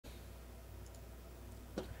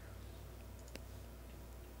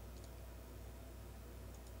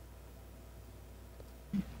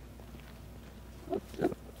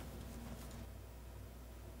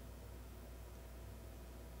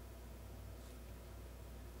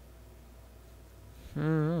Okay,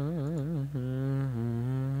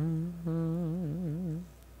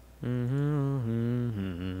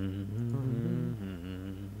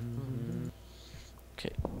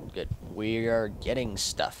 good. We are getting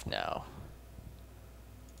stuff now.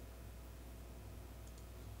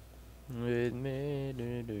 With me,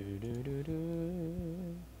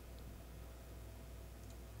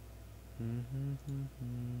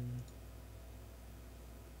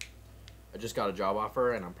 I just got a job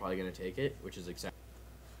offer and I'm probably gonna take it, which is exciting.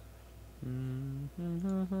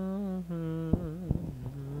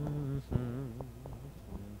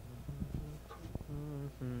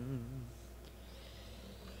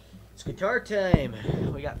 It's guitar time.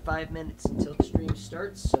 We got 5 minutes until the stream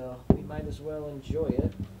starts, so we might as well enjoy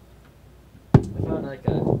it. I found like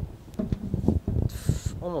a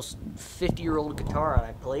almost 50-year-old guitar and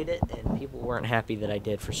I played it, and people weren't happy that I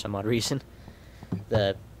did for some odd reason.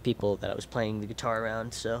 The people that I was playing the guitar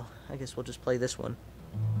around, so I guess we'll just play this one.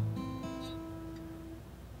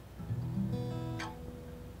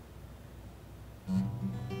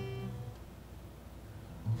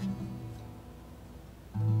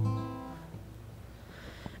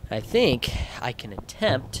 I think I can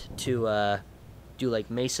attempt to do like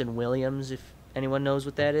Mason Williams, if anyone knows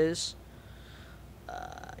what that is.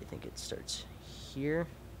 I think it starts here.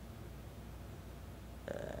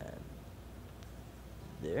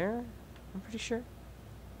 There, I'm pretty sure.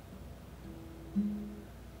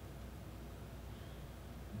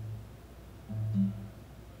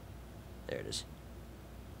 There it is.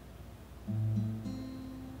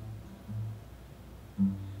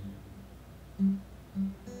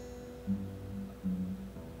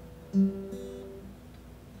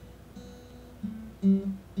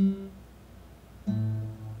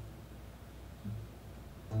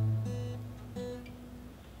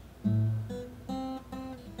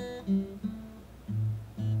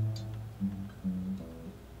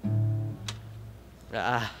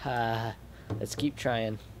 Let's keep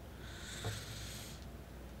trying.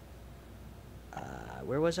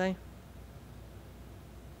 Where was I?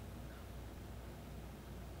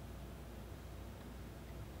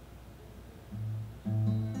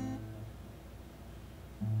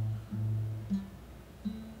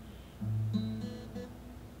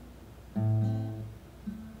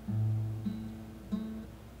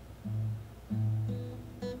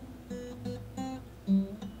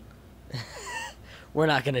 We're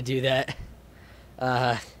not gonna do that.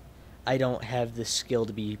 I don't have the skill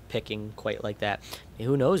to be picking quite like that.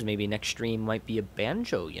 Who knows, maybe next stream might be a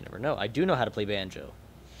banjo, you never know. I do know how to play banjo.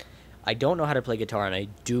 I don't know how to play guitar, and I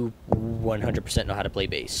do 100% know how to play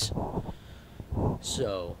bass.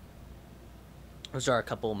 So, those are a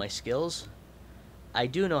couple of my skills. I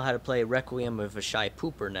do know how to play Requiem of a Shy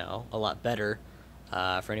Pooper now, a lot better.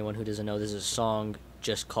 For anyone who doesn't know, this is a song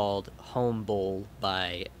just called Home Bowl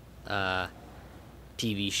by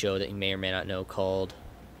TV show that you may or may not know called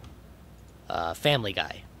Family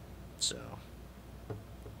Guy. So, it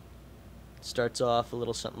starts off a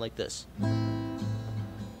little something like this.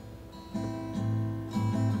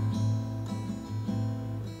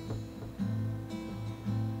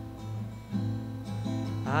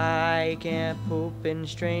 I can't poop in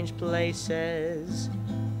strange places.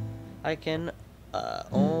 I can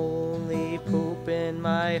only poop in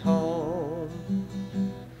my home.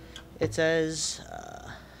 It says,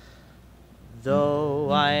 though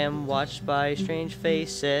I am watched by strange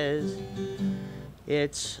faces,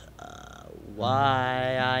 it's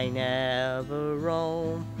why I never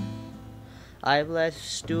roam. I've left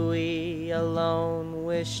Stewie alone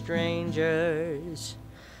with strangers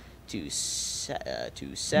to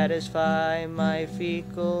satisfy my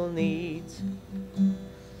fecal needs.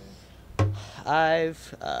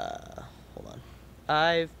 I've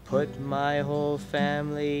put my whole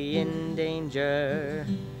family in danger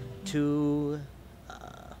to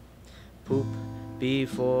poop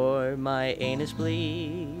before my anus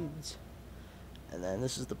bleeds. And then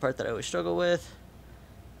this is the part that I always struggle with.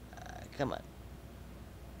 Come on.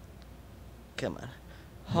 Come on.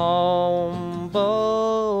 Home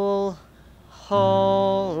bowl.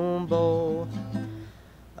 Home bowl.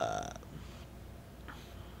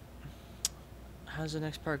 How does the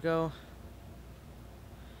next part go?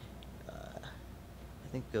 I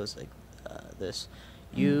think it goes like this.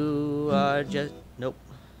 You are just... Nope.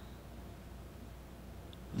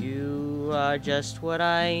 You are just what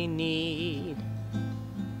I need.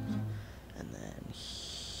 And then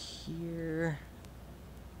here...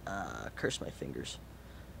 curse my fingers.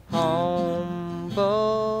 Home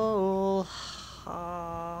bowl.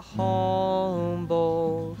 Home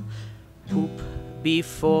bowl. Poop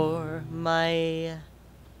before my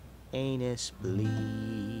anus bleeds.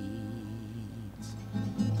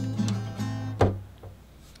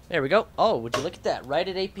 There we go. Oh, would you look at that? Right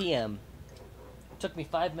at 8 p.m. Took me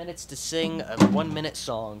 5 minutes to sing a 1-minute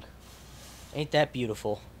song. Ain't that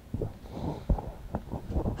beautiful?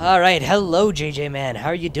 Alright, hello JJ Man. How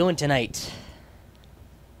are you doing tonight?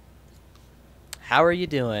 How are you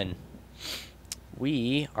doing?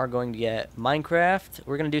 We are going to get Minecraft.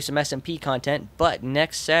 We're going to do some SMP content, but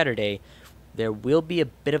next Saturday there will be a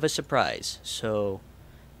bit of a surprise. So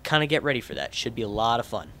kind of get ready for that. Should be a lot of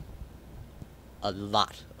fun. A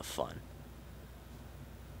lot of fun.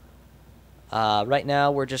 Right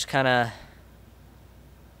now we're just kind of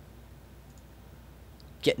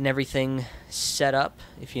getting everything set up,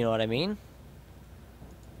 if you know what I mean.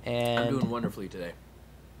 And I'm doing wonderfully today.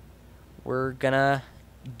 We're gonna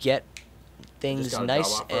get things Just got a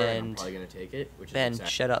nice job offer, and I'm and probably gonna take it. Which Ben, is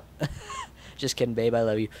shut up. Just kidding, babe. I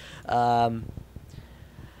love you.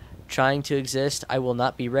 Trying to exist. I will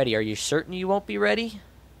not be ready. Are you certain you won't be ready?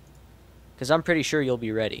 Because I'm pretty sure you'll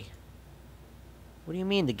be ready. What do you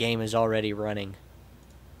mean the game is already running?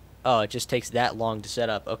 Oh, it just takes that long to set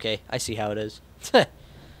up. Okay, I see how it is.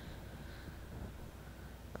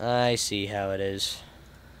 I see how it is.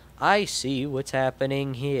 I see what's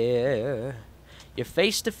happening here. You're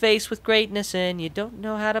face to face with greatness and you don't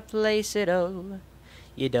know how to place it, oh.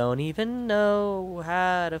 You don't even know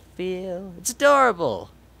how to feel. It's adorable.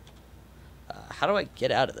 How do I get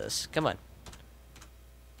out of this? Come on.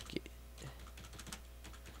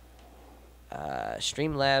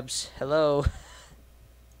 Streamlabs, hello.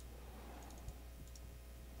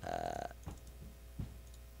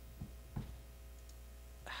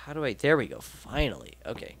 How do I... There we go, finally.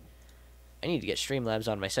 Okay. I need to get Streamlabs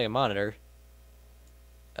on my second monitor.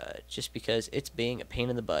 Just because it's being a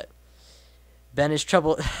pain in the butt. Ben is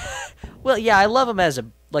trouble... Well, yeah, I love him as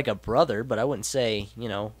like a brother, but I wouldn't say, you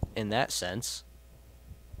know, in that sense.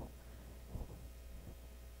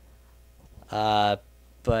 But...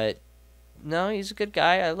 No, he's a good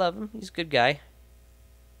guy. I love him. He's a good guy.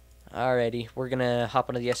 Alrighty, we're gonna hop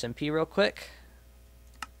onto the SMP real quick.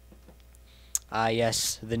 Ah,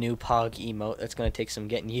 yes, the new Pog emote. That's gonna take some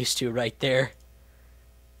getting used to right there.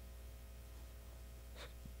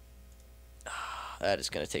 That is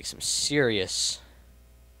gonna take some serious...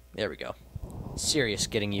 There we go. Serious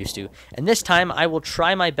getting used to. And this time, I will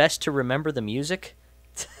try my best to remember the music.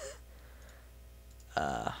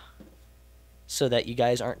 So that you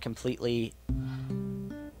guys aren't completely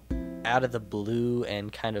out of the blue and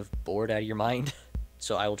kind of bored out of your mind.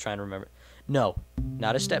 So I will try and remember. No,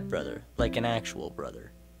 not a stepbrother, like an actual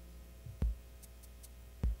brother.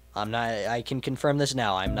 I'm not, I can confirm this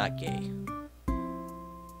now, I'm not gay.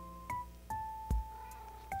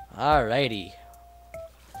 Alrighty.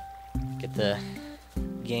 Get the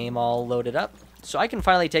game all loaded up. So I can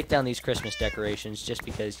finally take down these Christmas decorations just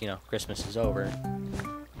because, you know, Christmas is over.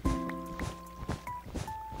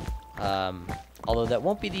 Although that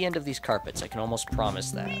won't be the end of these carpets, I can almost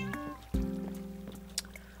promise that.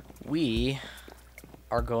 We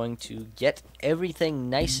are going to get everything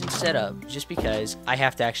nice and set up just because I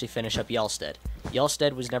have to actually finish up Yelstead.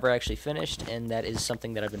 Yelstead was never actually finished, and that is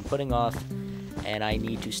something that I've been putting off, and I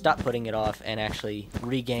need to stop putting it off and actually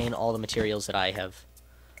regain all the materials that I have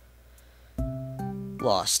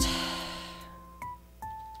lost.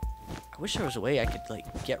 I wish there was a way I could,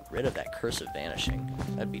 like, get rid of that curse of vanishing.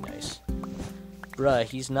 That'd be nice. Bruh,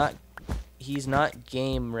 he's not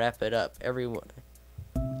game, wrap it up. Everyone...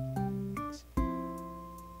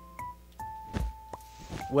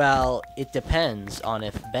 Well, it depends on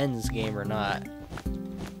if Ben's game or not.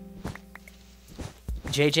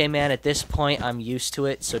 JJ Man, at this point, I'm used to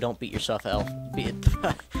it, so don't beat yourself up.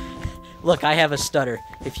 Look, I have a stutter.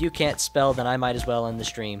 If you can't spell, then I might as well end the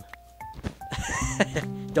stream.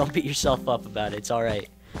 Don't beat yourself up about it. It's alright.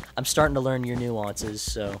 I'm starting to learn your nuances,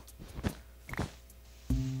 so...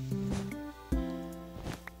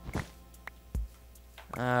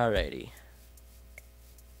 Alrighty.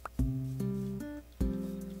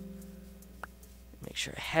 Make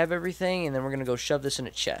sure I have everything, and then we're gonna go shove this in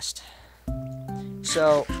a chest.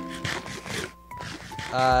 So,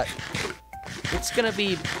 it's gonna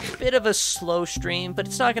be a bit of a slow stream, but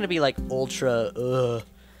it's not gonna be like ultra,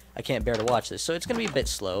 I can't bear to watch this. So it's gonna be a bit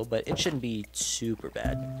slow, but it shouldn't be super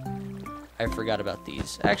bad. I forgot about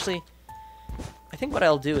these. Actually, I think what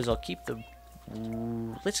I'll do is I'll keep the...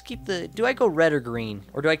 Let's keep the... Do I go red or green?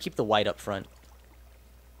 Or do I keep the white up front?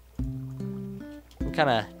 I'm kind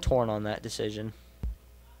of torn on that decision.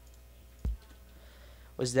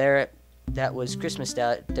 Was there... That was Christmas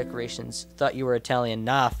decorations. Thought you were Italian.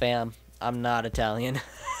 Nah, fam. I'm not Italian.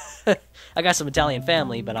 I got some Italian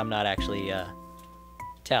family, but I'm not actually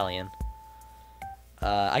Italian.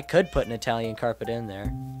 I could put an Italian carpet in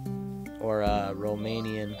there. or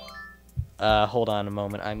Romanian. Hold on a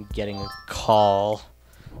moment. I'm getting a call.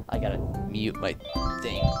 I gotta mute my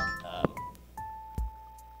thing.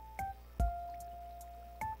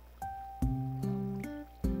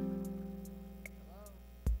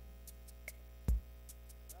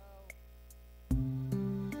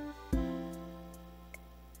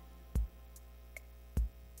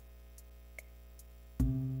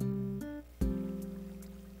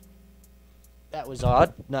 That was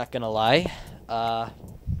odd, not gonna lie.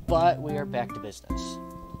 But we are back to business.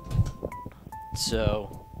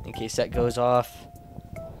 So, in case that goes off.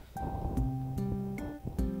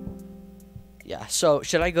 Yeah, so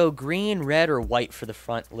should I go green, red, or white for the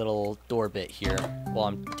front little door bit here while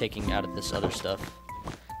I'm taking out of this other stuff?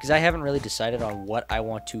 Because I haven't really decided on what I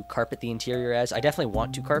want to carpet the interior as. I definitely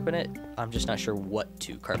want to carpet it. I'm just not sure what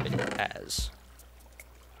to carpet it as.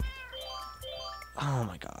 Oh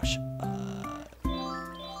my gosh.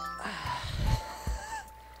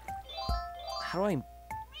 How do I...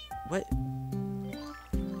 What?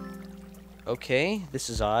 Okay, this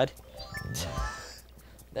is odd.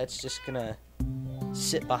 That's just gonna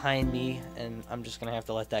sit behind me, and I'm just gonna have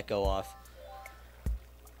to let that go off.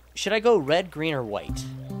 Should I go red, green, or white?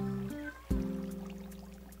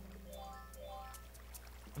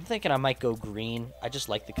 I'm thinking I might go green. I just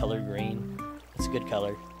like the color green. It's a good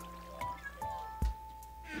color.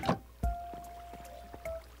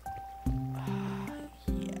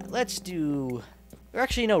 Yeah, let's do... Or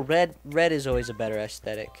actually, no, red is always a better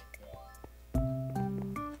aesthetic.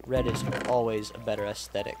 Red is always a better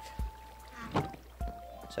aesthetic.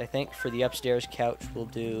 So I think for the upstairs couch, we'll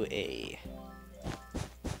do a...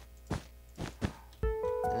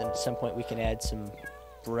 And then at some point we can add some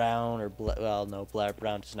brown or... Well, no,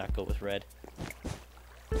 brown does not go with red.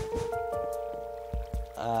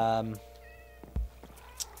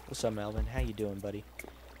 What's up, Melvin? How you doing, buddy?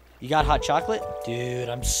 You got hot chocolate? Dude,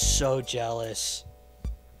 I'm so jealous.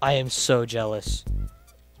 I am so jealous.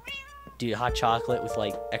 Dude, hot chocolate with,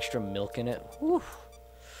 like, extra milk in it. Whew.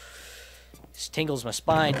 This tingles my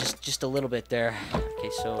spine just a little bit there.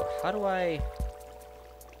 Okay, so how do I...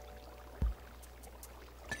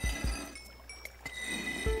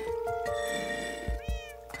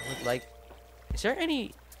 I would like... Is there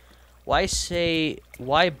any... Why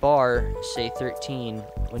bar say 13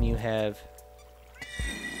 when you have...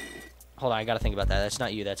 Hold on, I gotta think about that. That's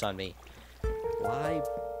not you, that's on me. Why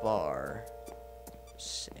bar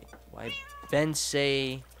say... Why Ben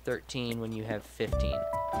say 13 when you have 15?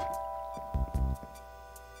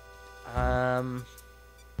 I'm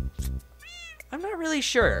not really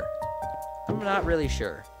sure. I'm not really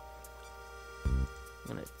sure. I'm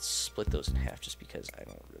gonna split those in half just because I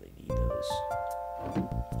don't really need those.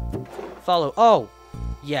 Follow. Oh!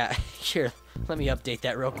 Yeah, here. Let me update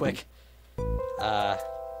that real quick. I'll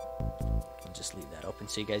just leave that open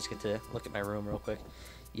so you guys get to look at my room real quick.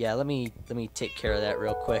 Yeah, let me take care of that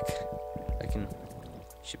real quick.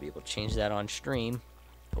 Should be able to change that on stream,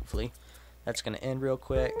 hopefully. That's gonna end real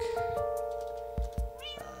quick.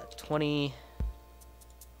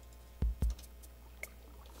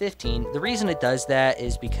 15. The reason it does that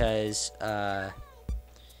is because,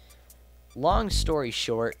 long story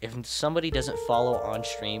short, if somebody doesn't follow on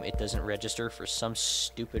stream, it doesn't register for some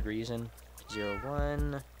stupid reason.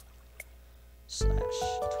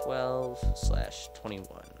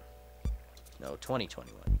 01/12/21. No,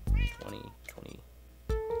 2021.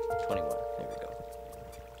 2021. There we go.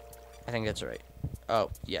 I think that's right. Oh,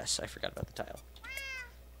 yes, I forgot about the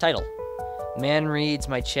title. Man reads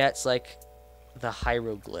my chats like the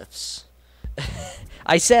hieroglyphs.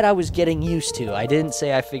 I said I was getting used to. I didn't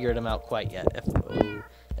say I figured them out quite yet.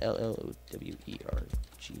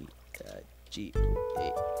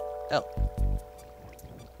 FOLLOWERG.GL.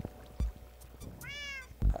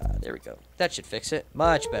 There we go. That should fix it.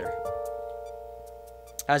 Much better.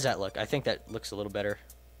 How's that look? I think that looks a little better.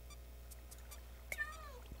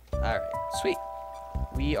 Alright, sweet.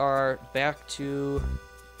 We are back to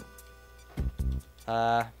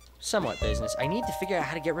somewhat business. I need to figure out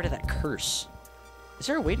how to get rid of that curse. Is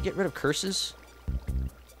there a way to get rid of curses?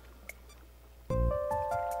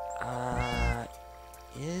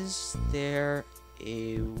 Is there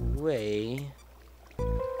a way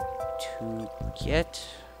to get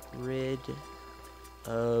rid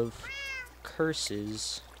of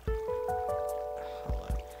curses?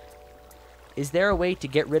 Hold on. Is there a way to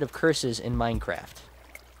get rid of curses in Minecraft?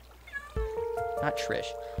 Not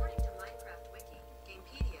Trish. According to Minecraft Wiki,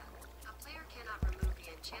 Gamepedia, a player cannot remove the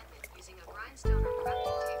enchantment using a grindstone or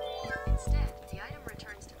crafting table. Instead, the item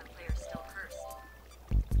returns to the player still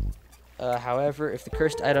cursed. However, if the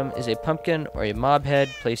cursed item is a pumpkin or a mob head,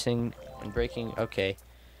 placing and breaking... Okay.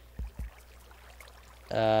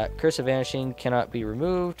 Curse of Vanishing cannot be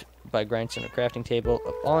removed by grindstone or crafting table.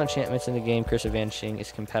 Of all enchantments in the game, Curse of Vanishing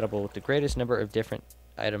is compatible with the greatest number of different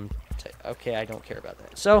item type. Okay, I don't care about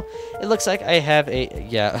that. So, it looks like I have a...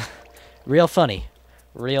 Yeah, real funny.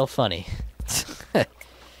 Real funny.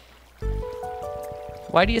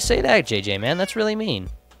 Why do you say that, JJ, man? That's really mean.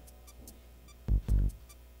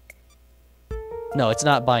 No, it's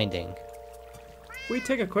not binding. We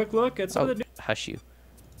take a quick look at some of the new... Hush you.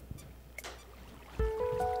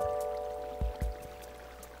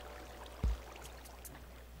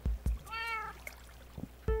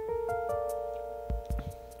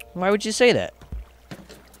 Why would you say that?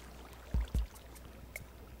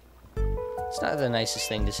 It's not the nicest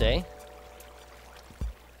thing to say.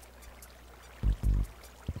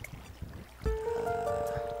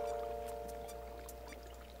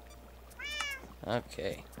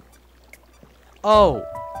 Okay. Oh!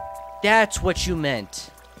 That's what you meant.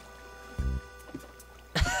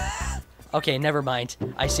 Okay, never mind.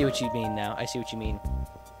 I see what you mean now. I see what you mean.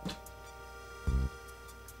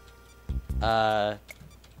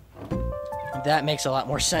 That makes a lot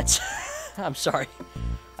more sense. I'm sorry.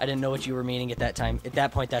 I didn't know what you were meaning at that time. At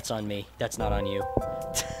that point, that's on me. That's not on you.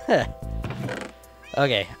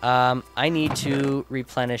 Okay, I need to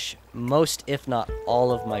replenish most, if not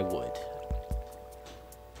all, of my wood.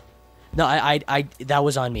 No, that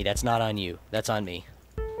was on me. That's not on you. That's on me.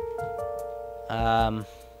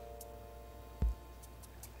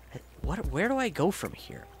 Where do I go from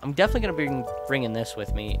here? I'm definitely gonna be bringing this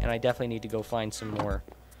with me, and I definitely need to go find some more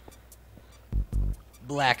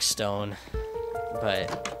blackstone,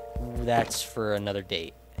 but that's for another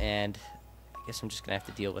date. And I guess I'm just gonna have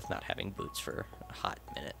to deal with not having boots for a hot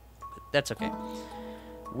minute, but that's okay.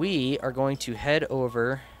 We are going to head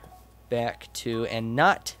over back to, and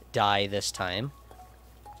not die this time.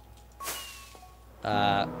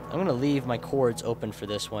 I'm gonna leave my cords open for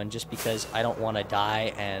this one just because I don't want to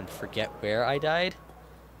die and forget where I died.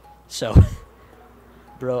 So,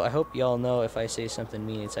 bro, I hope y'all know if I say something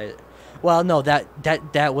mean inside. Well, no,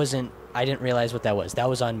 that wasn't. I didn't realize what that was. That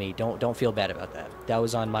was on me. Don't feel bad about that. That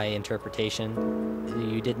was on my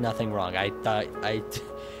interpretation. You did nothing wrong. I thought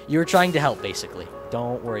you were trying to help, basically.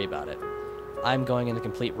 Don't worry about it. I'm going in the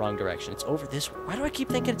complete wrong direction. It's over this. Why do I keep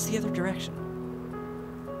thinking it's the other direction?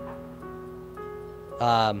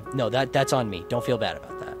 No, that's on me. Don't feel bad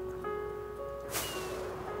about that.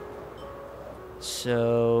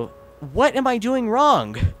 So, what am I doing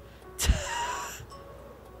wrong?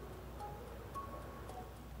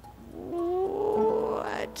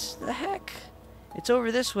 What the heck? It's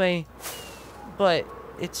over this way, but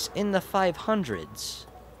it's in the 500s.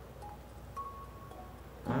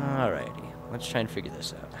 Alrighty, let's try and figure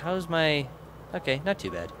this out. How's my... Okay, not too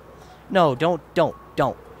bad. No, don't.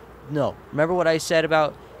 No, remember what I said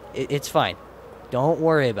about... It's fine. Don't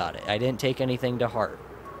worry about it. I didn't take anything to heart.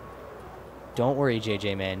 Don't worry,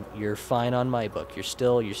 JJ, man. You're fine on my book. You're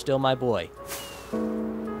still my boy.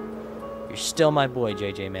 You're still my boy,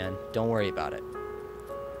 JJ, man. Don't worry about it.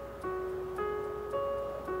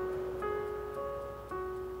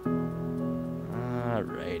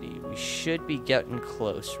 Alrighty, we should be getting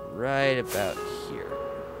close right about here.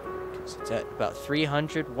 Because it's at about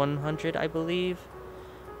 300, 100, I believe.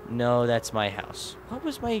 No, that's my house. What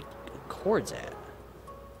was my cords at?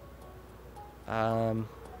 Gonna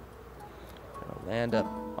land up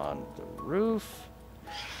on the roof.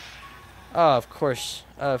 Oh, of course.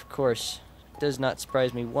 Of course. Does not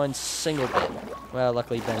surprise me one single bit. Well,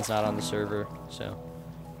 luckily Ben's not on the server, so...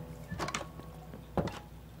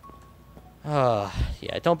 Oh,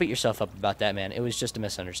 yeah, don't beat yourself up about that, man. It was just a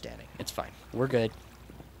misunderstanding. It's fine. We're good.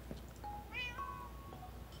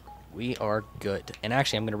 We are good. And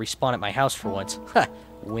actually, I'm going to respawn at my house for once. Ha!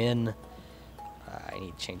 Win. I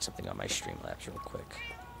need to change something on my Streamlabs real quick.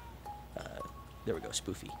 There we go,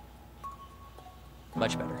 spoofy.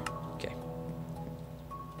 Much better. Okay.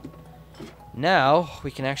 Now, we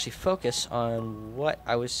can actually focus on what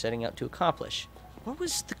I was setting out to accomplish. What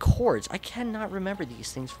was the cords? I cannot remember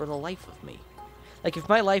these things for the life of me. Like, if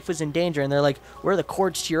my life was in danger and they're like, where are the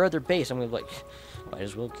cords to your other base? I'm going to be like, might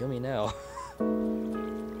as well kill me now.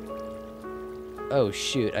 Oh,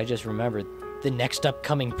 shoot. I just remembered the next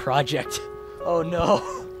upcoming project. Oh, no.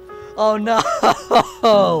 Oh, no.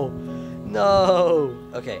 No.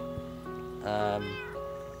 Okay.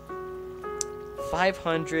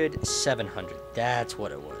 500, 700. That's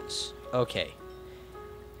what it was. Okay.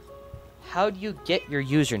 How do you get your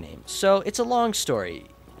username? So, it's a long story.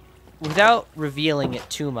 Without revealing it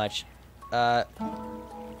too much, up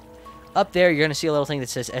there, you're going to see a little thing that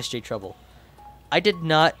says SJ Trouble. I did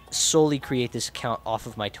not solely create this account off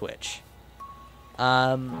of my Twitch.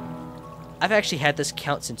 I've actually had this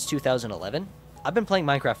account since 2011. I've been playing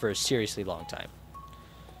Minecraft for a seriously long time.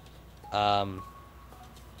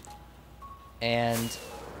 And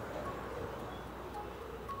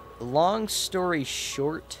long story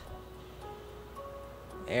short,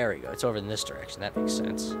 there we go. It's over in this direction. That makes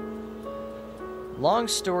sense. Long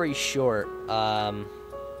story short,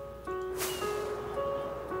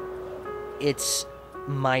 it's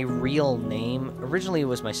my real name. Originally, it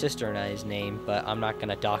was my sister and I's name, but I'm not going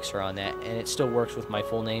to dox her on that, and it still works with my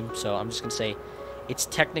full name, so I'm just going to say it's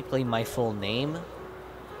technically my full name,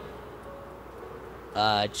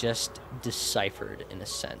 just deciphered in a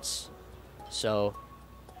sense. So,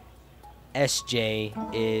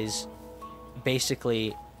 SJ is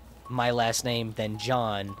basically my last name, then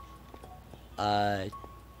John, kind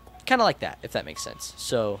of like that, if that makes sense.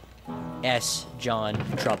 So, S. John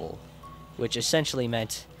Trouble, which essentially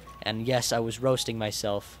meant, and yes, I was roasting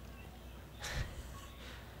myself.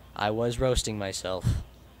 I was roasting myself.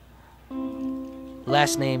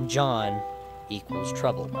 Last name John equals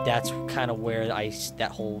trouble. That's kind of where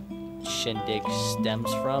that whole shindig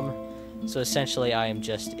stems from. So essentially, I am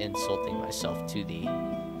just insulting myself to the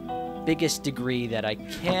biggest degree that I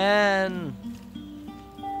can.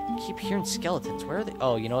 I keep hearing skeletons. Where are they?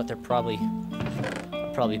 Oh, you know what? They're probably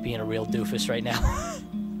being a real doofus right now.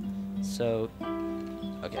 So,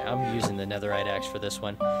 okay, I'm using the netherite axe for this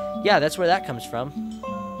one. Yeah, that's where that comes from.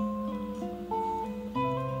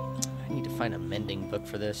 I need to find a mending book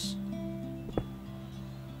for this.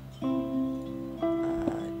 Can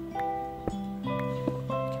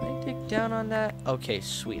I dig down on that? Okay,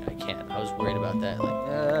 sweet, I can. I was worried about that.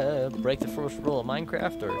 Like, break the first rule of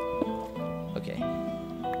Minecraft, or... Okay.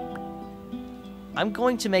 I'm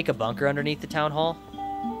going to make a bunker underneath the town hall.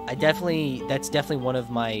 That's definitely one of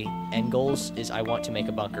my end goals, is I want to make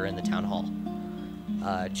a bunker in the town hall.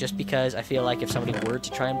 Just because I feel like if somebody were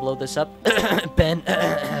to try and blow this up, Ben,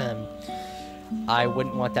 I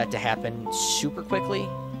wouldn't want that to happen super quickly,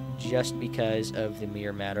 just because of the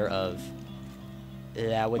mere matter of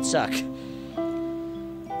that would suck.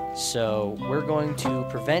 So we're going to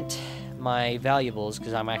prevent my valuables,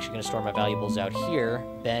 because I'm actually going to store my valuables out here.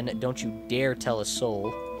 Ben, don't you dare tell a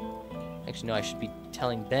soul. Actually, no, I should be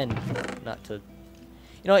telling Ben not to... You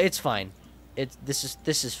know, it's fine. This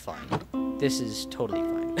is fine. This is totally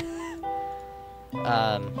fine.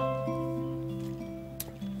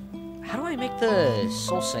 How do I make the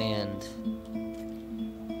soul sand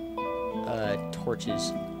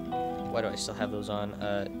torches? Why do I still have those on?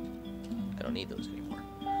 I don't need those anymore.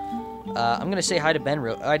 I'm gonna say hi to Ben.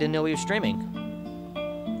 I didn't know he was streaming.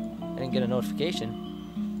 I didn't get a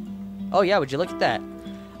notification. Oh yeah, would you look at that?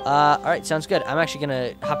 Alright, sounds good. I'm actually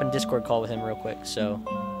gonna hop in a Discord call with him real quick, so...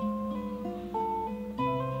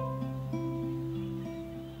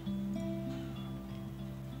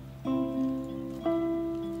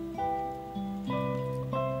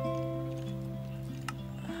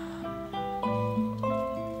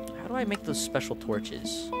 How do I make those special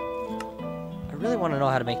torches? I really want to know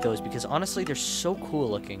how to make those, because honestly, they're so cool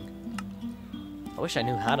looking. I wish I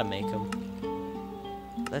knew how to make them.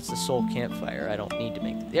 That's the soul campfire. I don't need to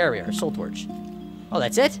make... There we are. Soul torch. Oh,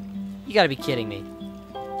 that's it? You gotta be kidding me.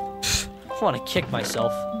 Pfft, I want to kick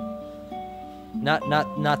myself. Not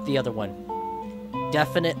the other one.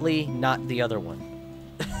 Definitely not the other one.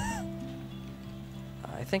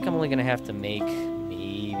 I think I'm only gonna have to make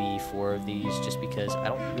maybe 4 of these, just because I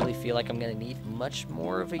don't really feel like I'm gonna need much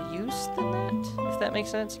more of a use than that, if that makes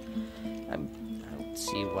sense. I don't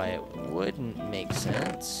see why it wouldn't make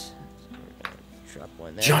sense. Drop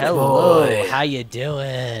one there. Johnny Hello, boy. how you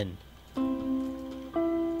doing?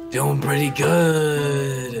 Doing pretty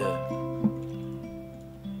good.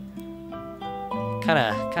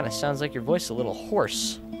 Kinda sounds like your voice a little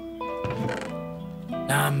hoarse.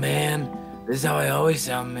 Nah, man. This is how I always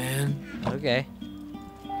sound, man. Okay.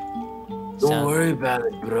 Don't worry about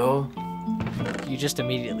it, bro. You just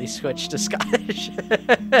immediately switched to Scottish.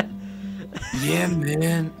 Yeah,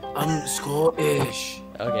 man. I'm Scottish.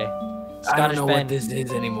 Okay. I don't know Ben. what this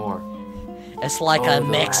is anymore. It's like Oh, a no,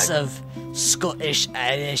 mix I- of Scottish,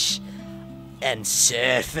 Irish, and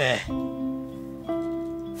surfer.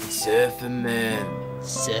 Surfing, man.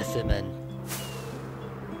 Surferman.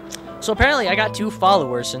 So apparently I got 2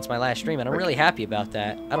 followers since my last stream, and I'm really happy about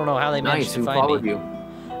that. I don't know how they managed Nice. to Who find followed me. you?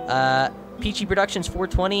 Peachy Productions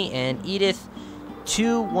 420 and Edith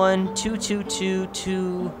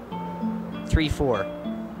 2122234.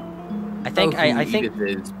 I think I I think. Edith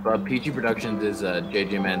is, but Peachy Productions is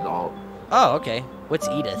JJ Man's alt. Oh, okay. What's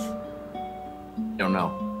Edith? Don't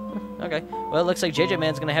know. Okay. Well, it looks like JJ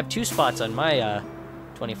Man's gonna have 2 spots on my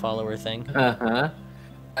 20 follower thing.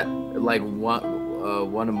 Like one.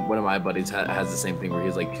 one of my buddies has the same thing where he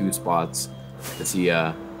has like 2 spots because he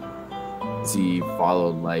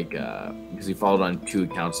followed because he followed on 2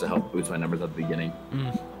 accounts to help boost my numbers at the beginning.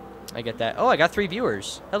 I get that. Oh, I got 3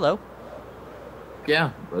 viewers. Hello.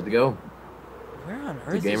 Yeah, let's go. Where on The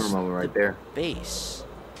earth gamer is moment right there. base?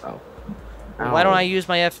 Oh. Why don't I use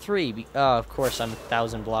my F3? Oh, of course, I'm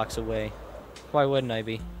 1,000 blocks away. Why wouldn't I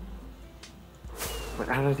be? But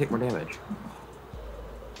how did I take more damage?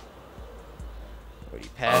 Already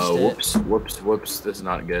passed Oh, it. whoops. This is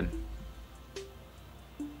not good.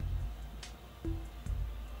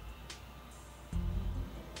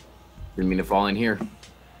 Didn't mean to fall in here.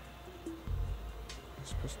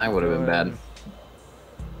 That would have been bad.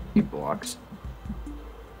 He blocks.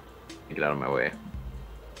 Get out of my way.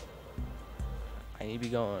 I need to be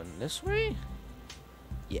going this way?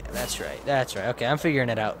 Yeah, that's right. That's right. Okay, I'm figuring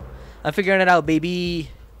it out. I'm figuring it out, baby.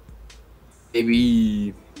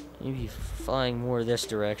 Baby. Maybe flying more this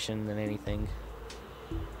direction than anything.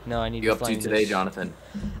 No, I need You to up fly to today, this. Jonathan?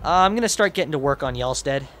 I'm gonna start getting to work on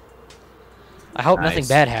Yellstead. I hope nothing Nice.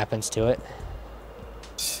 bad happens to it.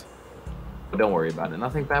 But don't worry about it.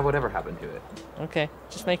 Nothing bad would ever happen to it. Okay,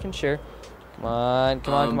 just making sure. Come on,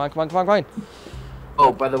 come on, come on, come on, come on, come on.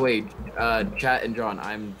 Oh, by the way, Chat and John,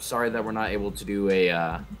 I'm sorry that we're not able to do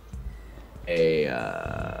a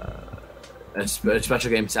special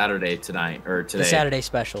game Saturday tonight or today. The Saturday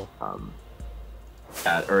special. Or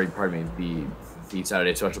pardon me, the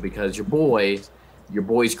Saturday special because your boy's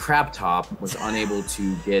crap top was unable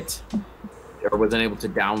to get or was unable to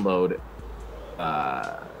download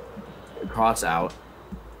cross out.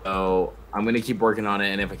 So I'm gonna keep working on it,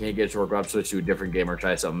 and if I can't get it to work, I'll switch to a different game or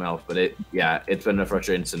try something else. But it's been a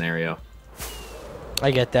frustrating scenario.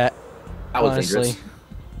 I get that. That was Honestly. dangerous.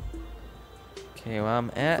 Okay, well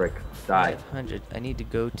I'm at Frick, die. 500. I need to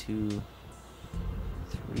go to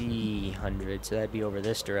 300, so that'd be over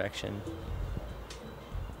this direction.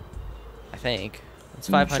 I think. It's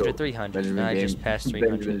 500, 300. Benjamin I just passed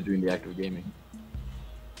 300. Benjamin is doing the active gaming.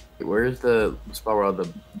 Wait, where's the spot where all the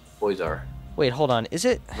boys are? Wait, hold on. Is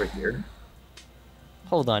it? Right here.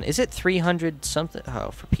 Hold on. Is it 300 something?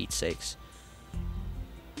 Oh, for Pete's sakes.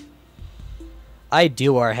 I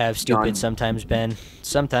do or have stupid John. sometimes, Ben.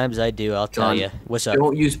 Sometimes I do, I'll tell John, you. What's up?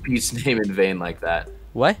 Don't use Pete's name in vain like that.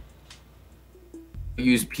 What? Don't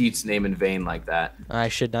use Pete's name in vain like that. I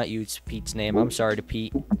should not use Pete's name. I'm sorry to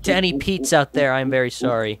Pete. To any Pete's out there, I'm very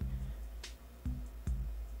sorry.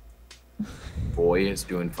 Boy is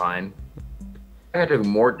doing fine. I took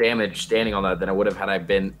more damage standing on that than I would have had I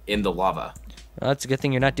been in the lava. Well, that's a good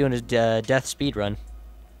thing you're not doing a death speed run.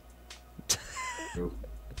 True.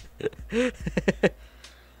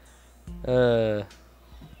 How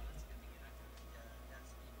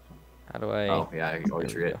do I? Oh yeah, I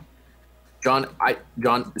always There we forget. John,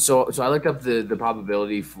 so I looked up the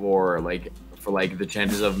probability for the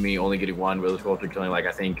chances of me only getting one wither skull after killing like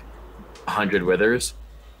I think 100 withers,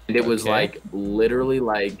 and it was Okay. like literally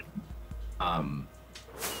like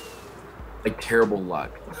terrible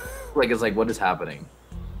luck. Like it's like what is happening?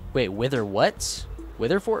 Wait, wither what?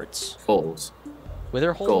 Wither forts? Goals.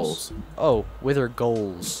 Wither holes? Goals. Oh, wither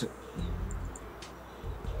goals.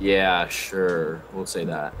 Yeah, sure. We'll say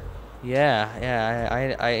that. Yeah,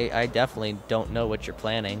 I definitely don't know what you're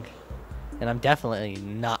planning. And I'm definitely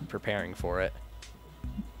not preparing for it.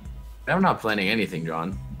 I'm not planning anything,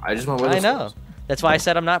 John. I just want wither I know. skulls. That's why I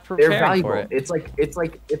said I'm not They're preparing valuable. for it. It's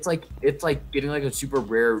like getting like a super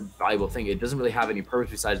rare valuable thing. It doesn't really have any purpose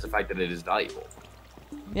besides the fact that it is valuable.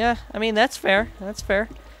 Yeah, I mean, that's fair. That's fair.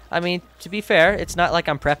 I mean, to be fair, it's not like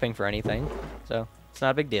I'm prepping for anything. So, it's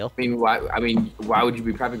not a big deal. I mean, why would you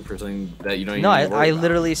be prepping for something that you don't even No, need to worry I about?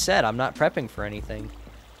 literally said I'm not prepping for anything.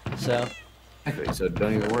 So, Exactly, so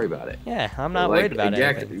don't even worry about it. yeah, I'm not Like, worried about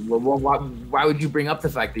exactly. anything. Well, why would you bring up the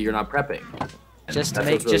fact that you're not prepping? And Just to that's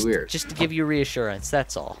make what's really just weird. just to give you reassurance.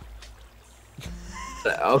 That's all.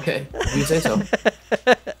 Okay, you say so.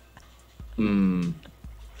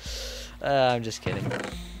 I'm just kidding.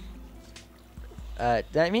 I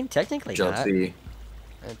mean, technically not. Chelsea.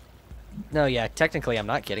 No, yeah, technically I'm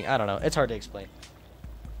not kidding. I don't know. It's hard to explain.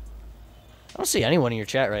 I don't see anyone in your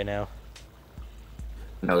chat right now.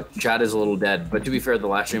 No, chat is a little dead. But to be fair, the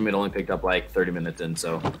last stream it only picked up like 30 minutes in,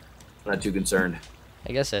 so I'm not too concerned.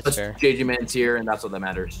 I guess that's But fair. JG Man's here, and that's what that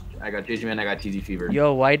matters. I got JG Man, I got TZ Fever.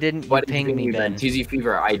 Yo, why didn't you Why did you ping me, Ben? TZ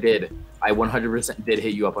Fever, I did. I 100% did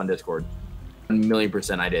hit you up on Discord.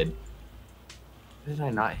 1,000,000% I did. Why did I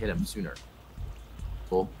not hit him sooner?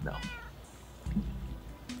 Well, no.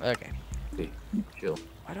 Okay. Okay, chill.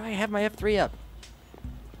 Why do I have my F3 up?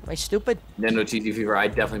 Am I stupid? No, TZ Fever, I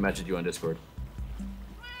definitely messaged you on Discord.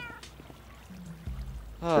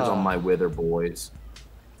 There's on my wither, boys.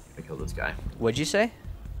 I kill this guy. What'd you say?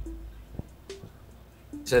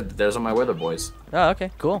 He said there's on my wither, boys. Oh,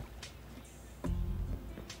 okay, cool.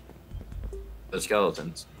 The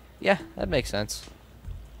skeletons. Yeah, that makes sense.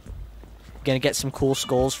 Gonna get some cool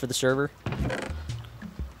skulls for the server.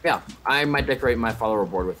 Yeah, I might decorate my follower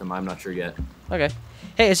board with them. I'm not sure yet. Okay.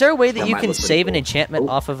 Hey, is there a way that That you might can look pretty save an cool. enchantment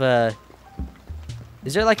Oh. off of a...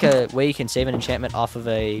 Is there like a way you can save an enchantment off of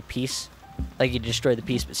a piece? Like you destroy the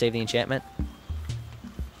piece but save the enchantment?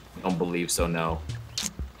 Don't believe so. No.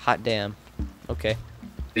 Hot damn. Okay.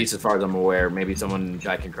 At least as far as I'm aware. Maybe someone in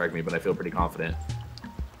chat can correct me, but I feel pretty confident.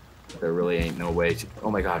 There really ain't no way to... Oh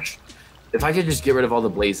my gosh. If I could just get rid of all the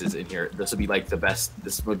blazes in here, this would be like the best.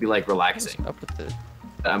 This would be like relaxing. Up with the...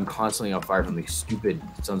 I'm constantly on fire from these stupid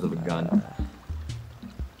sons of a gun.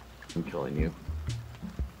 I'm killing you.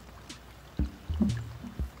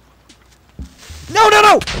 No, no,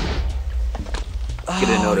 no! You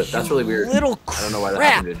didn't notice. That's really weird. Little I don't know why that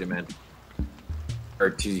crap. happened to you, man. Or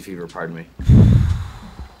TZ fever, pardon me.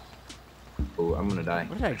 Oh, I'm gonna die.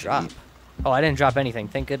 What did I drop? Oh, I didn't drop anything.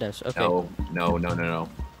 Thank goodness. Okay. No, no, no, no, no.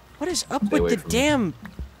 What is up Stay away with the from me. damn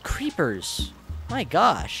creepers? My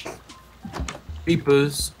gosh.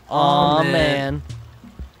 Creepers. Aw, man.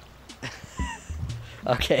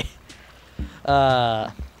 Okay.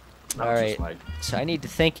 That was Alright. just like- So I need to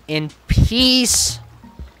think in peace.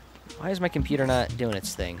 Why is my computer not doing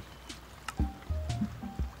its thing?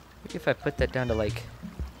 Maybe if I put that down to like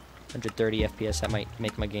 130 FPS, that might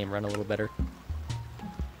make my game run a little better.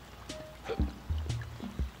 Come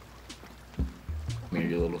here,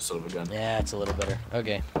 you little son of a gun. Yeah, it's a little better.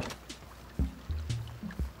 Okay.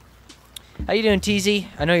 How you doing, TZ?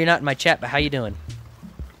 I know you're not in my chat, but how you doing?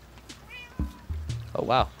 Oh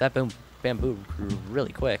wow, that bamboo grew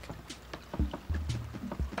really quick.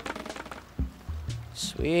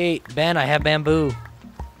 Sweet, Ben, I have bamboo.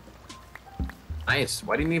 Nice.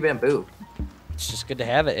 Why do you need bamboo? It's just good to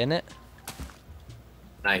have it, isn't it?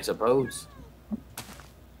 I suppose. I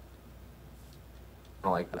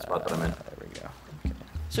don't like the spot that I'm in. There we go. Okay.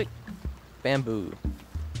 Sweet. Bamboo.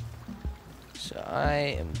 So I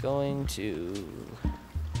am going to...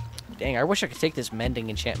 Dang, I wish I could take this mending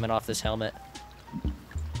enchantment off this helmet.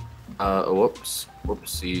 Whoops.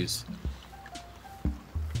 Whoopsies.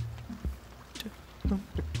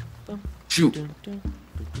 Shoot.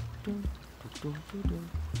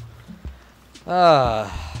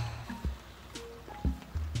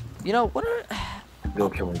 You know, what are...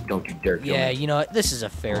 Don't kill me. Don't you dare kill Yeah, me. you know what? This is a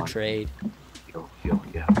fair Come on. trade. Yeah.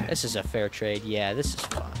 Okay. This is a fair trade. Yeah, this is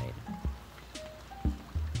fine.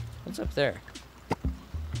 What's up there?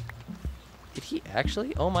 Did he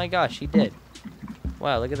actually? Oh my gosh, he did.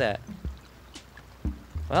 Wow, look at that.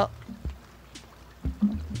 Well,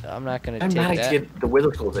 I'm not gonna I'm take mad I that. get the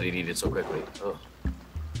wither souls that he needed so quickly. Ugh.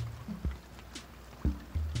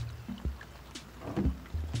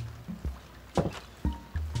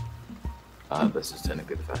 This is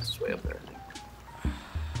technically the fastest way up there.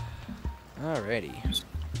 Alrighty.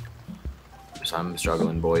 So I'm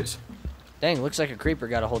struggling, boys. Dang, looks like a creeper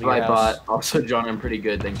got a hold of your I house. bought. Also, John, I'm pretty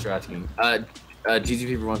good. Thanks for asking. GZ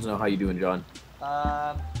Fever wants to know how you doing, John.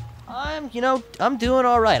 I'm doing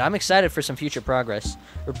all right. I'm excited for some future progress.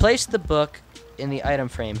 Replace the book in the item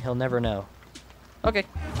frame. He'll never know. Okay,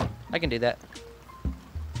 I can do that.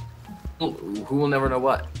 Who will never know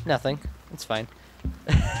what? Nothing. It's fine.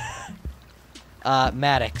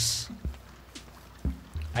 Maddox.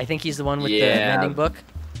 I think he's the one with the Yeah. mending book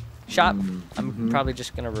shop. I'm Mhm. probably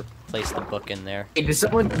just gonna replace the book in there. Hey,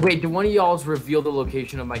 did one of y'all's reveal the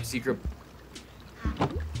location of my secret?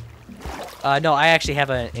 No, I actually have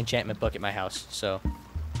an enchantment book at my house, so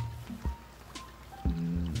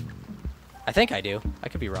I think I do. I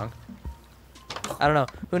could be wrong. I don't know.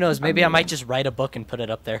 Who knows? Maybe I might just write a book and put it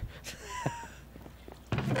up there.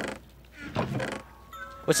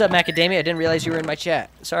 What's up, Macadamia? I didn't realize you were in my chat.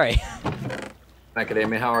 Sorry.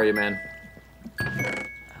 Macadamia, how are you, man?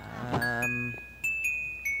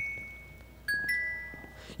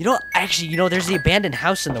 You know, actually, there's the abandoned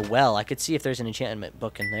house in the well. I could see if there's an enchantment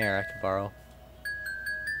book in there I could borrow.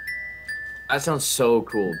 That sounds so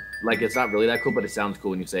cool. Like, it's not really that cool, but it sounds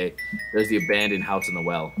cool when you say, there's the abandoned house in the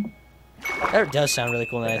well. That does sound really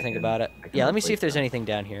cool now that I think about it. I can Yeah, let me see replace if there's that. anything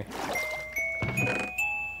down here.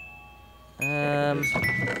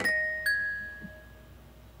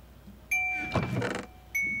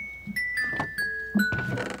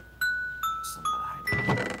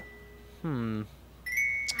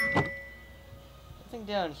 Nothing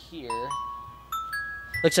down here.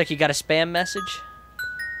 Looks like you got a spam message.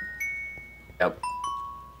 Yep.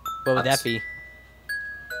 What would that That's- be?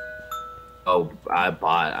 Oh, I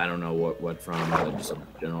bought. I don't know what from, but just a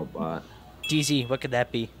general bot. DZ, what could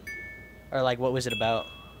that be? Or like, what was it about?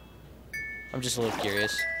 I'm just a little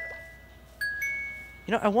curious.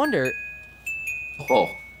 You know, I wonder. Oh,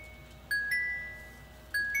 All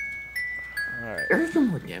right. there's no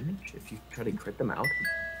more damage if you try to crit them out.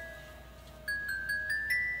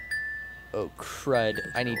 Oh crud!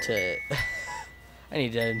 I need to. I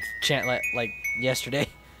need to chant like yesterday.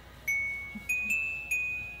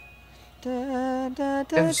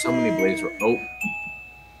 There's so many blades. Oh,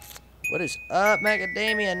 What is up,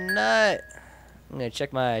 macadamia nut? I'm gonna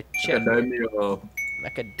check my check. Academia.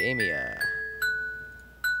 Macadamia.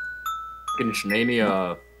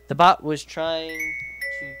 Shenania. The bot was trying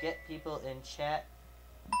to get people in chat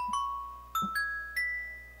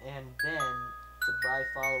and Ben to buy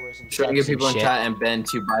followers and Trying to get subs and people in shit. chat and Ben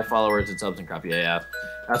to buy followers and subs and crap. Yeah.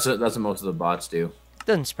 That's what most of the bots do.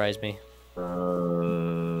 Doesn't surprise me.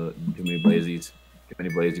 Too many blazies. Too many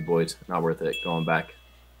blazy boys. Not worth it. Going back.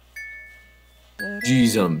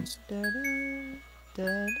 Jeezums.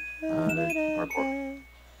 Parkour.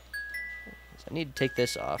 So I need to take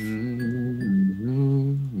this off.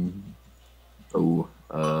 Oh,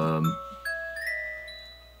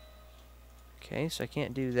 Okay, so I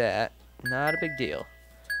can't do that. Not a big deal.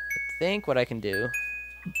 I think what I can do.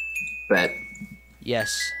 bet.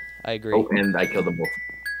 Yes, I agree. Oh, and I killed them both.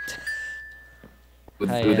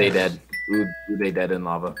 Ooh, they dead. Ooh, they dead in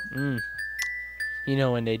lava. You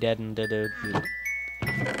know when they dead and dead.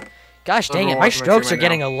 Gosh dang it, Everyone my watching my strokes stream are right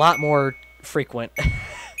getting now. a lot more frequent.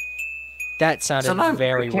 That sounded Sometimes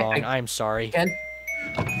very I can't- wrong. I'm sorry. Ken?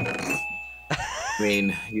 I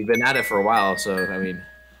mean, you've been at it for a while, so, I mean,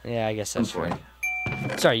 Yeah, I guess that's some right.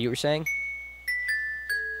 point. Sorry, you were saying?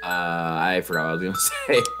 I forgot what I was gonna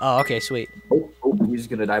say. Oh, okay, sweet. Oh, he's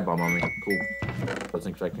gonna dive bomb on me. Cool.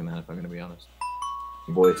 Wasn't expecting that, if I'm gonna be honest.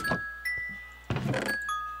 Boys.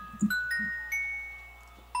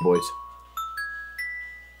 Boys.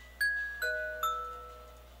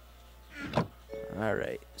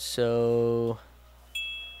 Alright, so...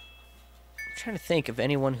 I'm trying to think of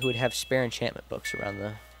anyone who would have spare enchantment books around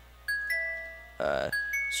the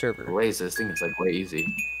server. Ways, this thing is like way easy.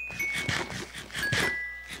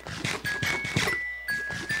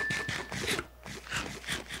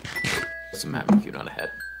 Some map cute on a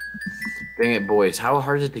head. Dang it, boys. How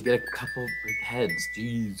hard is it to get a couple big heads?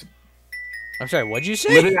 Jeez. I'm sorry, what'd you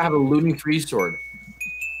say? Literally, I have a looting 3 sword.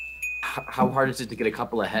 How hard is it to get a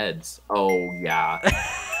couple of heads? Oh, yeah.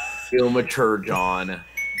 Feel mature, John.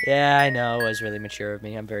 Yeah, I know. It was really mature of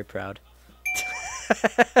me. I'm very proud.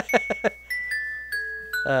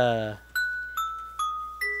 Thank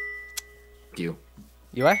you.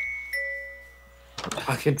 You are?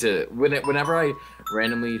 Talking to whenever I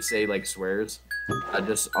randomly say like swears, I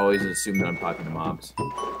just always assume that I'm talking to mobs.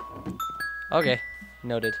 Okay,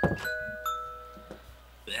 noted.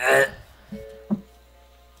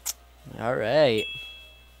 All right.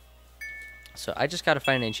 So I just gotta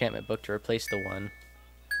find an enchantment book to replace the one.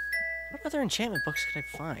 What other enchantment books could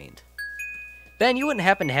I find? Ben, you wouldn't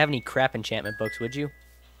happen to have any crap enchantment books, would you?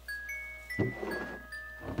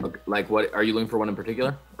 Okay, like what? Are you looking for one in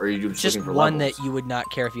particular, or are you just Just looking for one levels? that you would not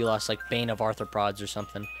care if you lost, like Bane of Arthropods or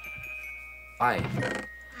something. Why?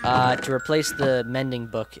 To replace the mending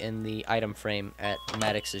book in the item frame at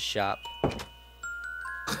Maddox's shop.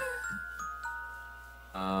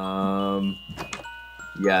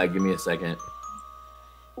 Yeah, give me a second.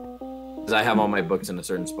 Because I have all my books in a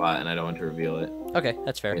certain spot, and I don't want to reveal it. Okay,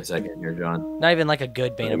 that's fair. Give me a second here, John. Not even like a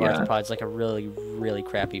good Bane of Yeah. Arthropods, like a really, really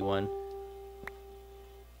crappy one.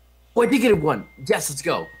 Oh, I did get one. Yes, let's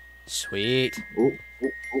go. Sweet. Ooh,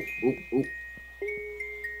 ooh, ooh, ooh, ooh.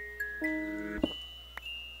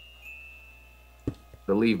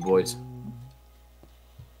 Believe, boys.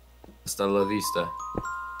 Hasta la vista.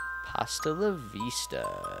 Pasta la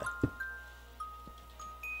vista.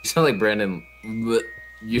 You sound like Brandon.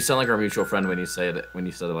 You sound like our mutual friend when you say it. When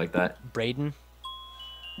you said it like that. Braden?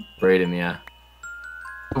 Braden, yeah.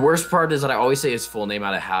 The worst part is that I always say his full name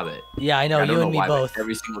out of habit. Yeah, I know, I don't you know and me why, but both.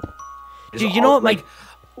 every single. Dude, you know what, Mike?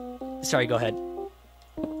 Sorry, go ahead.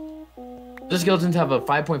 This skeletons have a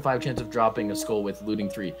 5.5 chance of dropping a skull with looting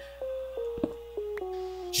 3.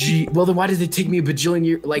 Gee, well then why did it take me a bajillion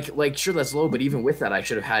years? Like sure that's low, but even with that I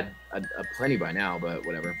should have had a plenty by now. But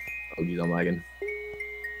whatever. Oh geez, I'm lagging.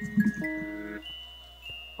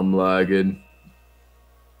 I'm lagging.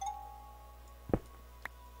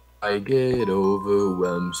 I get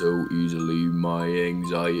overwhelmed so easily. My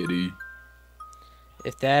anxiety.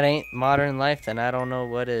 If that ain't modern life, then I don't know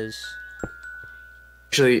what is.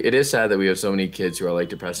 Actually, it is sad that we have so many kids who are like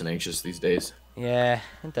depressed and anxious these days. Yeah,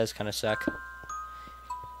 it does kind of suck.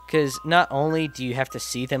 Because not only do you have to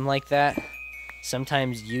see them like that,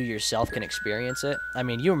 sometimes you yourself can experience it. I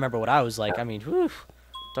mean, you remember what I was like. I mean, whew,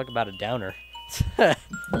 talk about a downer.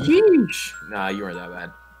 Yeesh. Nah, you weren't that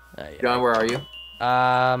bad. Yeah. John, where are you?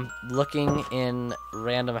 Looking in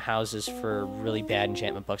random houses for really bad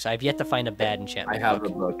enchantment books. I've yet to find a bad enchantment I have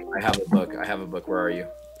book. a book. I have a book. I have a book. Where are you?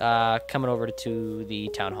 Coming over to the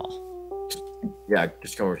town hall. Yeah,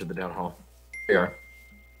 just come over to the town hall. Here you are.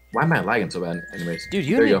 Why am I lagging so bad? Anyways. Dude,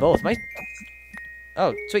 you there and me go. both.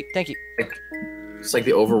 Oh, sweet, thank you. It's like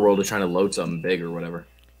the overworld is trying to load something big or whatever.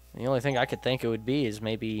 The only thing I could think it would be is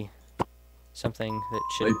maybe something that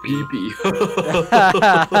My should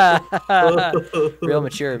pee-pee. real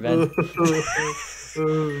mature, Ben.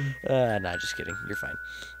 Nah, just kidding. You're fine.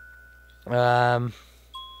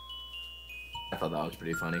 I thought that was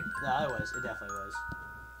pretty funny. No, it was. It definitely was.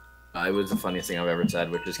 It was the funniest thing I've ever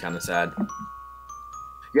said, which is kind of sad.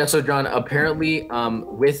 Yeah, so John, apparently,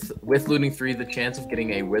 with looting 3, the chance of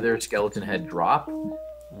getting a wither skeleton head drop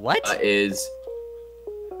What? is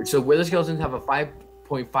so wither skeletons have a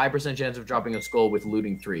 5.5% chance of dropping a skull with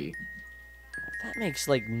looting 3. That makes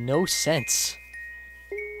like no sense.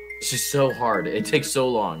 It's just so hard. It takes so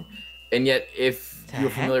long, and yet if The you're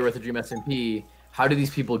heck? familiar with the Dream SMP, how do these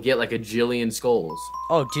people get like a jillion skulls?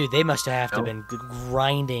 Oh, dude, they must have No. been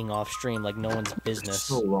grinding off stream like no one's business.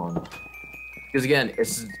 So long. Because again,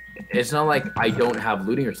 it's not like I don't have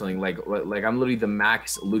looting or something. Like I'm literally the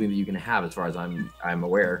max looting that you can have as far as I'm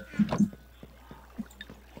aware.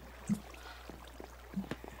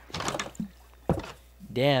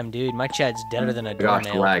 Damn, dude, my chat's deader than a Gosh, the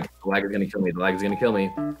doornail. lag. The lag is gonna kill me. The lag is gonna kill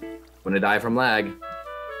me. I'm gonna die from lag.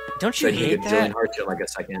 Don't you So I can hate get Jillian that? Hearts in like a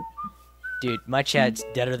second. Dude, my chat's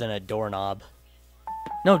deader than a doorknob.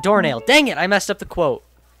 No, doornail. Dang it, I messed up the quote.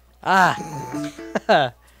 Ah.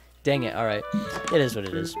 Dang it, alright. It is what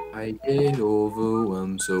it is. I get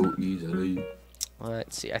overwhelmed so easily.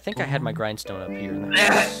 Let's see. I think I had my grindstone up here in the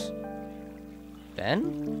house.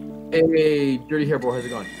 Ben? Hey, dirty hair boy, how's it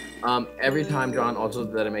going? Every time, John, also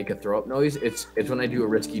that I make a throw up noise, it's when I do a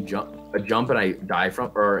risky jump, and I die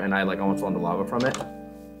from, and I like almost fall into lava from it.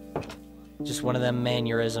 Just one of them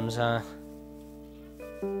mannerisms, huh?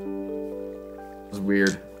 It's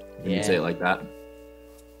weird. When you say it like that.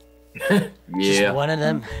 Just Yeah. one of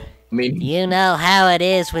them. I mean, You know how it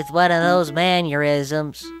is with one of those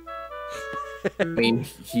mannerisms.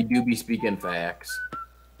 he do be speaking facts.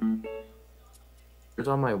 Where's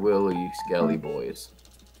all my Willy Skelly boys?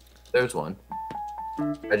 There's one.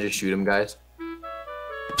 I just shoot him, guys.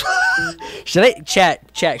 Should I chat?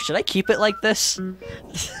 Should I keep it like this?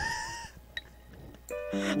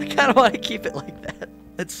 I kind of want to keep it like that.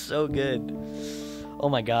 That's so good. Oh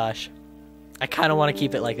my gosh. I kind of want to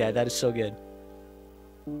keep it like that. That is so good.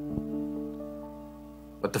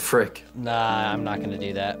 What the frick? Nah, I'm not going to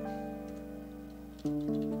do that.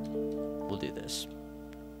 We'll do this.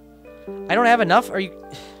 I don't have enough. Are you...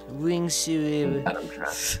 Wingsuit. Adam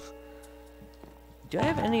Trash. Do I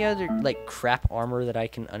have any other, like, crap armor that I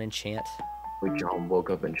can unenchant? Wait, John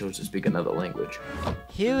woke up and chose to speak another language.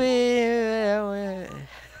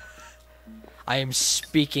 I am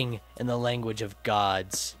speaking in the language of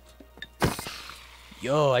gods.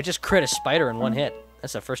 Yo, I just crit a spider in one hit.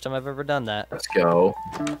 That's the first time I've ever done that. Let's go.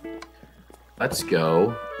 Let's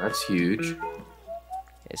go. That's huge.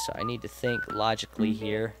 Okay, so I need to think logically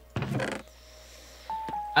here.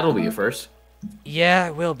 That'll be a first. Yeah,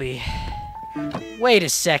 it will be. Wait a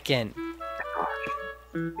second.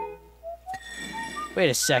 Wait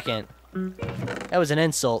a second. That was an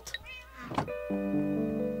insult. Dang,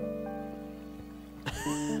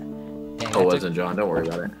 Oh, it wasn't, John. Don't worry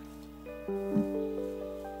about it.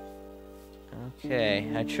 Okay,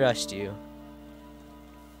 I trust you.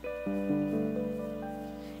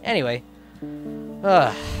 Anyway.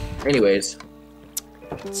 Anyways,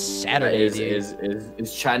 It's Saturday, dude.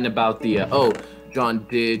 is chatting about the. Oh, John,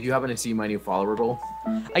 did you happen to see my new follower goal?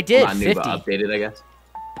 I did, Not new, 50. but updated, I guess.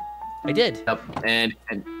 I did. Yep. And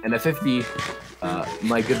at 50,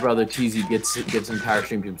 my good brother TZ gets an entire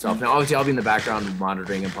stream to himself. Now, obviously, I'll be in the background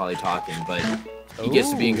monitoring and probably talking, but he gets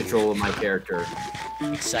to be in control of my character.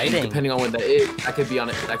 Exciting. Depending on what that is, that could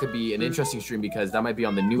be an interesting stream because that might be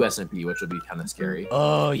on the new SMP, which will be kind of scary.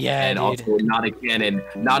 Oh, yeah, And dude. also not a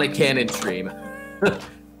canon stream.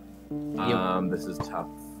 This is tough.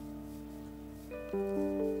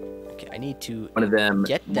 Okay, I need to One of them.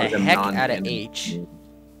 get the one of them heck out of non-canon. H.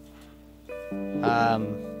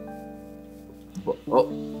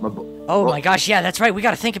 Oh my gosh, yeah, that's right. We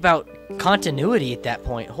gotta think about continuity at that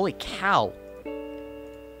point. Holy cow.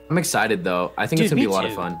 I'm excited though. I think Dude, it's gonna be me a lot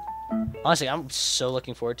of too. fun. Honestly, I'm so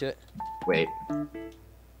looking forward to it. Wait.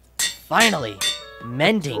 Finally.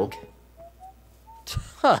 Mending.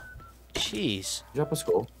 Huh. Jeez. You drop a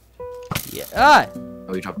skull. Yeah. Ah!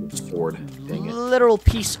 Oh, you dropped a sword. Dang it. Literal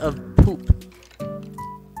piece of poop.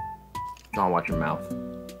 John, watch your mouth.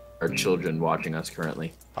 Our children watching us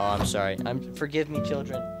currently. Oh, I'm sorry. Forgive me,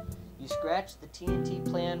 children. You scratched the TNT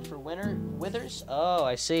plan for Withers? Oh,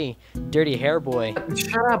 I see. Dirty hair boy.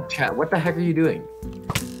 Shut up, chat. What the heck are you doing?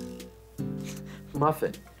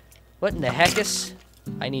 Muffin. What in the heckis?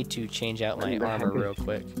 I need to change out my What in the armor heckis? real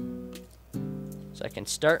quick. So I can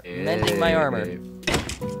start mending my armor.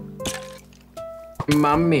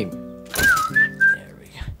 Mommy. There we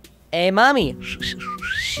go. Hey, mommy.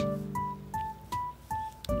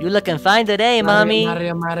 You looking fine today, mommy.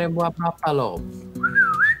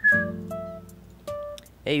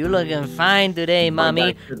 Hey, you looking fine today,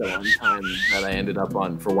 mommy. Back to the one time that I ended up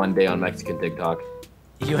on for one day on Mexican TikTok.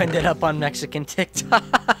 You ended up on Mexican TikTok.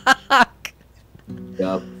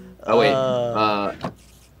 Yup. Oh wait.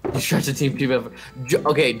 You stretch the team people.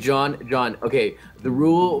 Okay, John. Okay, the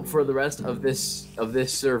rule for the rest of this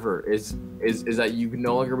server is that you can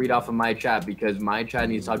no longer read off of my chat because my chat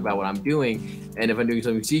needs to talk about what I'm doing, and if I'm doing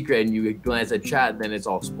something secret and you glance at chat, then it's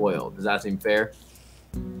all spoiled. Does that seem fair?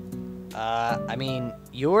 I mean,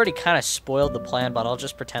 you already kind of spoiled the plan, but I'll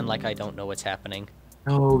just pretend like I don't know what's happening.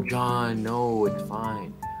 No, John. No, it's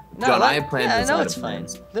fine. No, John, I have plans yeah, I inside know it's of fine.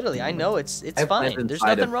 plans. Literally, I know it's I have plans fine. There's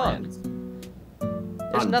inside nothing of wrong. plans.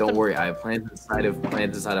 There's John, nothing. don't worry. I have plans inside of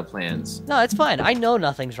plans. No, it's fine. I know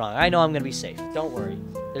nothing's wrong. I know I'm gonna be safe. Don't worry.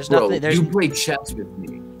 There's Bro, nothing. There's you play chess with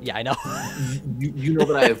me. yeah, I know. You know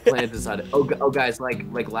that I have plans inside of. Oh, guys, like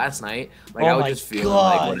last night, like Oh I was my just feeling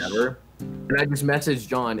gosh. like whatever, and I just messaged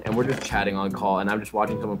John, and we're just chatting on call, and I'm just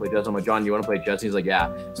watching someone play chess. I'm like, John, you want to play chess? And he's like,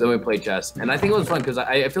 yeah. So then we play chess, and I think it was fun because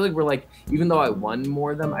I feel like we're like, even though I won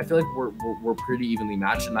more of them, I feel like we're pretty evenly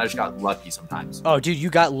matched, and I just got lucky sometimes. Oh, dude, you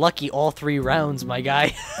got lucky all 3 rounds, my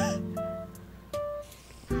guy.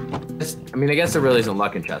 I mean, I guess there really isn't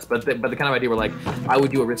luck in chess, but the kind of idea where like I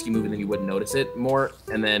would do a risky move and then you wouldn't notice it more,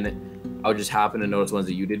 and then I would just happen to notice ones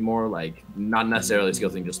that you did more, like not necessarily a skill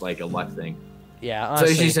thing, just like a luck thing. Yeah, So honestly.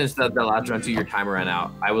 usually since the last round 2, your timer ran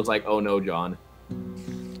out, I was like, oh no, John.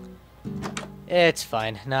 It's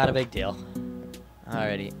fine. Not a big deal.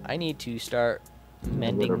 Alrighty. I need to start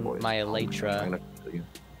mending boys. my I'm elytra. gonna kill you.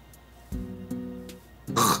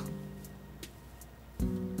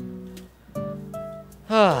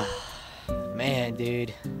 Man,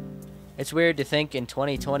 dude. It's weird to think in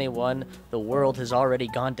 2021 the world has already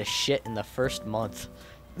gone to shit in the first month.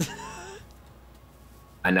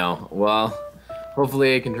 I know. Well,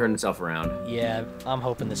 hopefully it can turn itself around. Yeah, I'm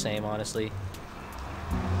hoping the same, honestly.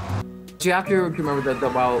 So you have to remember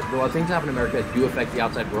that while things happen in America do affect the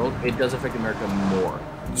outside world, it does affect America more.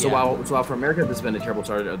 So Yeah. while for America this has been a terrible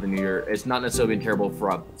start of the new year, it's not necessarily been terrible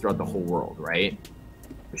throughout the whole world, right?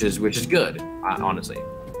 Which is good, honestly,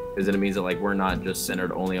 because then it means that like we're not just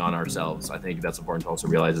centered only on ourselves. I think that's important to also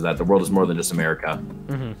realize is that the world is more than just America.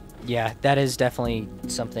 Yeah, that is definitely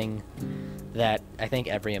something that I think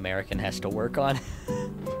every American has to work on.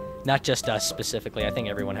 Not just us specifically. I think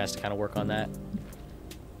everyone has to kind of work on that.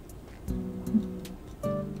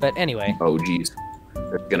 But anyway. Oh geez,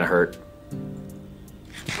 it's gonna hurt.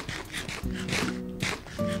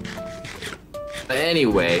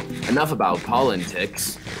 Anyway, enough about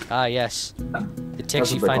politics. Ah, yes. The ticks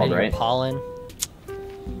That's you what they're find in called, your right? pollen.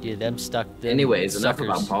 Dude, them stuck. Them Anyways, suckers. enough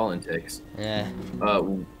about politics. Yeah.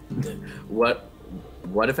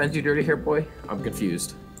 What offends you, dirty hair boy? I'm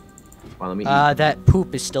confused. Well, let me. That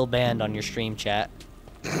poop is still banned on your stream chat.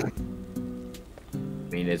 I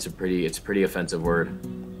mean, it's a pretty offensive word.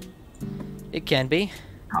 It can be.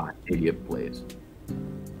 Ah, idiot Blaze.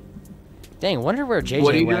 Dang, wonder where JJ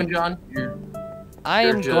What are you went. doing, John? I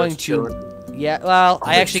you're am just going to. chilling. Yeah, well, Oh,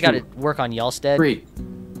 I actually got to shoot. work on Yelstead. 3.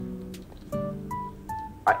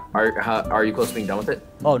 Are you close to being done with it?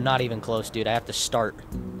 Oh, not even close, dude. I have to start.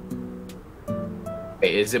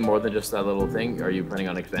 Hey, is it more than just that little thing? Are you planning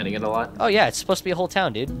on expanding it a lot? Oh yeah, it's supposed to be a whole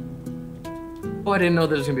town, dude. Oh, I didn't know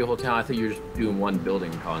there was gonna be a whole town. I thought you were just doing one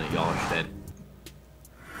building and calling it Yallerstead.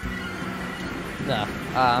 No,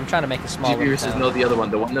 I'm trying to make a small GP little versus town. no, the other one,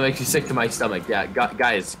 the one that makes you sick to my stomach. Yeah,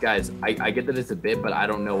 guys, I get that it's a bit, but I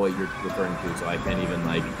don't know what you're referring to, so I can't even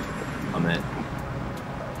like comment.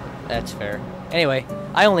 That's fair. Anyway,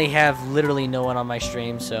 I only have literally no one on my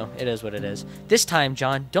stream, so it is what it is. This time,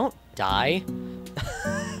 John, don't die.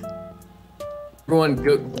 Everyone,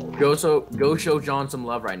 go show John some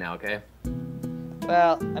love right now, okay?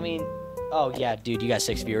 Well, I mean, oh yeah, dude, you got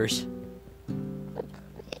 6 viewers.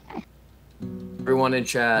 Everyone in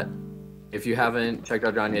chat, if you haven't checked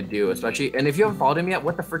out John yet, do, especially, and if you haven't followed him yet,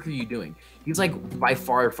 what the frick are you doing? He's like by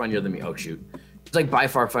far funnier than me. Oh shoot, It's like by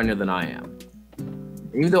far funnier than I am.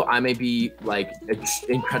 Even though I may be like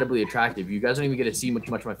incredibly attractive, you guys don't even get to see much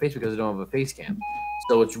of my face because I don't have a face cam.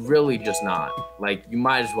 So it's really just not like you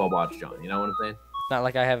might as well watch John. You know what I'm saying? Not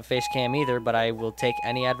like I have a face cam either, but I will take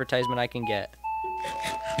any advertisement I can get.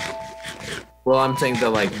 Well, I'm saying that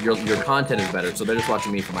like your content is better, so they're just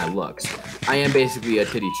watching me for my looks. I am basically a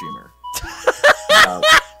titty streamer.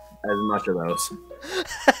 As much of those.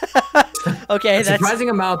 Okay, that's surprising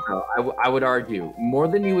amount though. I would argue more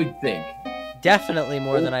than you would think. definitely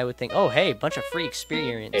more than I would think. Oh, hey, bunch of free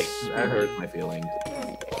experience. Hey, that hurts my feelings.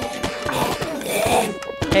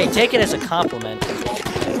 Hey, take it as a compliment.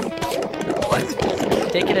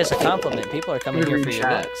 What? Take it as a compliment. People are coming here for your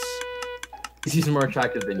Chat. looks. He's more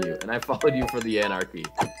attractive than you, and I followed you for the anarchy.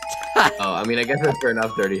 Oh, I mean, I guess that's fair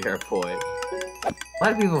enough, dirty hair boy. A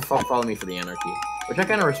lot of people follow me for the anarchy, which I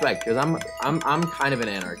kind of respect because I'm kind of an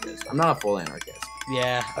anarchist. I'm not a full anarchist,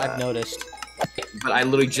 Yeah, I've noticed. but I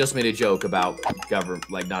literally just made a joke about government,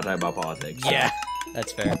 like not talking about politics. Yeah,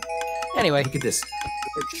 that's fair. Anyway, Look at this.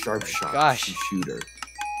 Look at sharp shot. Gosh. Shooter.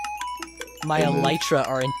 my elytra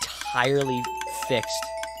are entirely fixed.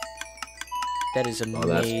 That is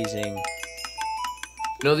that's- amazing.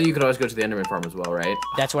 You know that you could always go to the Enderman farm as well, right?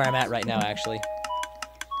 That's where I'm at right now, actually.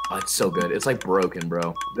 Oh, it's so good. It's like broken,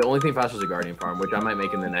 bro. The only thing faster is a Guardian farm, which I might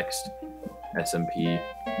make in the next SMP.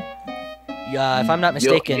 Yeah, if I'm not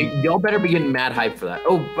mistaken, Y'all better be getting mad hype for that.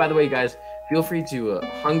 Oh, by the way, guys, feel free to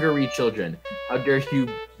Hungary children. How dare you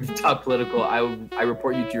talk political? I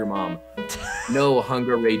report you to your mom. No,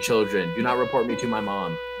 Hungary children. Do not report me to my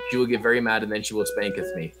mom. She will get very mad and then she will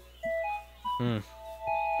spanketh me. Hmm.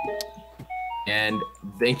 And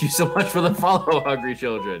thank you so much for the follow, Hungry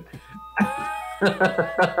children.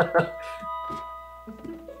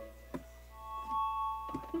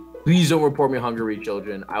 Please don't report me, Hungry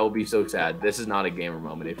children. I will be so sad. This is not a gamer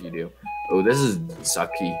moment if you do. Oh, this is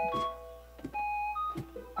sucky.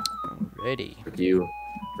 ready. Frick you,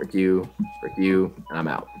 frick you, frick you, and I'm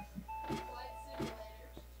out.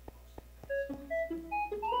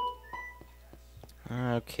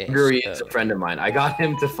 Okay. Hungry is a friend of mine. I got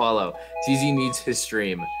him to follow. TZ needs his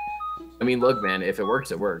stream. I mean, look, man, if it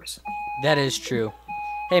works, it works. That is true.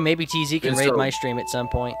 Hey, maybe TZ can And raid so- my stream at some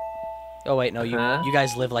point. Oh wait, no, you Huh? you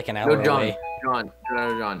guys live like an hour No, John, away.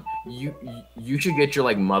 John, you should get your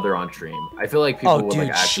like mother on stream. I feel like people Oh, would dude,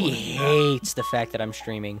 like she actually. hates the fact that I'm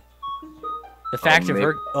streaming. The fact of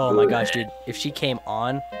her. Oh my gosh, dude, if she came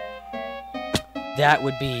on, that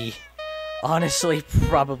would be honestly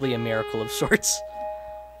probably a miracle of sorts.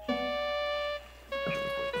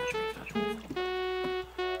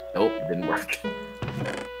 Nope, it didn't work.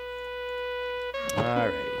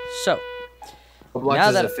 Alrighty, so Roblox Now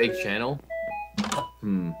is that- a fake channel.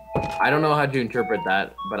 I don't know how to interpret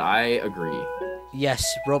that, but I agree. yes,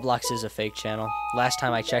 Roblox is a fake channel. Last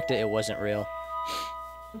time I checked it, it wasn't real.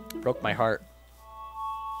 Broke my heart.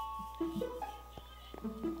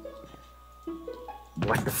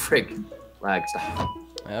 What the frick? Lag, stop.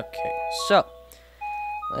 Okay, so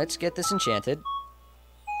let's get this enchanted.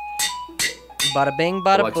 Bada bing,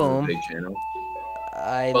 bada Roblox is a boom. fake channel.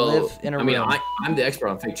 I Well, live in a I mean, room. I'm the expert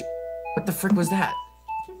on fake. What the frick was that?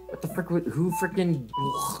 What the frick? Who frickin'?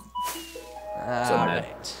 so mad.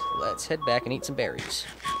 Alright, let's head back and eat some berries.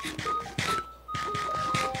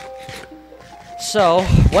 So,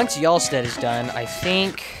 once Yalstead is done, I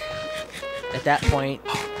think at that point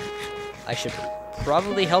I should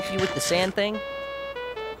probably help you with the sand thing.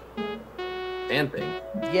 Sand thing.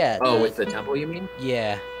 Yeah. Oh, with the temple, you mean?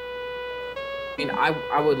 Yeah. I mean,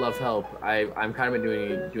 I would love help. I'm kind of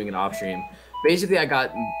been doing it off stream. Basically, I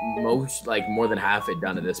got more than half it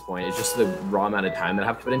done at this point. It's just the raw amount of time that I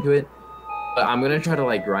have to put into it. But I'm gonna try to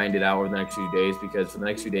like grind it out over the next few days because for the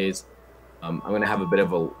next few days, I'm gonna have a bit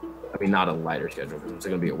of not a lighter schedule because I'm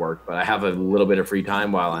still gonna be at work, but I have a little bit of free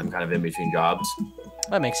time while I'm kind of in between jobs.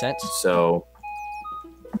 That makes sense. So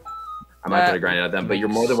I might try That to grind it out then. But you're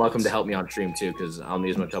more than makes welcome to sense. help me on stream too because I'll need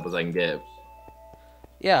as much help as I can get.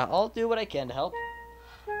 Yeah, I'll do what I can to help.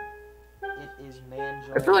 It is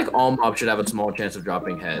I feel like all mobs should have a small chance of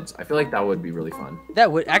dropping heads. I feel like that would be really fun.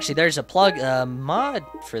 that would actually there's a plug mod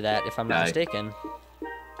for that if I'm not Yeah. mistaken.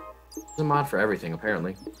 There's a mod for everything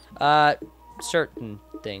apparently. Certain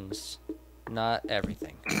things, not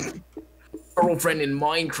everything. Girlfriend in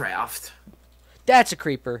Minecraft. That's a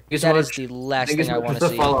creeper. Thank you so That is much. the last Thank you thing so I much want for to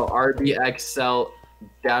the see. follow RBXL-YT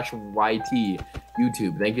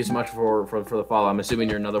YouTube. Thank you so much for the follow. I'm assuming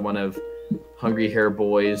you're another one of Hungry Hair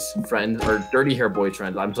Boy's friends or Dirty Hair Boy's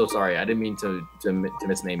friends. I'm so sorry. I didn't mean to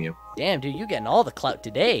misname you. Damn, dude, you getting all the clout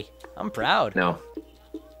today. I'm proud. No.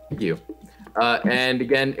 Thank you. And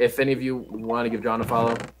again, if any of you want to give John a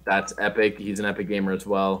follow, that's Epic. He's an Epic gamer as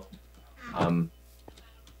well.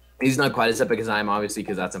 He's not quite as epic as I am, obviously,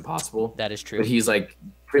 because that's impossible. That is true. But he's like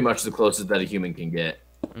pretty much the closest that a human can get.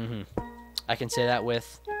 I can say that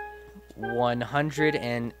with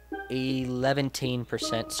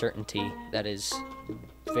 111% certainty. That is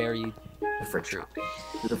very The frick true.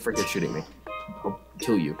 Who the frick is shooting me? I'll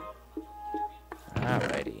kill you.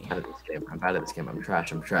 Alrighty. I'm bad at this game. I'm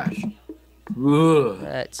trash. Ugh.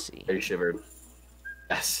 Let's see. Very shivered.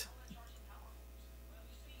 Yes.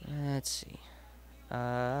 Let's see.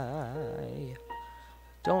 I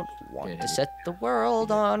don't want to set the world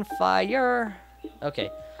on fire. Okay.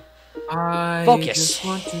 I Focus. just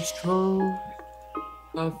want to stroke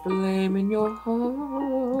a flame in your heart.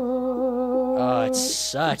 Oh, it's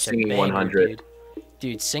such a Singing banger, 100. dude.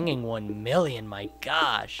 Dude, singing 1,000,000. My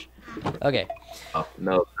gosh. Okay. Oh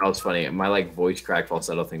no, that was funny. My like voice crack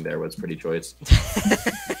falsetto thing there was pretty choice.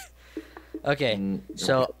 Okay.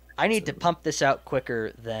 So I need to pump this out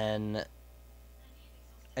quicker than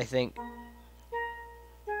I think.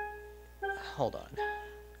 Hold on.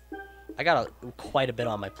 I got quite a bit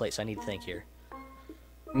on my plate, so I need to think here.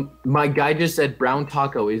 My guy just said Brown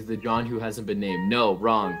Taco is the John who hasn't been named. No,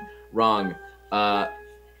 wrong.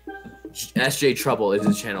 SJ Trouble is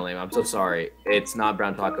his channel name. I'm so sorry. It's not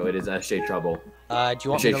Brown Taco. It is SJ Trouble. Do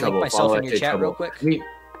you want SJ me to Trouble. link myself Follow in your SJ chat Trouble. real quick? I mean,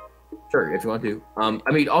 sure, if you want to.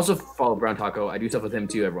 Also follow Brown Taco. I do stuff with him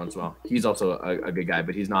too every once in a while. He's also a good guy,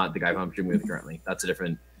 but he's not the guy who I'm streaming with currently. That's a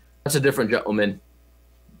different gentleman.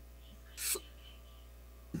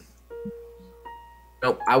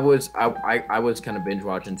 No, I was kind of binge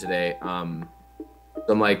watching today.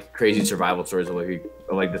 Some like crazy survival stories of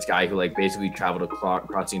like this guy who like basically traveled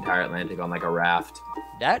across the entire Atlantic on like a raft.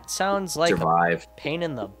 That sounds like Survived. a pain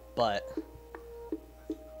in the butt.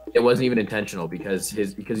 It wasn't even intentional because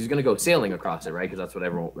he's gonna go sailing across it, right? Because that's what a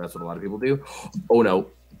lot of people do. Oh no.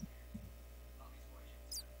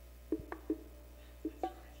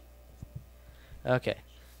 Okay.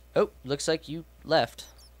 Oh, looks like you left.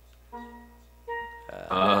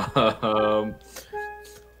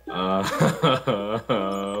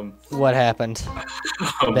 What happened?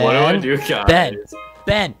 What do I do, guys?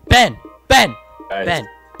 Ben,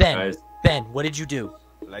 Guys. what did you do?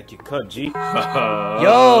 Like you could, G.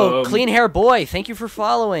 Yo, clean hair boy, thank you for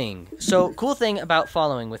following. So, cool thing about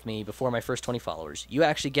following with me before my first 20 followers, you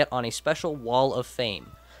actually get on a special wall of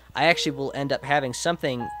fame. I actually will end up having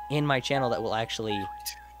something in my channel that will actually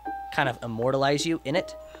kind of immortalize you in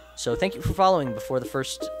it. So thank you for following before the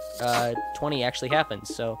first 20 actually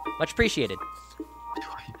happens. So much appreciated.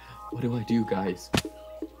 What do I do, guys?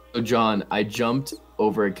 So John, I jumped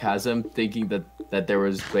over a chasm thinking that there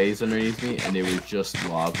was glaze underneath me and it was just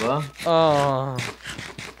lava. Oh.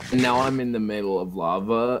 And now I'm in the middle of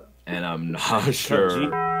lava and I'm not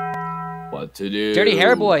sure what to do. Dirty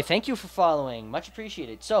Hair Boy, thank you for following. Much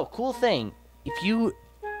appreciated. So, cool thing. If you...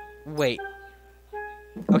 Wait.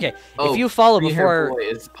 Okay, if you follow Dirty before... Hair Boy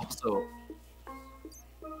is also...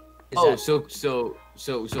 So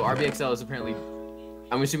RBXL is apparently...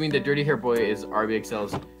 I'm assuming that Dirty Hair Boy is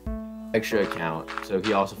RBXL's extra account, so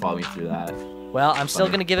he also followed me through that. Well, I'm still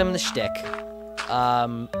gonna give him the shtick.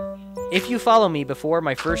 If you follow me before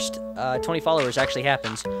my first 20 followers actually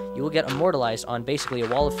happens, you will get immortalized on basically a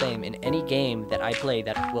wall of fame in any game that I play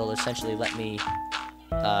that will essentially let me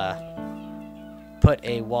put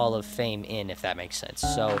a wall of fame in, if that makes sense.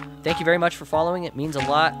 So, thank you very much for following. It means a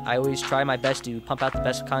lot. I always try my best to pump out the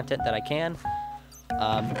best content that I can.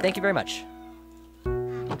 Thank you very much.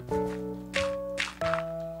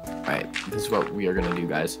 Alright, this is what we are gonna do,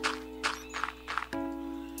 guys.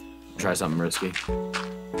 Try something risky.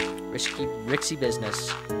 Rixy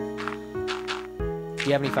business. Do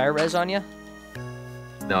you have any fire res on you?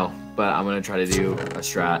 No, but I'm gonna try to do a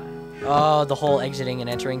strat. Oh, the whole exiting and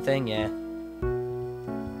entering thing, yeah.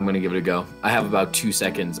 I'm gonna give it a go. I have about 2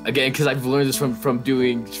 seconds. Again, because I've learned this from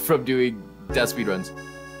doing death speedruns.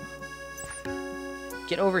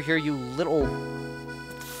 Get over here, you little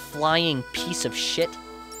flying piece of shit.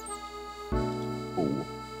 Ooh.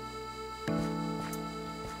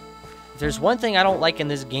 If there's one thing I don't like in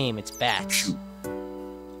this game, it's bats.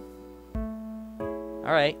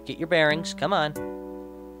 Alright, get your bearings. Come on.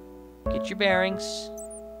 Get your bearings.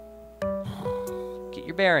 Get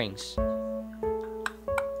your bearings.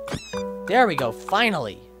 There we go,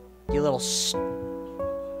 finally! You little Can't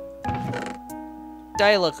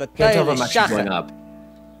tell if I'm actually going up.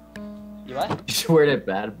 You what? You swear to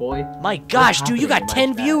bad boy? My gosh, dude, you got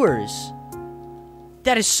happening in 10 my chat? viewers!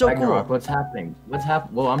 That is so Ragnarok, cool. what's happening? What's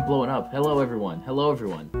happening? Well, I'm blowing up. Hello, everyone. Hello,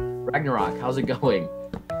 everyone. Ragnarok, how's it going?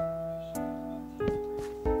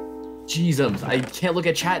 Jeezums, I can't look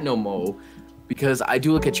at chat no more. Because I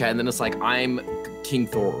do look at chat and then it's like, I'm King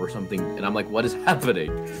Thor or something. And I'm like, what is happening?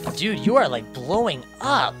 Dude, you are like blowing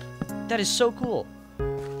up. That is so cool.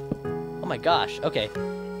 Oh my gosh. Okay.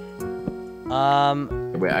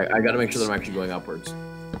 Wait, I gotta make sure that I'm actually going upwards.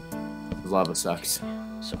 This lava sucks.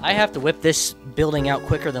 So I have to whip this building out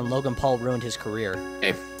quicker than Logan Paul ruined his career.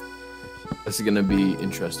 Okay. This is gonna be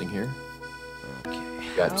interesting here. Okay.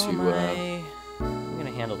 Got How to, am I'm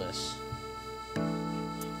gonna handle this.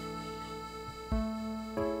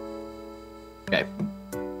 Okay.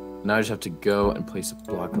 Now I just have to go and place a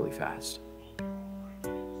block really fast.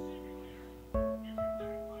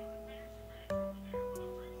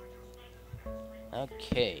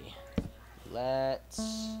 Okay. Let's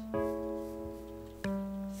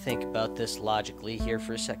think about this logically here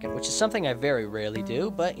for a second, which is something I very rarely do,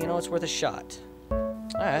 but you know, it's worth a shot.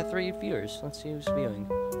 Alright, 3 viewers. Let's see who's viewing.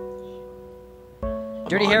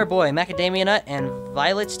 Dirty Hair Boy, Macadamia Nut, and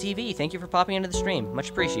Violet's TV. Thank you for popping into the stream. Much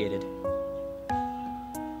appreciated.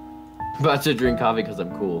 I'm about to drink coffee because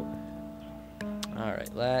I'm cool.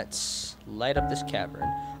 Alright, let's light up this cavern.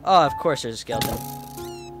 Oh, of course there's a skeleton.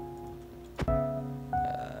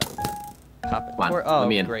 Pop it. Come on, Oh, let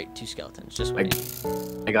me in. great. 2 skeletons. Just waiting.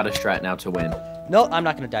 I got a strat now to win. No, I'm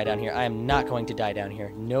not going to die down here. I am not going to die down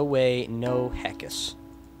here. No way, no heckus.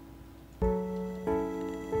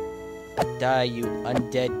 Die, you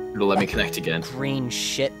undead It'll let me connect again. green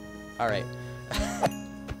shit. Alright.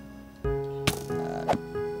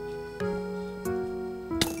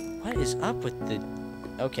 What is up with the...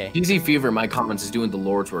 Okay. Easy Fever in my comments is doing the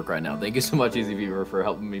Lord's work right now. Thank you so much, Easy Fever, for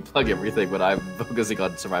helping me plug everything, but I'm focusing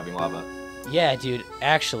on surviving lava. Yeah, dude.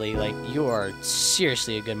 Actually, like, you are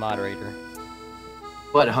seriously a good moderator.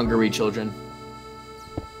 What, hungry children?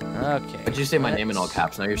 Okay. Why'd you say my name in all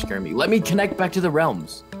caps? Now you're scaring me. Let me connect back to the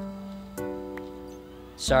realms.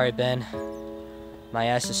 Sorry, Ben. My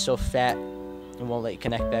ass is so fat, it won't let you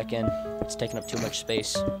connect back in. It's taking up too much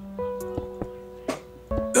space.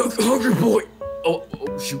 Hungry boy! Oh,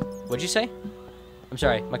 shoot. What'd you say? I'm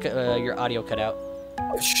sorry, your audio cut out.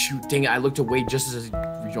 Oh, shoot, dang it. I looked away just as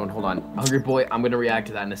rejoined. Hold on. Hungry boy, I'm going to react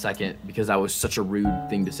to that in a second because that was such a rude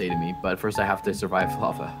thing to say to me. But first I have to survive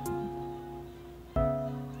lava.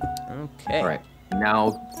 Okay. All right.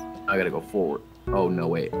 Now I got to go forward. Oh, no,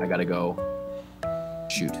 wait. I got to go.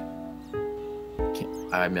 Shoot.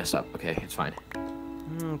 I messed up. Okay, it's fine.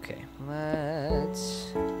 Okay,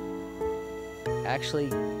 let's actually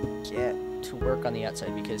get to work on the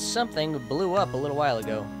outside because something blew up a little while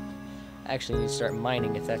ago. I actually need to start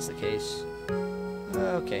mining if that's the case.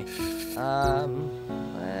 Okay.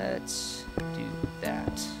 Let's do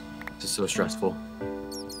that. This is so stressful.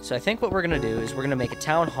 So I think what we're gonna do is we're gonna make a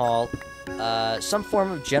town hall, some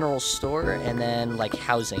form of general store, and then like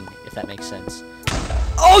housing, if that makes sense.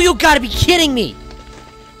 Oh, you gotta be kidding me!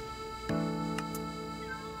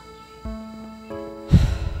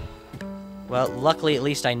 Well, luckily at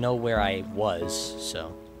least I know where I was,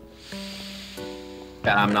 so.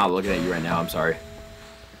 Yeah, I'm not looking at you right now. I'm sorry.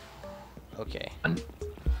 Okay.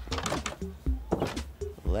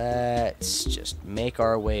 Let's just make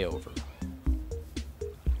our way over.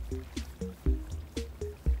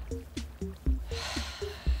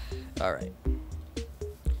 Alright.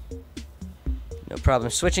 No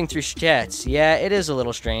problem. Switching through stats. Yeah, it is a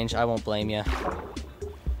little strange. I won't blame you.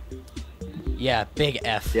 Yeah, big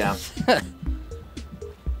F. Yeah.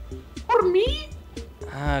 For me?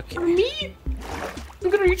 Okay. For me? I'm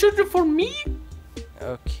gonna reach out for me?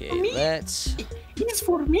 Okay, Me? let's... It's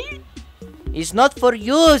for me? It's not for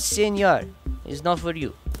you, senor. It's not for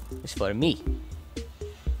you. It's for me.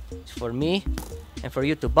 It's for me and for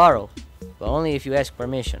you to borrow. But only if you ask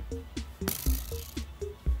permission.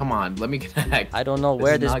 Come on, let me connect. I don't know This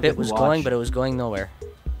where is this not bit good was to going, watch. but it was going nowhere.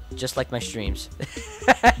 Just like my streams.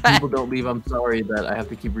 People don't leave. I'm sorry that I have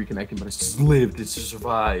to keep reconnecting, but it's just lived. It's to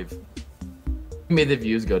survive. Made the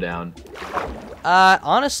views go down.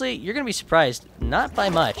 Honestly, you're gonna be surprised. Not by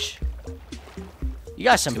much. You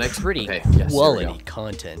got some Connect? pretty Okay, yes, there we quality go.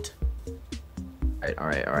 content. All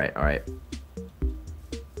right.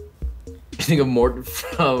 You think of Mort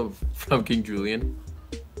from King Julian?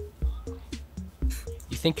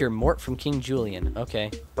 You think you're Mort from King Julian?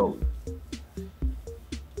 Okay. Oh.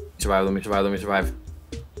 Survive. Let me survive.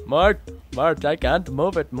 Mort, I can't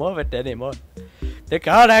move it anymore. The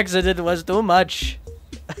car accident was too much.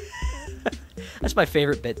 That's my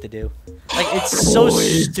favorite bit to do. Like, it's so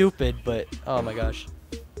stupid, but oh my gosh.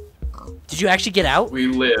 Did you actually get out? We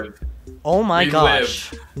live. Oh my we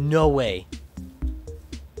gosh. No way.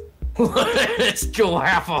 Let's go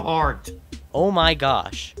half a heart. Oh my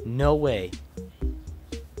gosh. No way.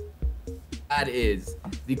 That is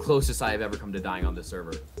the closest I have ever come to dying on this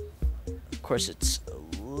server. Of course, it's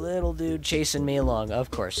a little dude chasing me along. Of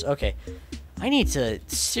course. Okay. I need to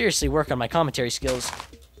seriously work on my commentary skills.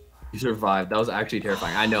 You survived. That was actually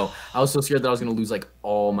terrifying. I know. I was so scared that I was going to lose, like,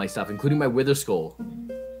 all my stuff, including my wither skull.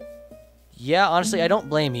 Yeah, honestly, I don't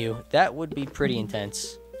blame you. That would be pretty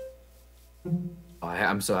intense. Oh,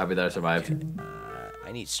 I'm so happy that I survived. Okay.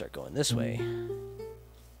 I need to start going this way.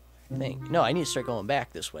 I think. No, I need to start going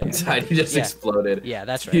back this way. I just exploded. Yeah,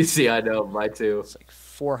 that's right. You see, I know. Mine too. It's like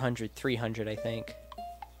 400, 300, I think.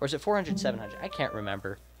 Or is it 400, 700? I can't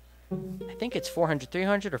remember. I think it's 400,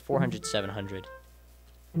 300 or 400, 700.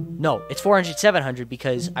 No, it's 400, 700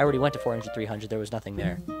 because I already went to 400, 300. There was nothing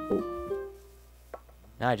there.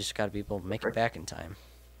 Now I just gotta be able to make it back in time.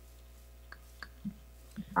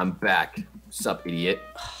 I'm back. Sup, idiot?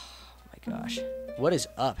 Oh my gosh. What is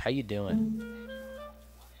up? How you doing?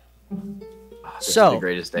 Oh, this is So, the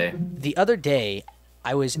greatest day. the other day,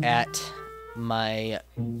 I was at my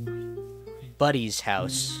buddy's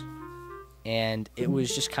house, and it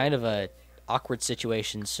was just kind of a awkward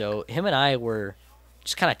situation. So him and I were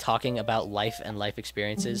just kind of talking about life and life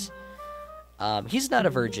experiences. He's not a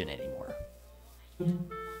virgin anymore.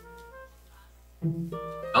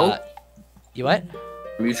 Oh, You what?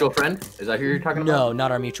 mutual friend? Is that who you're talking about? No,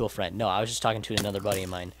 not our mutual friend. No, I was just talking to another buddy of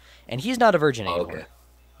mine, and he's not a virgin Oh, anymore. okay.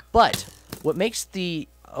 But what makes the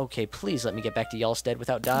okay, please let me get back to Yalstead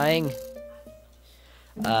without dying.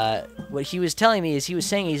 What he was telling me is he was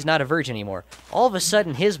saying he's not a virgin anymore. All of a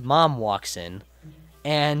sudden, his mom walks in,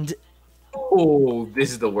 and Oh,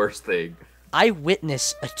 this is the worst thing. I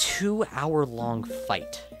witness a 2-hour-long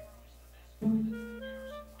fight.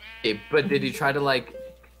 Okay, but did he try to like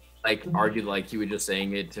argue like he was just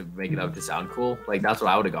saying it to make it up to sound cool? Like that's what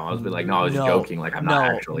I would have gone. I was like, no, I was just joking. Like I'm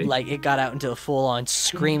not actually. Like it got out into a full-on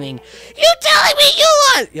screaming. You telling me you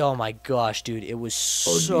want? Oh my gosh, dude, it was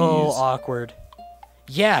so geez. awkward.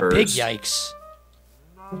 Yeah, Curse. big yikes.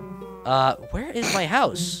 Where is my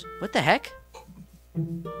house? What the heck?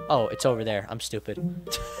 Oh, it's over there. I'm stupid.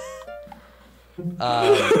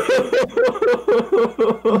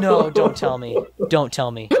 No, don't tell me. Don't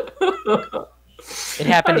tell me. It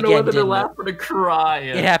happened I don't know again, whether to didn't laugh it? or to cry.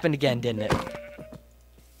 It happened again, didn't it?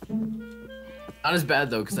 Not as bad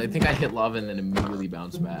though, because I think I hit lava and then immediately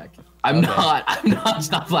bounced back. I'm not.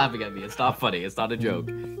 Stop laughing at me. It's not funny. It's not a joke.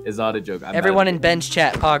 It's not a joke. Everyone in Ben's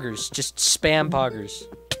chat, poggers. Just spam poggers.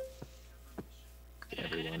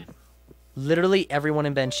 Everyone. Literally everyone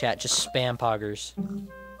in Ben's chat, just spam poggers.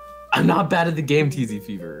 I'm not bad at the game, TZ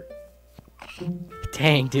Fever.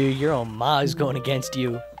 Dang, dude, your own ma is going against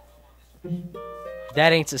you. If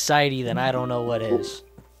that ain't society, then I don't know what is.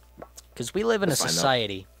 Because we live in That's a fine, though.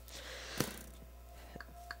 society.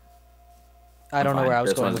 I don't know where I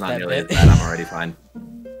was This going one's with not that nearly bit. as bad. I'm already fine.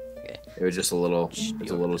 Okay. It was just a little.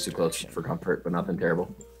 It's a little too close for comfort, but nothing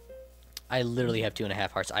terrible. I literally have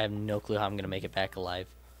 2.5 hearts. I have no clue how I'm going to make it back alive.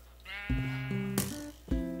 I'm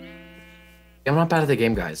not bad at the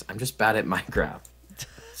game, guys. I'm just bad at Minecraft.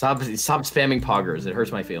 Stop spamming poggers. It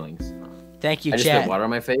hurts my feelings. Thank you, I just chat. spit water on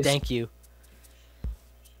my face. Thank you.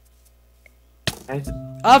 Guys,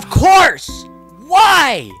 Of course!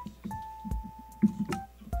 Why?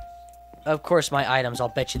 Of course, my items. I'll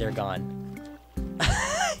bet you they're gone.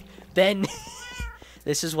 Ben,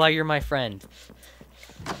 this is why you're my friend.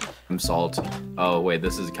 I'm salt. Oh wait,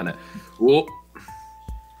 this is kind of. Whoa.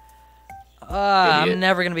 I'm Idiot.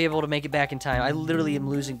 never gonna be able to make it back in time. I literally am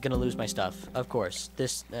gonna lose my stuff. Of course.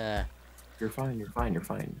 This, You're fine. You're fine. You're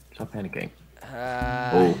fine. Stop panicking.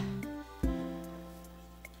 uh, Oh.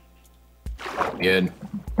 Good.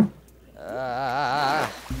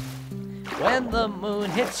 when the moon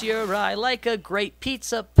hits your eye like a great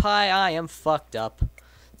pizza pie, I am fucked up.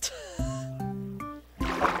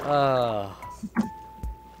 Oh.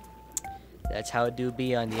 That's how it do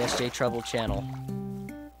be on the SJ Trouble channel.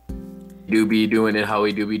 Do be doing it how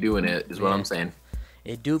we do be doing it is what Yeah. I'm saying.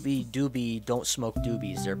 It doobie, don't smoke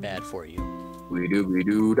doobies, they're bad for you. We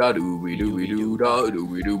do da do we do da do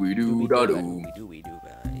we do da do.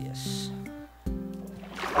 Yes.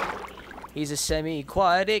 He's a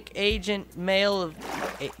semi-aquatic agent male of...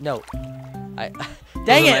 no. Dang This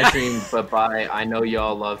was my it! stream, but bye. I know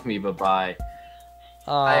y'all love me, but bye.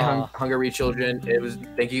 Hi, Hungary children. It was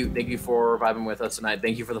thank you for vibing with us tonight.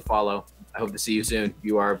 Thank you for the follow. I hope to see you soon.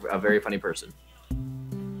 You are a very funny person.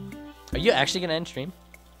 Are you actually gonna end stream?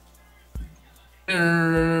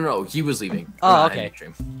 No. He was leaving. Oh, I'm not okay. ending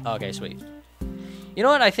stream. Okay, sweet. You know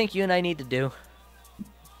what I think you and I need to do?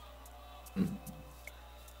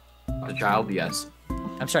 The child, yes.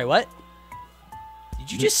 I'm sorry, what?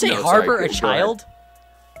 Did you just say No, sorry, harbor go a ahead. child?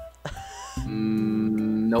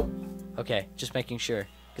 Nope. Okay, just making sure.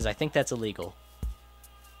 because I think that's illegal.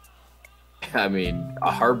 I mean, a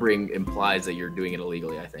harboring implies that you're doing it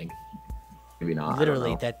illegally, I think. Maybe not.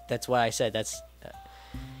 Literally, that's why I said that's...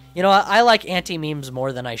 you know, I like anti-memes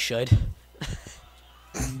more than I should.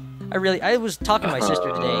 I was talking to my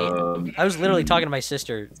sister today. I was literally talking to my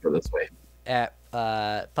sister Let's go this way. at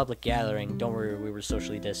public gathering. Don't worry, we were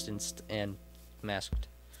socially distanced and masked.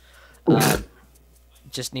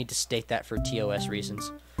 Just need to state that for TOS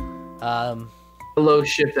reasons. Hello,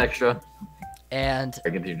 Shift Extra. And I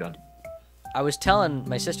continue, John. I was telling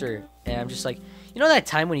my sister, and I'm just like, you know that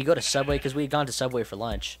time when you go to Subway, because we had gone to Subway for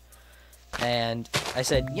lunch, and I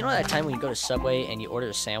said, you know that time when you go to Subway and you order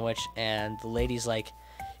a sandwich, and the lady's like,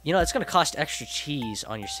 you know, it's going to cost extra cheese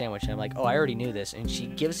on your sandwich, and I'm like, oh, I already knew this, and she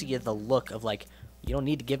gives you the look of like, you don't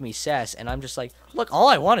need to give me sass, and I'm just like, look, all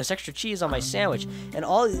I want is extra cheese on my sandwich, and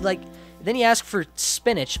all, like, then you ask for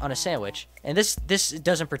spinach on a sandwich, and this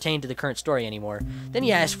doesn't pertain to the current story anymore, then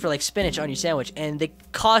you ask for, like, spinach on your sandwich, and they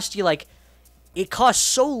cost you, like, it costs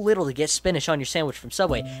so little to get spinach on your sandwich from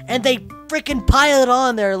Subway, and they freaking pile it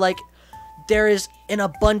on there like there is an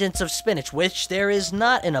abundance of spinach, which there is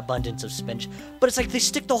not an abundance of spinach, but it's like they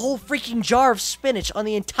stick the whole freaking jar of spinach on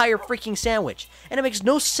the entire freaking sandwich, and it makes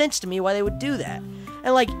no sense to me why they would do that.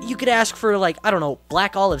 And, like, you could ask for, like, I don't know,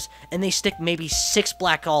 black olives, and they stick maybe 6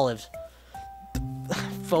 black olives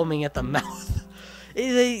foaming at the mouth.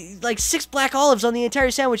 Like, 6 black olives on the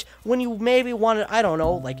entire sandwich when you maybe wanted, I don't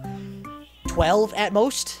know, like 12 at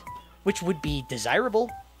most, which would be desirable.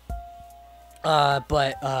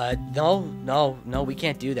 But no, we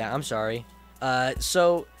can't do that. I'm sorry.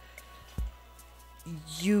 So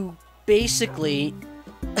you basically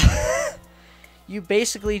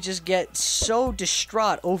just get so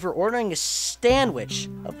distraught over ordering a sandwich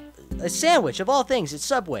of all things at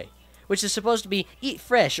Subway, which is supposed to be eat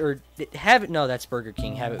fresh or have it. No, that's Burger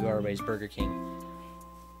King. Have it your ways, Burger King.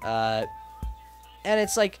 And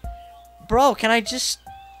it's like, bro, can I just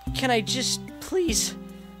please,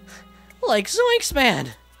 like, zoinks,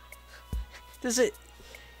 man. Does it?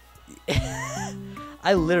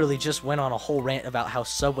 I literally just went on a whole rant about how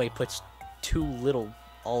Subway puts too little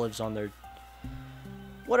olives on their.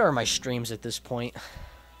 What are my streams at this point?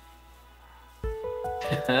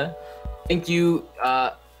 Thank you.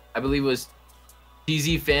 I believe it was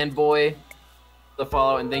TZ Fanboy the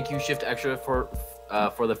follow, and thank you Shift Extra for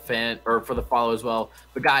the fan or for the follow as well.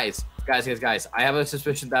 But guys, I have a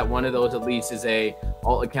suspicion that one of those at least is a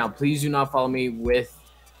alt account. Please do not follow me with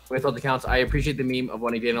alt accounts. I appreciate the meme of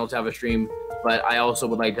wanting Daniel to have a stream, but I also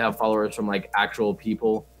would like to have followers from like actual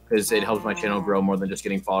people because it helps my channel grow more than just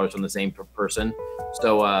getting followers from the same person.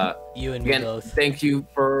 So you and me again, both. thank you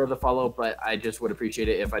for the follow, but I just would appreciate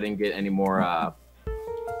it if I didn't get any more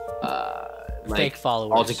like fake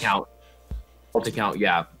followers. Alt account,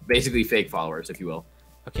 yeah, basically fake followers, if you will.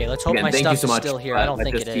 Okay, let's hope Again, my thank stuff you so is much. still here. I don't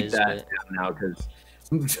think just it keep is. that But... down now because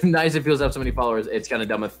nice it feels to have so many followers. It's kind of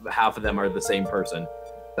dumb if half of them are the same person.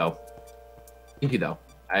 So thank you though.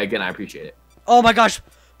 I appreciate it. Oh my gosh,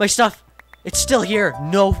 my stuff! It's still here.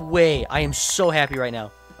 No way. I am so happy right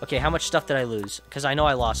now. Okay, how much stuff did I lose? Because I know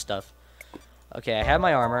I lost stuff. Okay, I have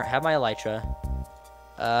my armor, have my elytra.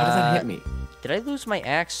 How does that hit me? Did I lose my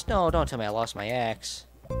axe? No, don't tell me I lost my axe.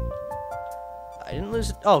 I didn't lose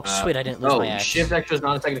it. Oh, sweet, I didn't lose my axe. Shift Extra is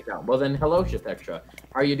not a second account. Well then, hello Shift Extra.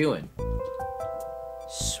 How are you doing?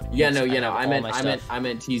 Sweet. Yeah, no, I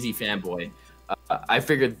meant TZ Fanboy. I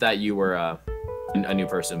figured that you were a new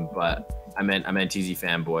person, but I meant TZ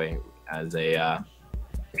Fanboy as a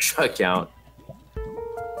extra account.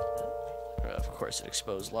 Of course, it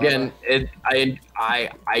exposed lava. Yeah, and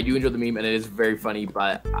I do enjoy the meme, and it is very funny,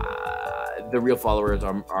 but the real followers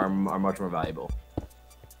are much more valuable.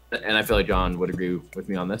 And I feel like John would agree with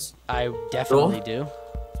me on this. I definitely do.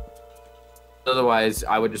 Otherwise,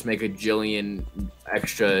 I would just make a jillion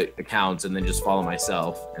extra accounts and then just follow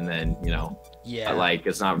myself, and then yeah, like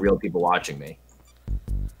it's not real people watching me.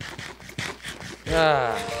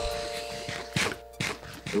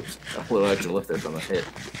 Oops, a little extra lift there from a hit.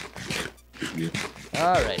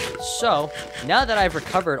 Alright, so now that I've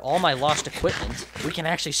recovered all my lost equipment, we can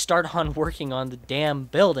actually start on working on the damn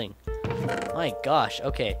building. My gosh,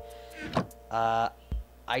 okay. I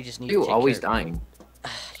just need to take always care... dying.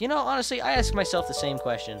 You know, honestly, I ask myself the same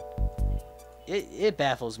question. It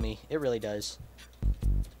baffles me. It really does.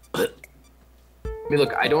 I mean,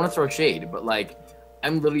 look, I don't want to throw shade, but like,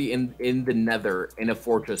 I'm literally in the nether in a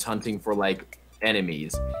fortress hunting for like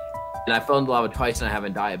enemies. And I fell into lava twice and I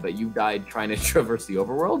haven't died, but you died trying to traverse the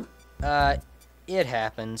overworld? It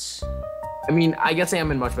happens. I mean, I guess I am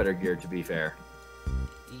in much better gear, to be fair.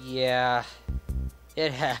 Yeah,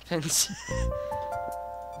 it happens.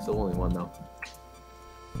 Still only one, though.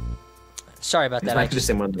 Sorry about that. I Exactly the just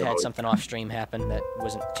same one. had something off stream happen that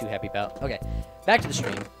wasn't too happy about. Okay, back to the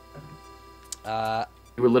stream.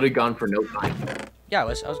 You were literally gone for no time. Yeah, I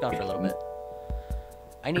was gone for a little bit.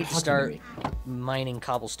 I need to start mining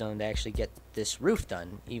cobblestone to actually get this roof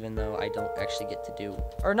done, even though I don't actually get to do.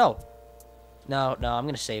 Or no, I'm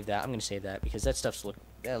gonna save that. I'm gonna save that because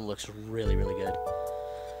that looks really good.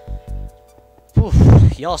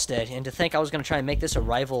 Oof, y'all dead. And to think I was gonna try and make this a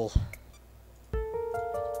rival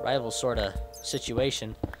sort of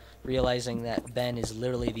situation, realizing that Ben is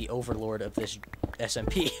literally the overlord of this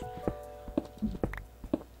SMP.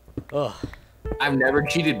 Ugh. I've never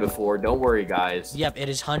cheated before. Don't worry, guys. Yep, it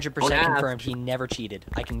is 100% confirmed. He never cheated.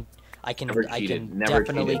 I can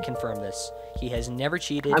definitely confirm this. He has never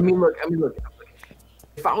cheated. I mean, look.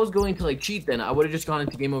 If I was going to like cheat, then I would have just gone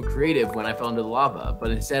into game mode creative when I fell into the lava.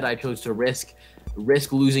 But instead, I chose to risk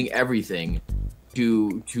losing everything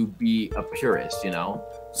to be a purist. You know.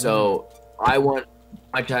 So I want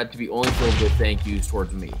my chat to be only filled with thank yous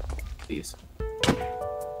towards me, please.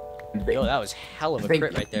 Yo, that was hell of a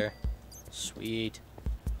crit right there. Sweet.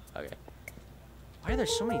 Okay. Why are there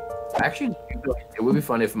so many? Actually, it would be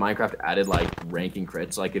fun if Minecraft added like ranking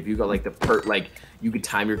crits. Like if you got like you could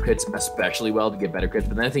time your crits especially well to get better crits.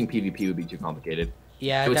 But then I think PvP would be too complicated.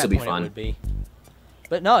 Yeah, it would at still that be point fun. It would be.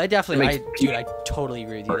 But no, it definitely. Dude, I totally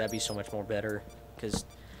agree with you. That'd be so much more better because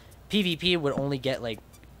PvP would only get like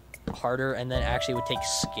harder, and then actually would take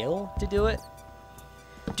skill to do it.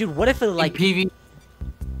 Dude, what if it like PvP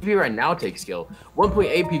right now takes skill.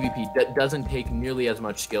 1.8 PvP doesn't take nearly as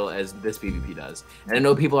much skill as this PvP does. And I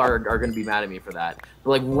know people are going to be mad at me for that. But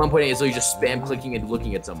like 1.8 is literally just spam clicking and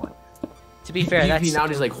looking at someone. To be fair, that's now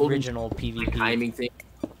just like original PvP timing thing.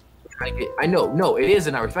 I know, no, it is,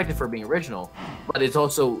 and I respect it for being original, but it's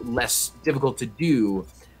also less difficult to do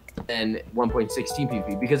than 1.16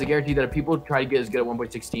 PvP because I guarantee that if people try to get as good at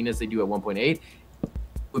 1.16 as they do at 1.8,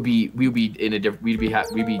 we'd be in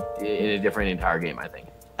a different entire game, I think.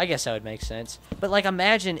 I guess that would make sense. But like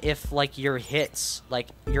imagine if like your hits, like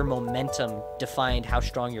your momentum defined how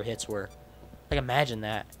strong your hits were. Like imagine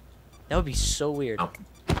that. That would be so weird. No.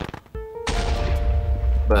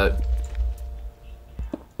 But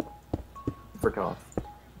frick off.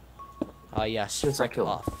 Yes, Just frick kill.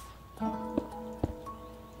 off.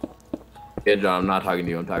 Yeah, John, I'm not talking to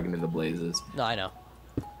you, I'm talking to the blazes. No, I know.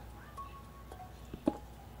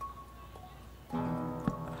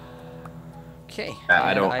 Okay.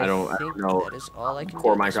 I don't think know that is all I can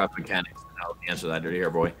core do. Minecraft mechanics to know the answer to that, dirty hair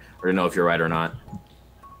boy, or to know if you're right or not.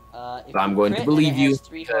 If But I'm you going to crit believe and it you has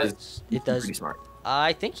 3 because hearts, you're it does. pretty smart.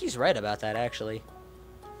 I think he's right about that actually.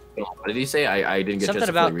 What did he say? I didn't get Something just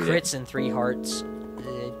to about fully read crits and 3 hearts.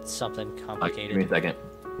 It's something it. complicated. Give me a second.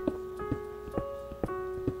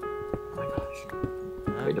 Oh my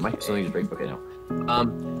gosh. Wait, did my something just break? Okay,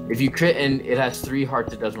 no. If you crit and it has 3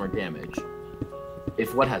 hearts, it does more damage.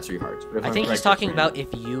 If what has 3 hearts? But if I I'm think he's correct, talking it's about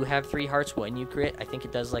if you have 3 hearts when you crit. I think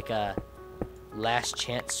it does like a last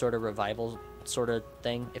chance sort of revival sort of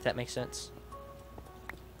thing, if that makes sense.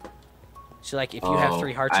 So like if you have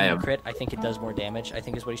 3 hearts and you crit, I think it does more damage. I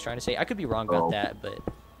think is what he's trying to say. I could be wrong about that, but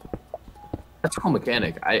that's a cool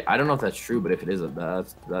mechanic. I don't know if that's true, but if it is,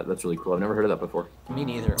 that's really cool. I've never heard of that before. me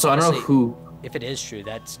neither. So Honestly, I don't know who. if it is true,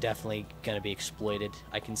 that's definitely gonna be exploited.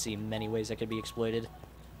 I can see many ways that could be exploited.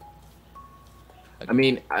 I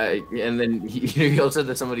mean, and then he also said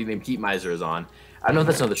that somebody named Heat Miser is on. I don't know if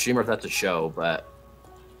that's another streamer or if that's a show, but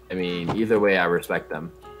I mean, either way, I respect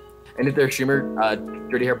them. And if they're a streamer,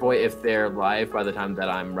 Dirty Hair Boy, if they're live by the time that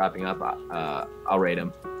I'm wrapping up, I'll rate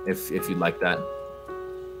them if you'd like that.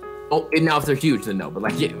 Oh, and now if they're huge, then no. But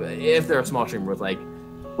like, if they're a small streamer with like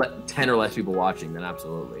 10 or less people watching, then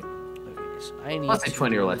absolutely. Okay, so I need Let's say to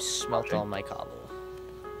 20 or less smelt watching. all my cobble.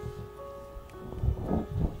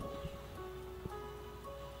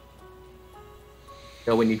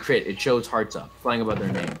 You know, when you crit, it shows hearts up, flying above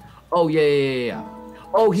their name. Oh yeah.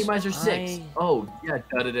 Oh, Heat Miser 6. Oh yeah,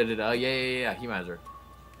 yeah. Heat Miser.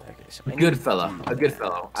 Okay, so A good fellow.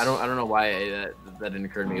 I don't know why that didn't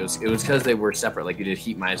occur to me. It was because they were separate. Like you did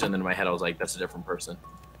Heat Miser, and then in my head I was like, that's a different person.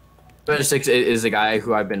 Miser 6 is a guy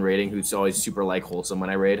who I've been raiding, who's always super like wholesome when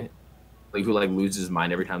I raid, like who like loses his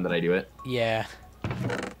mind every time that I do it. Yeah,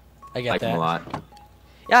 I get Like that. him a lot.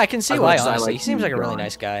 Yeah, I can see As why. much as I Honestly, like he seems you, like a really John.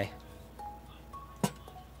 nice guy.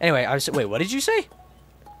 Anyway, wait. What did you say?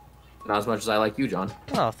 Not as much as I like you, John.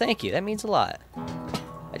 Oh, thank you. That means a lot.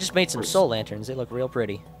 I just made some soul lanterns. They look real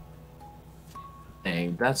pretty.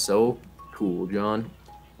 Dang, that's so cool, John.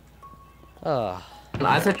 Oh.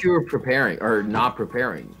 I thought you were preparing or not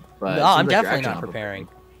preparing, but No, it I'm seems like you're definitely actually not preparing.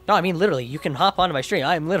 No, I mean literally. You can hop onto my stream.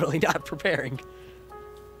 I am literally not preparing.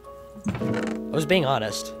 I was being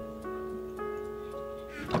honest.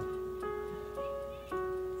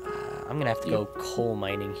 I'm gonna have to go coal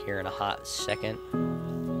mining here in a hot second.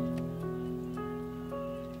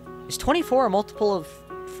 Is 24 a multiple of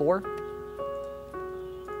 4?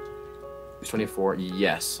 It's 24.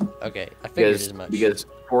 Yes. Okay, I figured as much. Because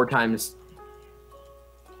 4 times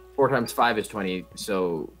 5 is 20.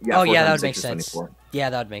 So yeah. Oh 4 yeah, that times would make 6 is sense. 24. Yeah,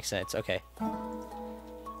 that would make sense. Okay.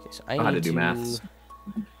 Okay, so I I know how to need do maths.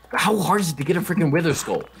 How hard is it to get a freaking wither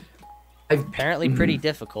skull? Apparently pretty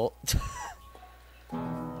difficult.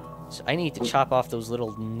 So I need to chop off those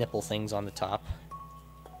little nipple things on the top.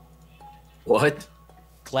 What?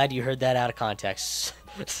 Glad you heard that out of context.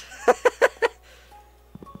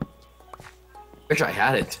 Wish I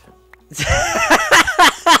had it.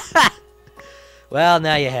 Well,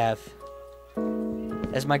 now you have.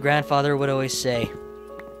 As my grandfather would always say,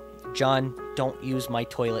 John, don't use my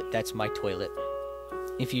toilet, that's my toilet.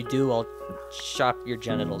 If you do, I'll chop your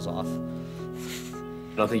genitals off.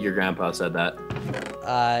 I don't think your grandpa said that.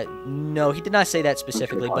 No, he did not say that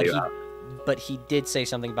specifically, call but you he, out. but he did say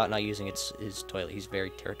something about not using his toilet. He's very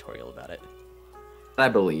territorial about it. I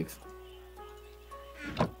believe.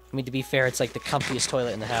 I mean, to be fair, it's like the comfiest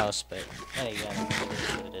toilet in the house, but then again, it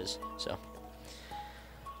is what it is, so.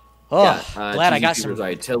 Oh, Yeah, glad I TZ got Keeper's some.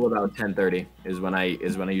 right. Till about 10:30 is when I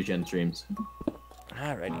usually end streams.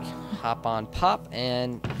 Alrighty, hop on pop,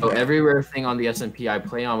 and So every rare thing on the SMP I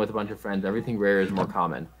play on with a bunch of friends, everything rare is more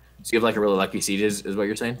common. So you have like a really lucky seed, is what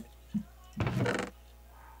you're saying?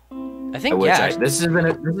 I think, yeah. This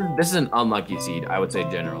is an unlucky seed, I would say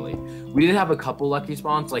generally. We did have a couple lucky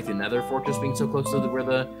spawns, like the Nether Fortress being so close to where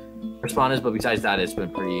the spawn is, but besides that, it's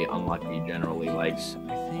been pretty unlucky generally. Like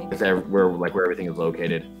I think. where everything is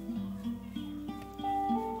located,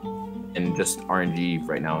 and just RNG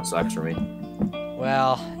right now sucks for me.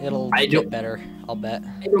 Well, it'll I get don't- better, I'll bet.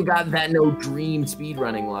 I don't got that no dream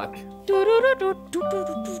speedrunning luck.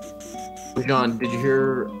 John, did you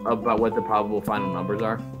hear about what the probable final numbers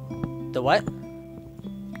are? The what?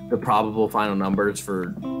 The probable final numbers for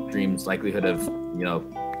Dream's likelihood of,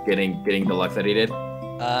 getting the luck that he did?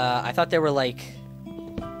 I thought they were like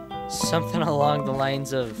something along the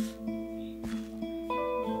lines of.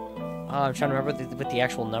 Oh, I'm trying to remember what the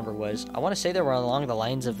actual number was. I want to say they were along the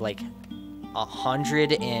lines of like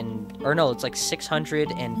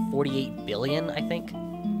 648 billion, I think.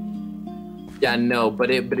 Yeah, no,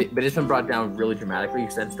 but it's been brought down really dramatically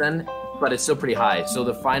since then. But it's still pretty high. So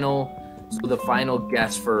the final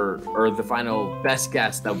guess the final best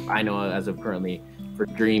guess that I know as of currently for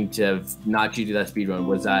Dream to have not cheated that speedrun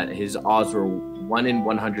was that his odds were 1 in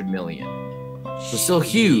 100 million. So still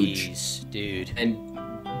huge. Jeez, dude. And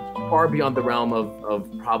far beyond the realm of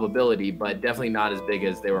probability, but definitely not as big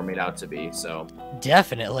as they were made out to be. So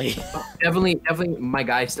Definitely. definitely, my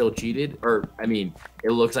guy still cheated, or I mean,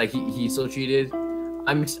 it looks like he still cheated.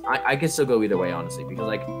 I can still go either way, honestly, because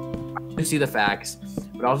like I can see the facts,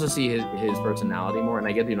 but I also see his personality more, and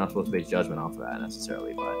I get that you're not supposed to base judgment off of that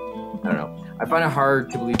necessarily, but I don't know. I find it hard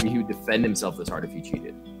to believe he would defend himself this hard if he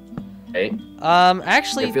cheated. Okay?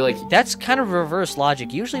 Actually, I feel like that's kind of reverse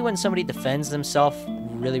logic. Usually when somebody defends themselves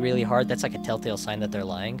really, really hard, that's like a telltale sign that they're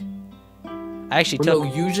lying. I actually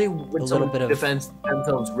took usually a when little someone bit of- defends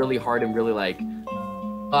themselves really hard and really like,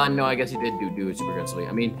 no, I guess he did do it super aggressively.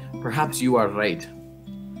 I mean, perhaps you are right.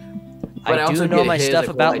 But I also do know get my his, stuff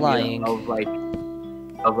whole about idea lying.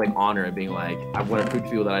 of honor and being like, I want to prove to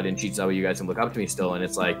people that I didn't cheat, so you guys can look up to me still. And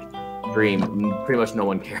it's like, Dream, pretty much no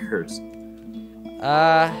one cares.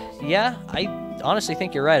 Yeah, I honestly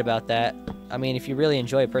think you're right about that. I mean, if you really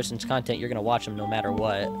enjoy a person's content, you're gonna watch them no matter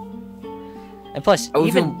what. And plus,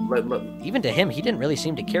 even to him, he didn't really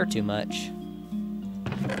seem to care too much.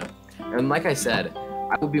 And like I said,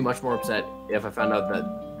 I would be much more upset if I found out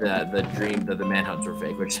that the manhunts were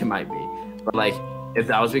fake, which they might be. But like, if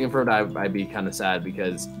that was being confirmed, I'd be kind of sad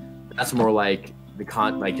because that's more like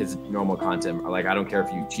his normal content. Like, I don't care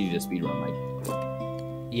if you cheated a speedrun.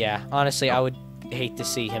 Like, Yeah, honestly, I would hate to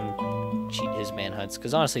see him cheat his manhunts,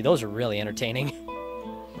 because honestly, those are really entertaining.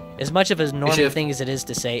 As much of a normal thing as it is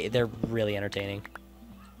to say, they're really entertaining.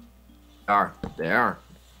 they are.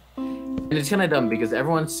 And it's kind of dumb because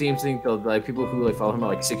everyone seems to think that like people who like follow him are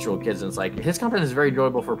like 6-year-old kids, and it's like his content is very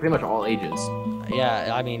enjoyable for pretty much all ages.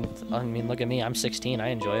 Yeah, I mean, look at me. I'm 16. I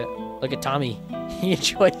enjoy it. Look at Tommy. He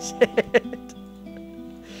enjoys it.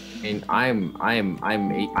 And I'm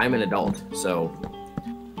an adult, so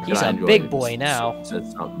He's I a enjoy big it. boy now. So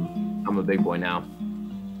it's something. I'm a big boy now.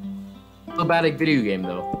 Still bad at video game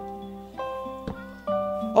though.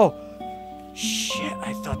 Oh, shit.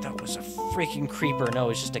 I thought that was a freaking creeper. No,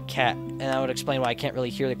 it's just a cat. And that would explain why I can't really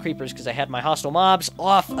hear the creepers, because I had my hostile mobs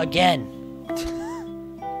off again.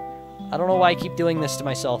 I don't know why I keep doing this to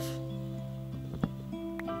myself.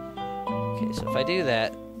 Okay, so if I do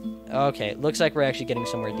that, okay, it looks like we're actually getting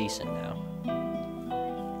somewhere decent now.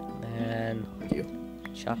 And Thank you.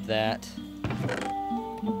 chop that. You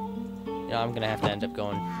know, I'm gonna have to end up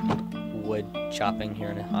going wood chopping here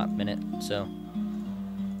in a hot minute, so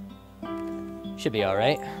should be all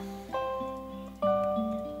right.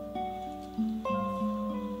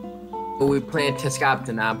 Well, we played to Skype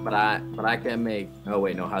tonight, but I can make. Oh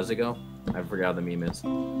wait, no. How's it go? I forgot how the meme is.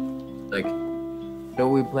 Like, no,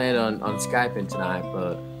 we planned on Skyping tonight,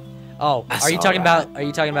 but Oh, That's are you talking alright. about? Are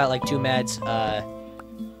you talking about like Two Mads? yeah.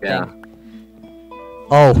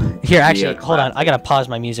 Oh, here, actually, Yeah, hold on. I gotta pause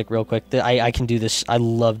my music real quick. I can do this. I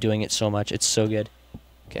love doing it so much. It's so good.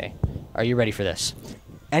 Okay, are you ready for this?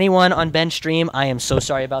 Anyone on Ben's stream, I am so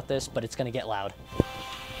sorry about this, but it's gonna get loud.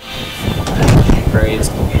 Praise.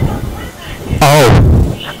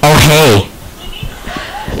 Oh, hey.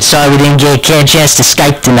 Sorry we didn't get a chance to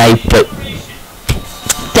Skype tonight, but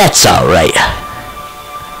that's all right.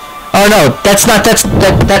 Oh no, that's not the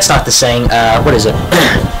saying. What is it?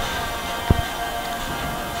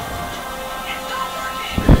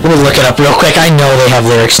 Let me look it up real quick. I know they have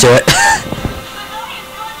lyrics to it.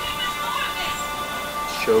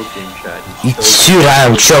 Choking, Chad. He's choking. Dude, I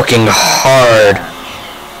am choking hard.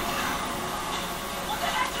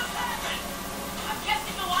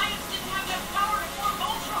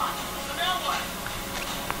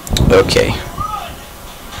 Okay.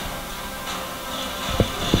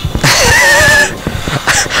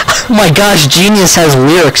 Oh my gosh, Genius has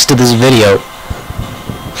lyrics to this video.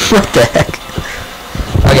 What the heck?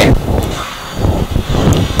 Okay.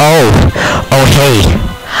 Oh hey.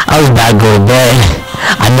 I was about to go to bed.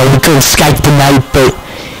 I know we couldn't Skype tonight, but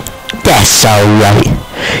that's alright.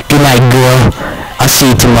 Good night, girl. I'll see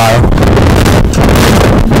you tomorrow.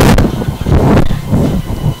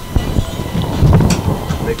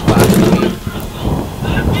 Big flash.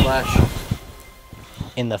 Flash.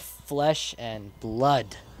 In the flesh and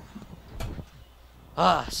blood.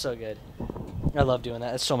 Ah, so good. I love doing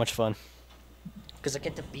that. It's so much fun. Because I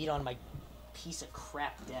get to beat on my piece of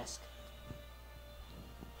crap desk.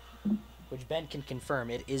 Which Ben can confirm,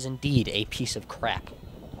 it is indeed a piece of crap.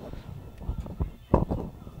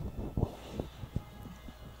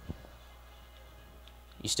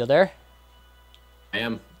 You still there? I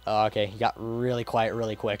am. Oh, okay. You got really quiet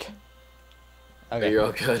really quick. Okay. You're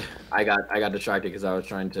all good. I got distracted because I was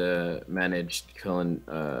trying to manage killing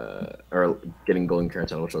or getting golden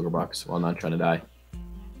currents out of a sugar box while not trying to die.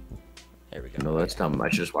 There we go. No, that's dumb. I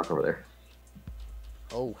should just walk over there.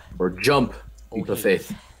 Oh. Or jump. Leap of hey.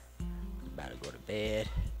 faith. About to go to bed.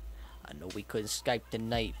 I know we couldn't Skype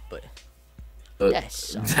tonight, but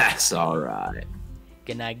That's That's alright.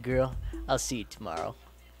 good night, girl. I'll see you tomorrow.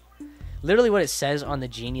 Literally what it says on the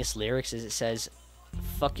Genius lyrics is it says,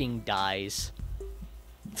 fucking dies.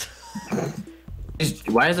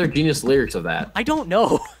 Why is there genius lyrics of that? I don't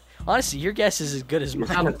know. Honestly, your guess is as good as It's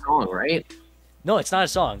not mine. a song, right? No, it's not a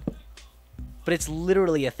song. But it's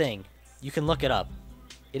literally a thing. You can look it up.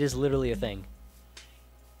 It is literally a thing.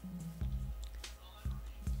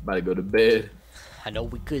 About to go to bed. I know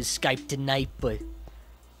we could Skype tonight, but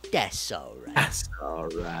that's alright. That's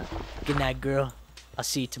alright. Good night, girl. I'll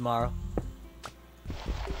see you tomorrow.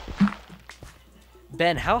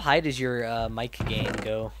 Ben, how high does your mic gain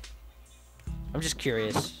go? I'm just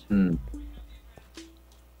curious. Give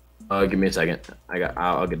me a second.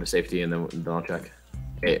 I'll get the safety and then I'll check.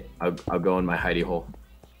 Okay, I'll go in my hidey hole.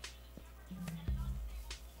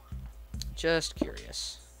 Just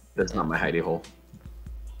curious. That's not my hidey hole.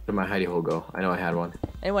 Where'd my hidey hole go? I know I had one.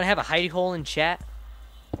 Anyone have a hidey hole in chat?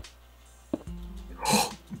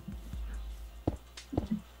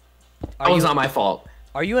 That was not my fault.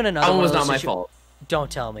 Are you in another That one was of those not my fault.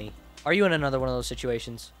 Don't tell me. Are you in another one of those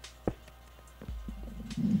situations?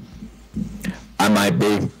 I might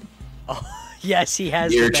be. Oh, yes, he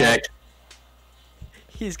has. Ear the bag. check.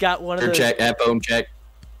 He's got one of Ear those. check. Headphone check.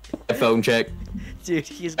 Headphone check. Dude,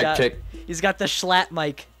 he's Check, got. check. He's got the Schlatt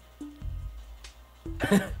mic.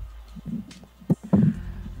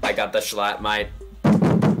 I got the Schlatt mic.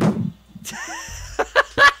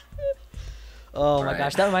 Oh my Right.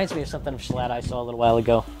 gosh, that reminds me of something of Schlatt I saw a little while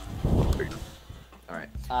ago. Alright.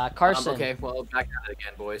 Carson. Okay, well, back at it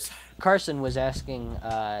again, boys. Carson was asking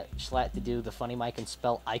Schlatt to do the funny mic and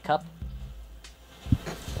spell iCup.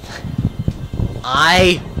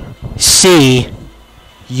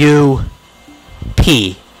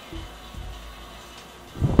 I-C-U-P.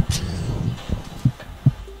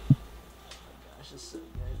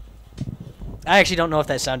 I actually don't know if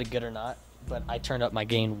that sounded good or not, but I turned up my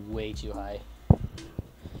gain way too high.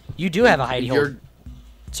 You do have a hidey hole.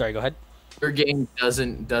 Sorry, go ahead. Your game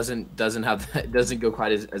doesn't have that, doesn't go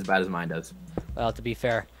quite as bad as mine does. Well, to be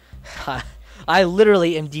fair, I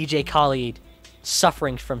literally am DJ Khalid,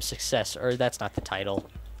 suffering from success. Or that's not the title.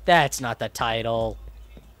 That's not the title.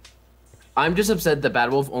 I'm just upset that Bad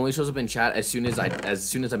Wolf only shows up in chat as soon as I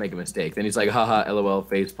make a mistake. Then he's like, haha, lol,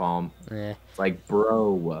 facepalm. Eh. It's like,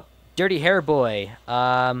 bro. Dirty Hair Boy.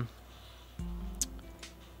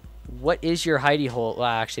 What is your hidey hole? Well,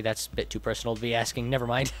 actually, that's a bit too personal to be asking. Never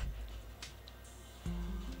mind.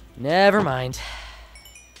 Never mind.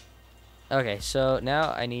 Okay, so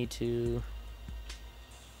now I need to...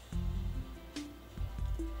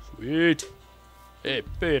 Sweet. Hey,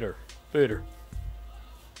 Peter. Peter.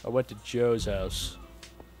 I went to Joe's house.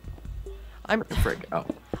 Frick. Oh.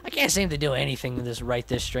 I can't seem to do anything this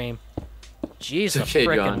stream. Jeez, It's okay,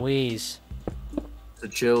 frickin' John. wheeze. It's a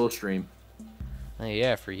chill stream.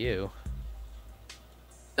 Yeah, for you.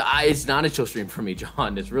 It's not a chill stream for me,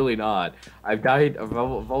 John. It's really not. I've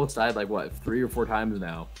almost died like what 3 or 4 times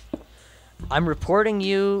now. I'm reporting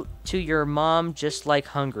you to your mom just like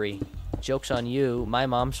Hungary. Joke's on you. My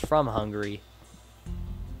mom's from Hungary.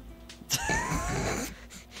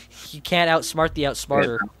 You can't outsmart the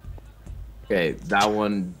outsmarter. Okay, that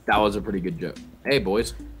was a pretty good joke. Hey,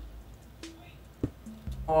 boys.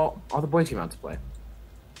 All the boys came out to play.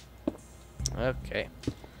 Okay.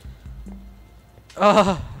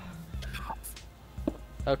 Oh.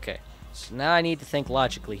 Okay. So now I need to think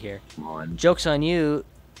logically here. Come on. Joke's on you.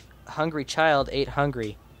 Hungry child ate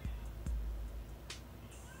hungry.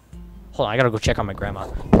 Hold on, I gotta go check on my grandma.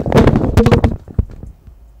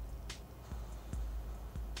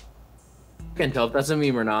 I can't tell if that's a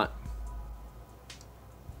meme or not.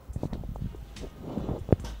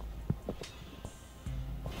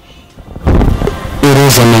 It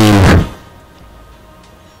is a meme.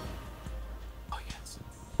 Oh yes.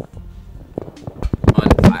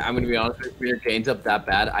 I'm gonna be honest with you. If your game's up that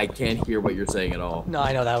bad, I can't hear what you're saying at all. No,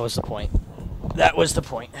 I know, that was the point. That was the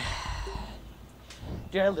point.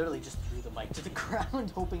 Dude, I literally just threw the mic to the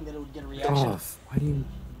ground hoping that it would get a reaction. Oh, why do you?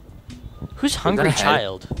 Who's Hungry a head?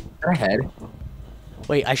 Child? Go ahead.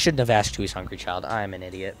 Wait, I shouldn't have asked who's Hungry Child. I'm an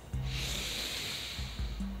idiot.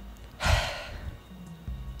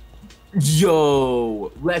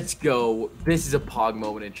 Yo, let's go. This is a pog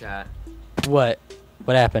moment in chat. What?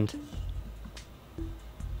 What happened?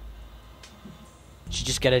 Did you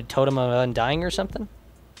just get a totem of undying or something?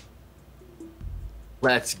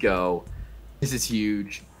 Let's go. This is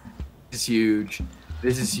huge. This is huge.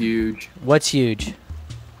 This is huge. What's huge?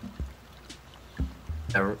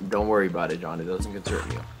 Don't worry about it, John. It doesn't concern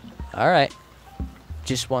you. Alright.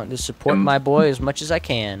 Just want to support my boy as much as I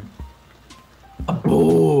can. A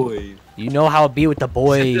boy. You know how it be with the Yes,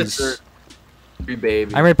 boys. sir. Free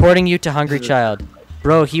baby. I'm reporting you to Hungry Child.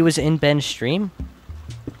 Bro, he was in Ben's stream?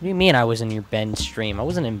 What do you mean I was in your Ben's stream? I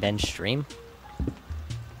wasn't in Ben's stream.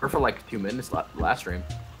 We're for like 2 minutes last stream.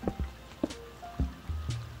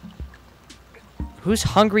 Who's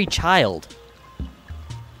Hungry Child?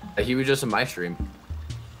 He was just in my stream.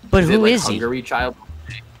 But Is who it like is he? Hungary Child?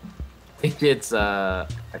 I think it's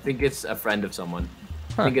a friend of someone.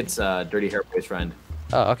 Huh. I think it's Dirty Hair Boy's friend.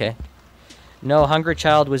 Oh, okay. No, Hungry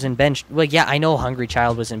Child was in Ben. Well, yeah, I know Hungry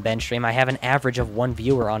Child was in Ben's stream. I have an average of 1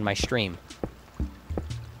 viewer on my stream.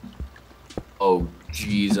 Oh,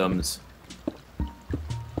 jeezums.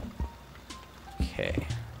 Okay,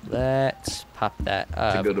 let's pop that To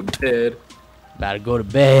up. go to bed. About to go to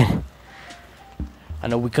bed. I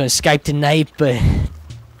know we couldn't Skype tonight, but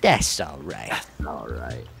that's alright. All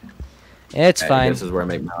right. It's Okay, fine. This is where I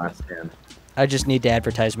make my last stand. I just need to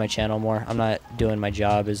advertise my channel more. I'm not doing my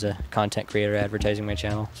job as a content creator advertising my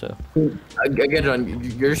channel, so. Again, John,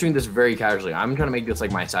 you're doing this very casually. I'm trying to make this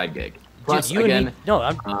like my side gig. Plus, Dude, you again, and me, no,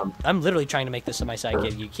 um, I'm literally trying to make this my side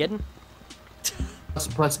gig. You kidding?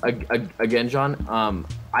 Again, John,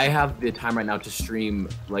 I have the time right now to stream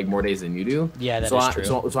like more days than you do. Yeah, that so is true.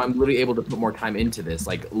 So I'm literally able to put more time into this,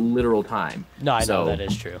 like literal time. No, I know So, that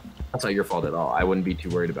is true. That's not your fault at all. I wouldn't be too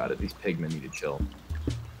worried about it. These pigmen need to chill.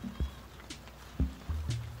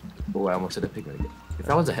 Oh, I almost hit a pigman again. If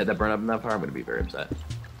that was a head that burned up in that fire, I'm gonna be very upset.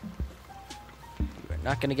 You're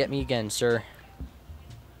not gonna get me again, sir.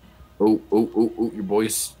 Oh, your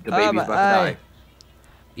boy's, the baby's about to die.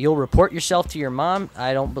 You'll report yourself to your mom.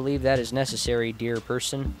 I don't believe that is necessary, dear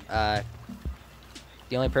person. The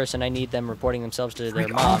only person I need them reporting themselves to their Freak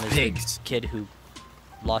mom off, is pigs. the kid who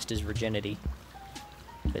lost his virginity.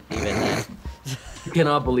 But even then. I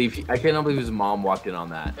cannot believe his mom walked in on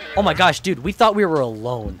that. Oh my gosh, dude, we thought we were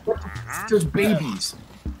alone. There's babies.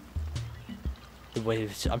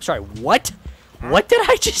 Wait, I'm sorry, what? What did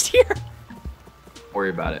I just hear? Don't worry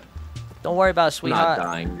about it. Don't worry about it, I'm sweetheart. not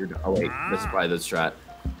dying. Oh wait, this is probably the strat.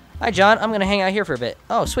 Hi, John. I'm gonna hang out here for a bit.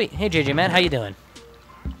 Oh, sweet. Hey, JJ, man. How you doing?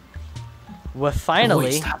 Well, finally.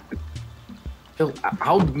 Wait, stop. Yo,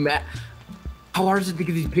 how mad? How hard is it to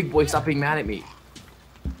get these big boys stop being mad at me?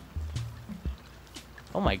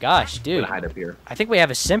 Oh my gosh, I'm dude. gonna hide up here. I think we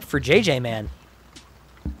have a simp for JJ, man.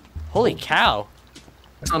 Holy cow.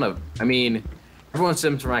 That's not a. I mean, everyone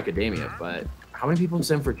sims from academia, but how many people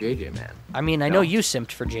sim for JJ, man? I mean, I know you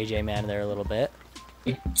simped for JJ, man, there a little bit.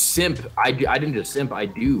 Simp. I didn't just simp. I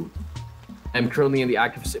do. I'm currently in the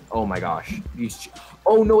active simp. Oh my gosh.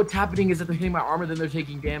 Oh no, what's happening is that they're hitting my armor, then they're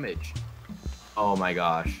taking damage. Oh my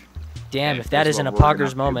gosh. Damn, Okay, if that first isn't a of all, we're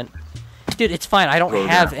Pogger's gonna moment. Dude, it's fine. I don't We're gonna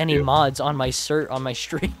have have any to. mods on my on my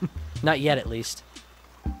stream. Not yet, at least.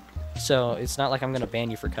 So, it's not like I'm gonna ban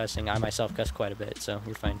you for cussing. I myself cuss quite a bit, so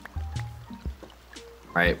you're fine.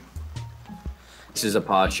 Right. This is a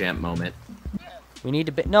PogChamp moment. We need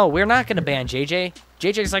to no, we're not gonna ban JJ.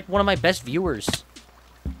 JJ's like one of my best viewers.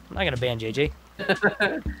 I'm not gonna ban JJ.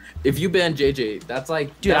 If you ban JJ, that's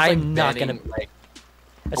like Dude, that's I'm not banning, gonna- like,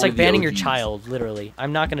 It's only like the banning your OGs. child, literally.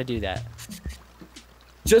 I'm not gonna do that.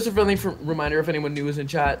 Just a friendly reminder, if anyone new is in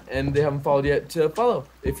chat and they haven't followed yet, to follow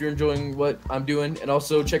if you're enjoying what I'm doing, and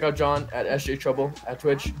also check out John at SJ Trouble at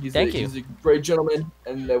Twitch. He's Thank you. He's a great gentleman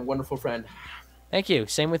and a wonderful friend. Thank you.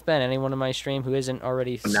 Same with Ben. Anyone on my stream who isn't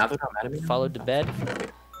already Now they're not mad at me. followed to bed?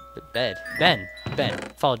 Ben.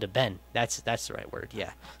 Followed to Ben. That's the right word.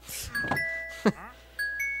 Yeah.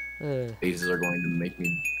 Faces are going to make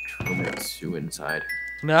me commit suicide.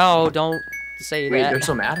 No, don't say Wait, that. they're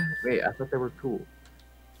so mad? Wait, I thought they were cool.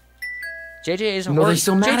 JJ is a No, they're horse.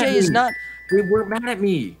 still mad JJ at is me. not. They weren't mad at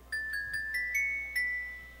me.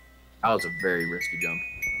 That was a very risky jump.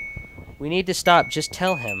 We need to stop. Just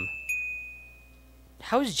tell him.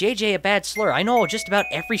 How is JJ a bad slur? I know just about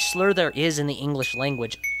every slur there is in the English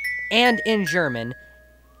language, and in German,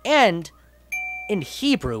 and in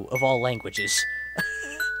Hebrew of all languages.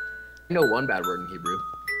 I know one bad word in Hebrew.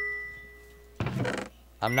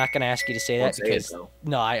 I'm not gonna ask you to say Don't that say it, because though.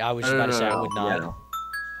 no, I was just about to say I would Yeah, not. no.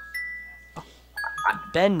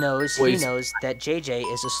 Ben knows. He Wait. knows that JJ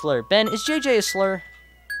is a slur. Ben, is JJ a slur?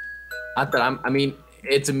 Not that I mean,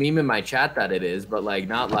 it's a meme in my chat that it is, but like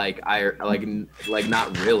not like like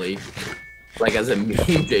not really. Like as a meme,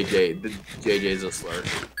 JJ is a slur.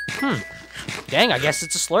 Dang, I guess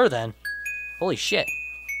it's a slur then. Holy shit.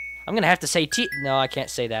 I'm gonna have to say No, I can't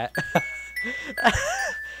say that.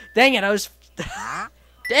 Dang it, I was.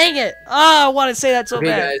 Dang it! Oh, I want to say that so Okay,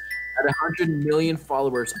 bad. guys, at 100 million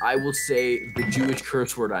followers, I will say the Jewish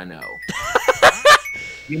curse word I know.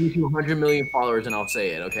 Give me to 100 million followers and I'll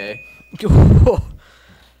say it, okay?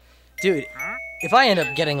 Dude, if I end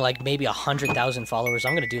up getting like maybe 100,000 followers,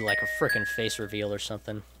 I'm gonna do like a frickin' face reveal or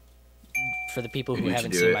something. For the people who You should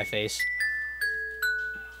haven't do seen it. my face.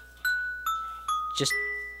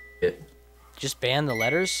 Just ban the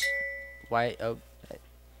letters? Why? Oh.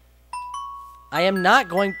 I am not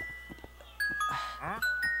going.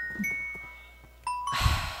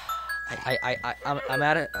 I'm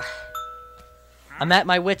at it. I'm at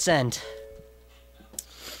my wit's end.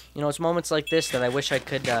 You know, it's moments like this that I wish I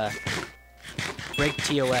could break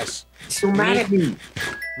TOS. So mad at me.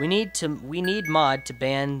 We need mod to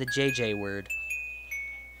ban the JJ word.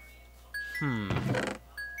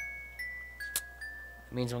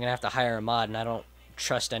 It means I'm gonna have to hire a mod, and I don't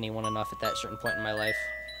trust anyone enough at that certain point in my life.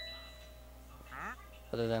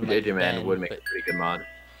 Other than like JJ man Ben, would make but a pretty good mod.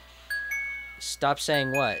 stop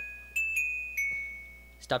saying what?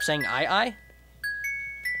 Stop saying I?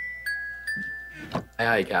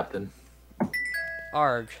 Aye, Captain.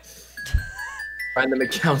 Arg. Find them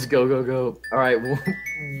accounts, go, go, go. Alright,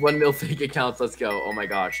 1 mil fake accounts, let's go. Oh my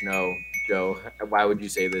gosh, no. Joe, why would you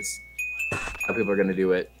say this? How people are gonna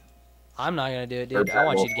do it? I'm not gonna do it, Or dude. I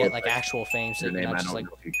want you to get Wolf, like actual fame, so Your you're name, not I just don't like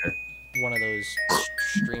know if you care. one of those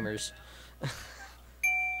streamers.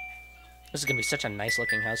 This is gonna be such a nice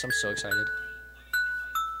looking house. I'm so excited.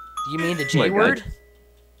 Do you mean the my J God. word?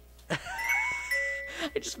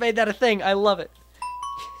 I just made that a thing. I love it.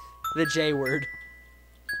 The J word.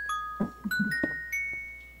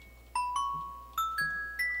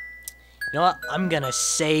 You know what? I'm gonna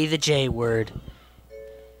say the J word.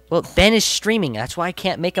 Well, Ben is streaming. That's why I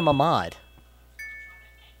can't make him a mod.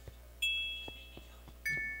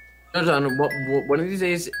 No, John, one of these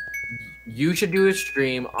days, you should do a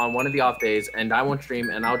stream on one of the off days, and I won't stream,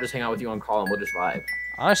 and I'll just hang out with you on call, and we'll just vibe.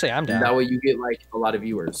 Honestly, I'm down. And that way you get, like, a lot of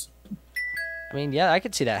viewers. I mean, yeah, I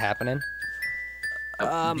could see that happening.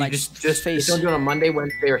 My just face. don't do it on Monday,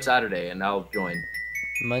 Wednesday, or Saturday, and I'll join.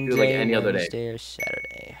 Monday, like any other day. Wednesday, or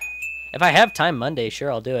Saturday. If I have time Monday, sure,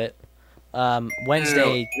 I'll do it.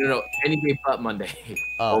 Wednesday. No, any day but Monday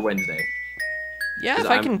Oh. or Wednesday. Yeah, if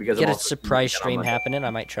Because I I'm- can because get I'm a also surprise doing it on stream Monday. happening, I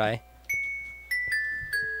might try.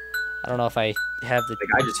 I don't know if I have the. The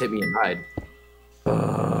guy just hit me and died.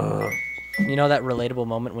 You know that relatable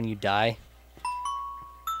moment when you die?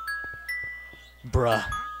 Bruh.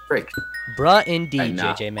 Frick. Bruh indeed, Right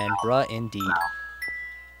now. JJ man. Bruh indeed.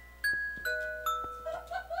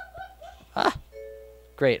 Ah.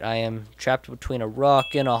 Great, I am trapped between a rock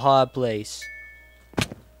and a hard place. If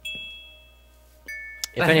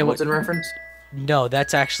That anyone, Hamilton reference? no,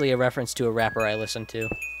 that's actually a reference to a rapper I listen to,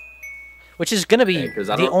 which is gonna be Okay, 'cause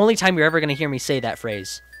I the don't- only time you're ever gonna hear me say that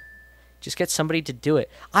phrase. Just get somebody to do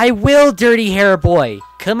it. I will, dirty hair boy.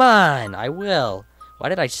 Come on, I will. Why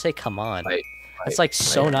did I say come on? Fight, That's fight, like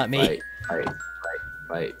so fight, not me. Fight.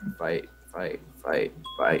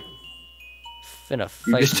 Finna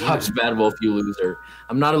You fight just talked Bad Wolf, you loser.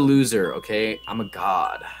 I'm not a loser, okay? I'm a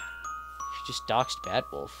god. You just doxed Bad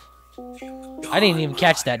Wolf. I didn't even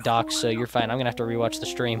catch that dox, so you're fine. I'm gonna have to rewatch the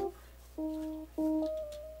stream.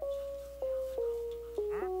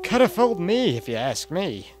 Could have fooled me, if you ask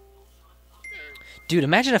me. Dude,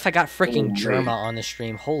 imagine if I got freaking Germa on the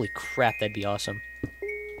stream. Holy crap, that'd be awesome.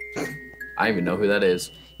 I don't even know who that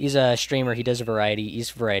is. He's a streamer. He does a variety. He's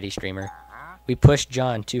a variety streamer. We pushed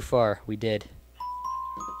John too far. We did.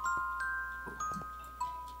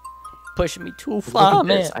 Pushing me too Look far, at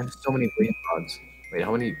man. this. I have so many blaze rods. Wait,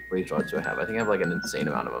 how many blaze rods do I have? I think I have like an insane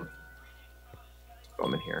amount of them. Throw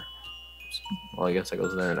them in here. Well, I guess that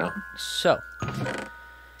goes there now. So,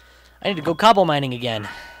 I need to go cobble mining again.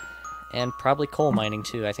 And probably coal mining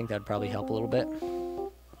too. I think that'd probably help a little bit.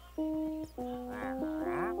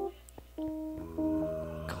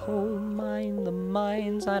 Coal mine the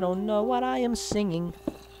mines. I don't know what I am singing.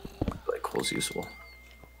 Like coal's useful.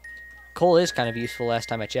 Coal is kind of useful last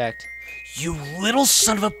time I checked. You little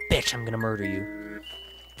son of a bitch. I'm gonna murder you.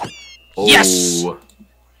 Oh. Yes!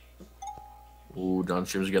 Ooh, John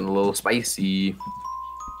Stream's getting a little spicy.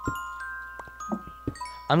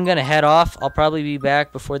 I'm gonna head off. I'll probably be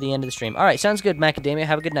back before the end of the stream. Alright, sounds good, Macadamia.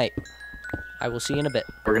 Have a good night. I will see you in a bit.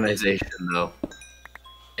 Organization, though.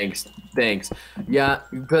 Thanks. Yeah,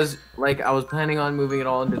 because, like, I was planning on moving it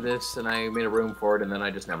all into this, and I made a room for it, and then I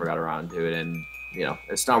just never got around to it, and, you know,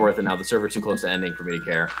 it's not worth it now. The server's too close to ending for me to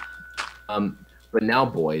care. But now,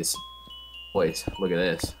 boys, look at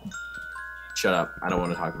this. Shut up. I don't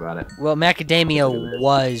want to talk about it. Well, Macadamia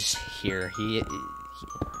was here.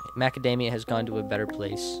 Macadamia has gone to a better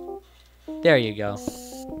place. There you go.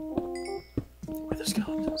 Where the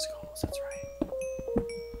skulls, that's right.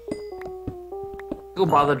 Go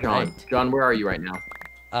bother John. Right. John, where are you right now?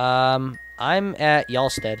 I'm at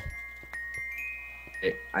Yalstead.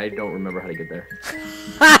 I don't remember how to get there.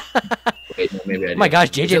 Wait, no, maybe I do. Oh my gosh,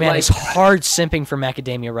 Is JJ it Man like- is hard simping for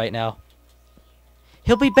Macadamia right now.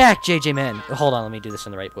 He'll be back, JJ Man. Hold on, let me do this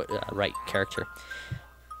in the right character.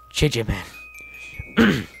 JJ Man.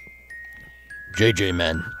 JJ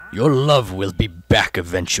Man, your love will be back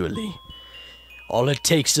eventually. All it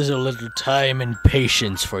takes is a little time and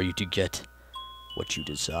patience for you to get what you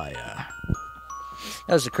desire.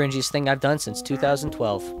 That was the cringiest thing I've done since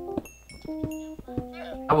 2012.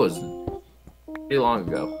 That was pretty long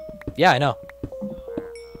ago. Yeah, I know.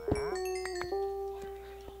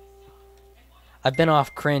 I've been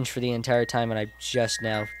off cringe for the entire time, and I just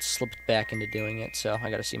now slipped back into doing it, so I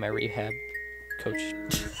gotta see my rehab coach.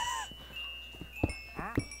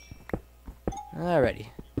 Alrighty.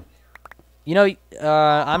 You know,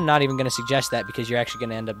 I'm not even gonna suggest that because you're actually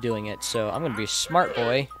gonna end up doing it, so I'm gonna be a smart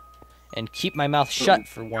boy and keep my mouth shut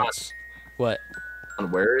for once. What?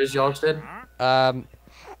 And where is Yalstead?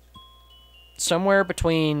 Somewhere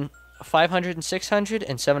between 500 and 600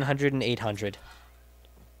 and 700 and 800.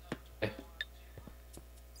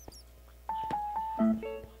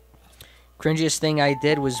 Cringiest thing I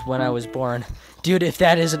did was when I was born. Dude, if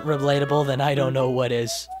that isn't relatable, then I don't know what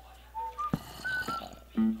is.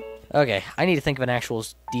 Okay, I need to think of an actual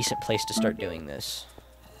decent place to start doing this.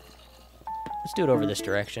 Let's do it over this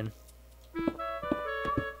direction.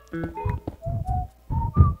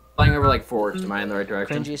 Flying over like forest. Am I in the right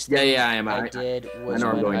direction? Cringiest Yeah, thing I am. I did was I know where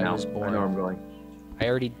I'm when going I now. was I born. know where I'm going. I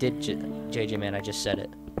already did JJ Man, I just said it.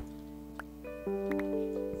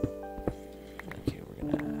 Okay,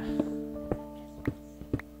 we're gonna...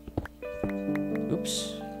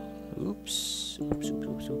 Oops. Oops.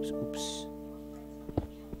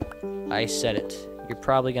 I said it. You're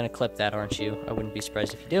probably gonna clip that, aren't you? I wouldn't be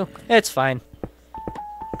surprised if you do. It's fine.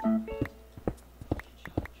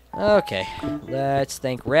 Okay, let's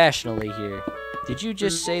think rationally here. Did you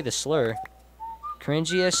just say the slur?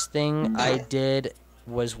 Cringiest thing I did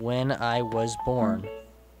was when I was born.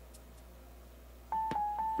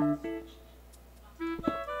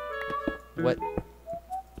 What?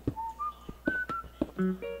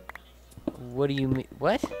 What do you mean?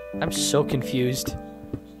 What? I'm so confused.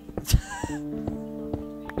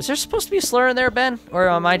 Was there supposed to be a slur in there, Ben? Or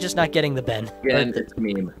am I just not getting the Ben? Again, it's a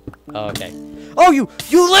meme. Oh, okay. Oh, you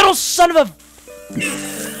little son of a...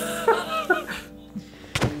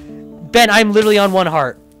 Ben, I'm literally on 1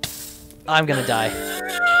 heart. I'm gonna die.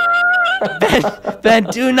 Ben,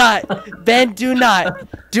 do not. Ben, do not.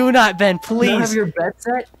 Do not, Ben, please. Do you not have your bed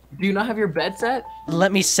set? Do you not have your bed set?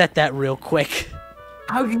 Let me set that real quick.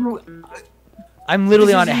 How do you... I'm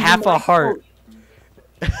literally on This isn't half even a my heart.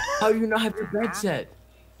 How do you not have your bed set?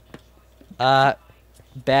 Bad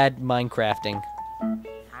Minecrafting.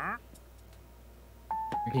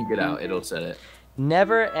 You can get out. It'll set it.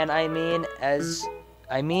 Never, and I mean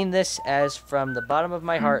this as from the bottom of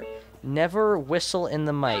my heart, never whistle in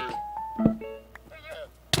the mic.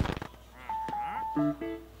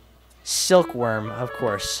 Silkworm, of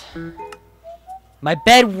course. My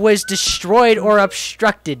bed was destroyed or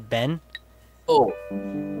obstructed, Ben. Oh.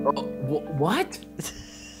 What?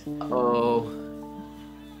 Oh.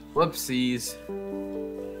 Whoopsies.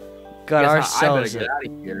 Got Guess I ourselves better it. get out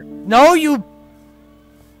of here. No, you...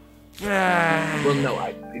 Well, no,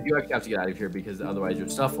 I do actually have to get out of here because otherwise your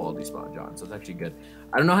stuff will all despawn, John. So it's actually good.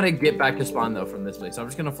 I don't know how to get back to spawn though from this place, so I'm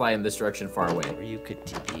just gonna fly in this direction far away. Or you could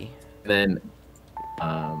TP. Then,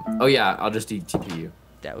 oh yeah, I'll just TP you.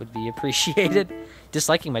 That would be appreciated.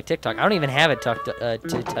 Disliking my TikTok. I don't even have it tough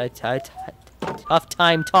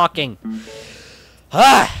time talking.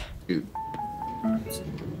 Ah! Dude.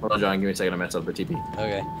 Hold on, John. Give me a second. I messed up the TP.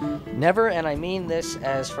 Okay. Never, and I mean this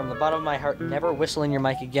as from the bottom of my heart, never whistle in your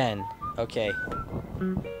mic again. Okay.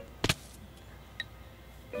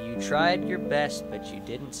 You tried your best, but you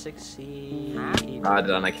didn't succeed. Did I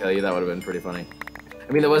not kill you? That would have been pretty funny.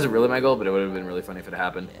 I mean, that wasn't really my goal, but it would have been really funny if it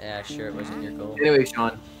happened. Yeah, sure, it wasn't your goal. Anyway,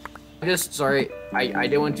 Sean, I'm just sorry. I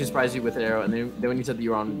didn't want to surprise you with an arrow, and then when you said that you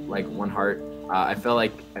were on like 1 heart, I felt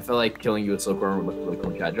like killing you with silkworm would look really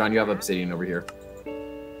cool in chat. John, you have obsidian over here.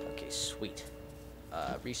 Okay, sweet.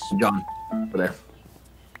 John, over there.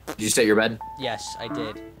 Did you set your bed? Yes, I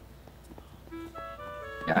did.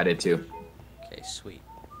 Yeah, I did too. Okay, sweet.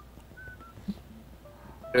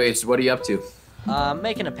 Anyways, what are you up to?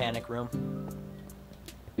 Making a panic room.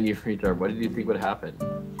 You retard. What did you think would happen?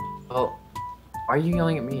 Well, why are you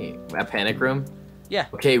yelling at me? A panic room? Yeah.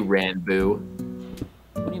 Okay, Ranboo.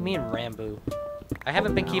 What do you mean, Rambo? I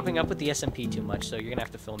haven't been keeping up with the SMP too much, so you're gonna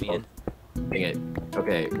have to fill me in. Dang it.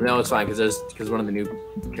 Okay, no, it's fine because one of the new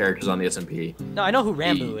characters on the SMP. No, I know who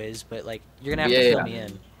Rambo is, but like you're gonna have to fill me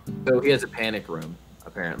in. So he has a panic room,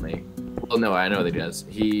 apparently. Well, no, I know that he does.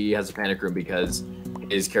 He has a panic room because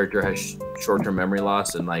his character has short-term memory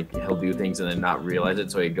loss, and like he'll do things and then not realize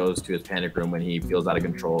it. So he goes to his panic room when he feels out of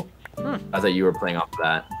control. I thought you were playing off of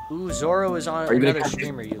that. Ooh, Zoro is on Are you gonna another catch-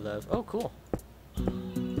 streamer you love. Oh, cool.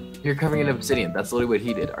 You're covering an obsidian. That's literally what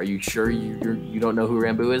he did. Are you sure you don't know who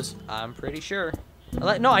Ranboo is? I'm pretty sure.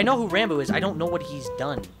 No, I know who Rambo is. I don't know what he's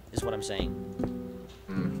done, is what I'm saying.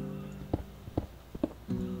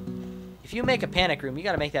 If you make a panic room, you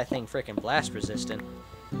gotta make that thing frickin' blast resistant.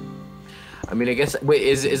 I mean, I guess. Wait,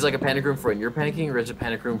 is like a panic room for when you're panicking, or is it a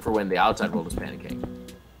panic room for when the outside world is panicking?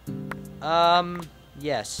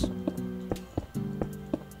 Yes.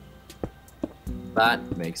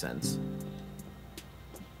 That makes sense.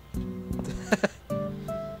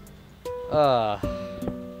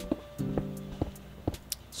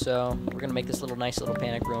 So we're gonna make this nice little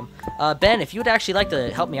panic room. Ben, if you would actually like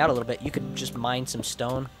to help me out a little bit, you could just mine some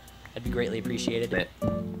stone. That'd be greatly appreciated.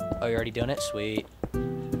 Oh, you're already doing it? Sweet.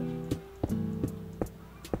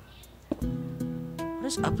 What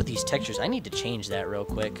is up with these textures? I need to change that real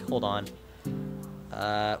quick. Hold on.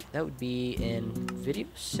 That would be in video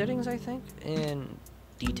settings, I think. In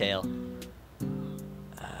detail.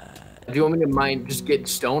 Do you want me to just get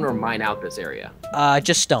stone or mine out this area?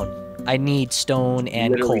 Just stone. I need stone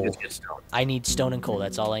and Literally coal. just get stone. I need stone and coal.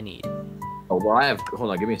 That's all I need. Oh well, hold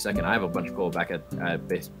on, give me a second. I have a bunch of coal back at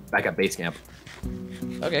base camp.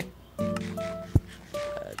 Okay.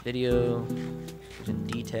 Video in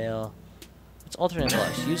detail. It's alternate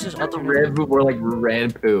colors. Uses alternate. We're like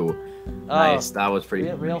Ranpoo. Nice, that was pretty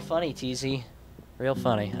real funny, TZ. Real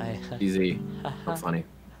funny. easy. So funny.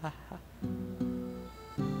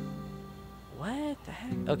 What the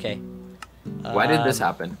heck? Okay. Why did this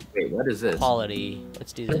happen? Wait, what is this? Quality.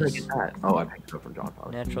 Let's do Where did I this. get that? Oh, I picked it up from John.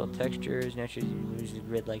 Probably. Natural textures. Natural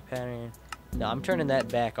grid-like pattern. No, I'm turning that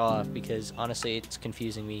back off because honestly, it's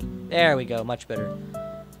confusing me. There we go. Much better.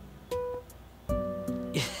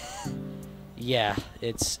 Yeah,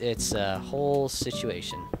 it's a whole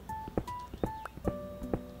situation.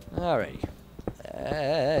 Alrighty.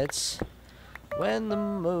 That's when the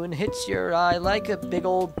moon hits your eye like a big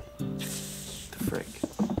old The frick.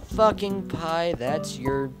 fucking pie. That's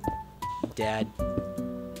your dad.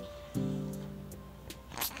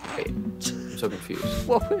 Wait, I'm so confused.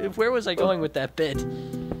 Where was I going with that bit?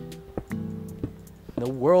 The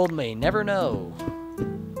world may never know.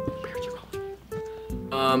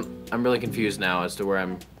 I'm really confused now as to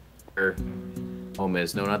where home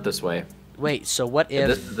is. No, not this way. Wait, so what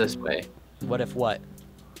if... This way. What if what?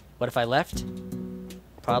 What if I left?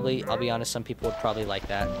 Probably, I'll be honest, some people would probably like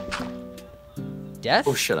that. Death?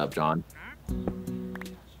 Oh, shut up, John.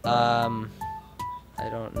 I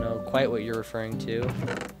don't know quite what you're referring to.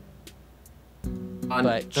 John,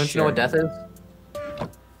 But don't you know what death is?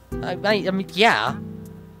 I mean, yeah.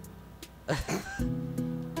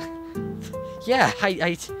 Yeah,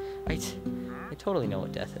 I totally know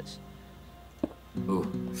what death is. Ooh.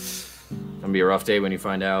 It's gonna be a rough day when you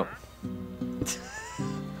find out.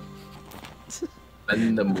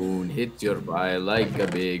 When the moon hits your eye like a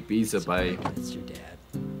big piece of pie. That's your dad.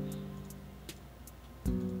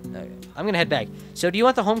 Okay, I'm gonna head back. So, do you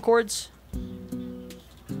want the home chords?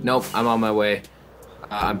 Nope, I'm on my way.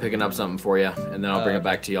 I'm picking up something for you, and then I'll bring it Okay.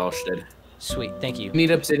 back to y'all. Shit. Sweet, thank you. You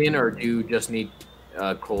need obsidian, or do you just need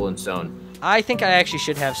coal and stone? I think I actually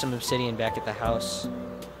should have some obsidian back at the house.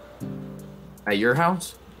 At your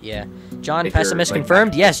house? Yeah. John, If you're, pessimist like,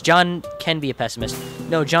 confirmed? Yes, John can be a pessimist.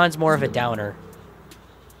 No, John's more of a downer.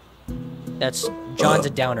 John's a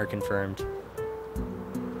downer confirmed.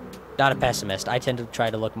 Not a pessimist. I tend to try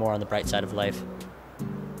to look more on the bright side of life.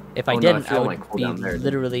 If I Oh, no, I didn't, I feel would like coal be down there.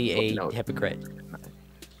 literally a No. hypocrite.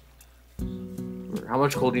 How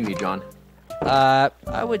much coal do you need, John?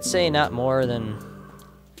 I would say not more than...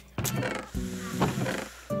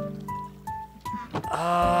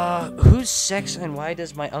 who's sex and why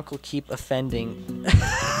does my uncle keep offending?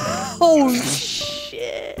 Oh,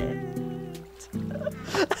 shit.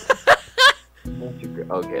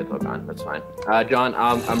 Okay, it's all gone. That's fine. John,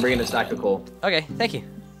 I'm bringing a stack of coal. Okay, thank you.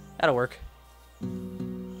 That'll work.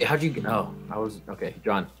 Hey, how'd you get... Oh, I was... Okay,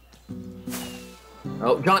 John.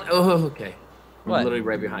 Oh, John. Oh, okay. I'm What? literally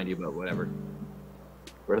right behind you, but whatever.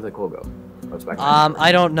 Where did the coal go? Oh, it's back behind you.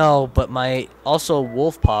 I don't know, but my... Also,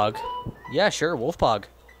 Wolfpog. Yeah, sure, Wolfpog.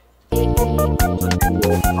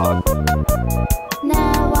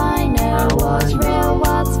 Now I know what's real,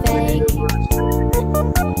 what's fake.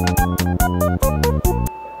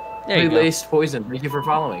 There you go. Laced poison. Thank you for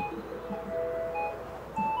following.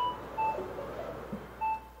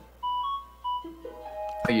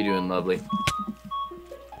 How you doing, lovely?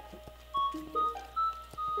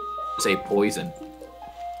 Say poison.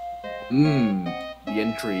 Mmm, the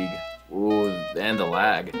intrigue. Ooh, and the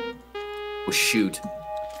lag. Oh, shoot. Get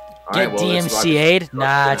Alright, well, let's rock DMCA'd? it.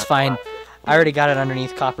 Nah, it's fine. I already got it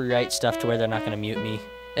underneath copyright stuff to where they're not gonna mute me.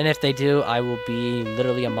 And if they do, I will be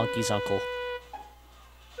literally a monkey's uncle.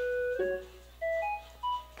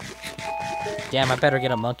 Damn, I better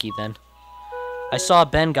get a monkey then. I saw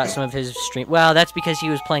Ben got some of his stream. Well, that's because he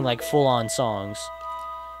was playing like full-on songs.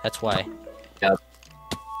 That's why. Yep.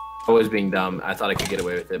 I was being dumb. I thought I could get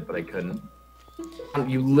away with it, but I couldn't.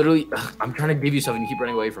 You literally... Ugh, I'm trying to give you something. You keep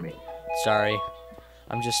running away from me. Sorry.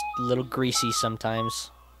 I'm just a little greasy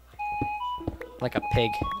sometimes. Like a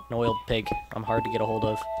pig. An oiled pig. I'm hard to get a hold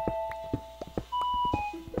of.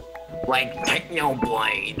 Like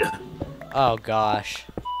Technoblade. Oh gosh.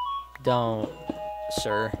 Don't.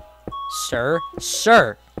 Sir. Sir?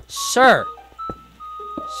 Sir! Sir!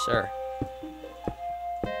 Sir.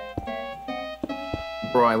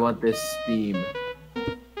 Bro, I want this theme.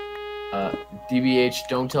 DBH,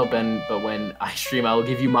 don't tell Ben, but when I stream, I will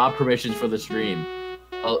give you mob permissions for the stream.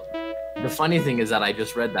 Well, the funny thing is that I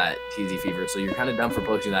just read that, TZ Fever, so you're kind of dumb for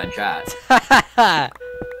posting that in chat.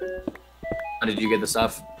 Did you get the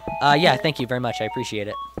stuff? Yeah, thank you very much. I appreciate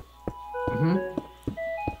it. Mm-hmm.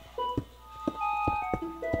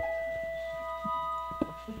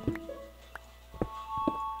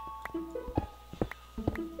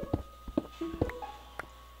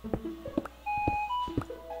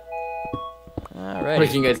 Alright.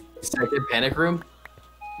 Making a second panic room?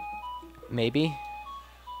 Maybe.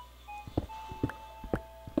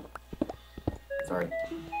 Sorry.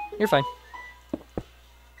 You're fine.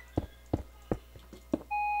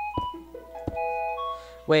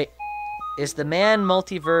 Wait. Is the man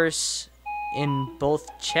multiverse in both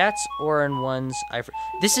chats or in ones?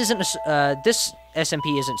 This isn't this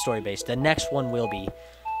SMP isn't story based. The next one will be.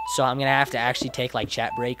 So I'm gonna have to actually take like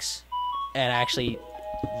chat breaks and actually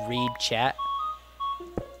read chat.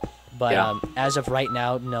 But Yeah. as of right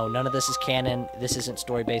now, no, none of this is canon. This isn't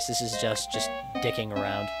story based. This is just dicking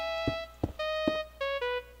around.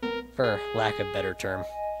 for lack of better term.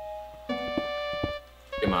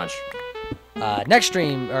 Pretty much. Next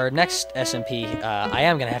stream, or next SMP, I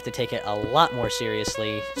am going to have to take it a lot more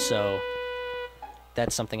seriously, so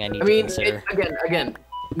that's something I need to consider. Again,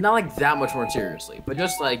 not like that much more seriously, but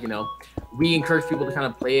just like, you know, we encourage people to kind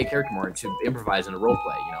of play a character more and to improvise in a role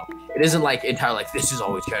play, you know. It isn't like entirely like, this is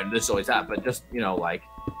always canon, this is always that, but just, you know, like,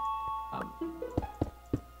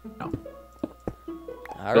 no.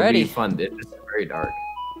 Alrighty. It'll be fun. It's very dark.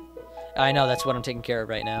 I know, that's what I'm taking care of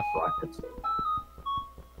right now.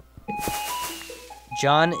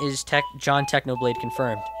 John Technoblade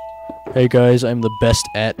confirmed. Hey guys, I'm the best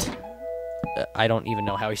at... I don't even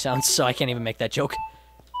know how he sounds, so I can't even make that joke.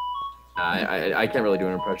 I can't really do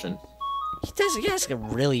an impression. He has a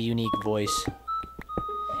really unique voice.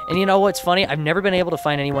 And you know what's funny? I've never been able to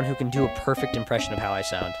find anyone who can do a perfect impression of how I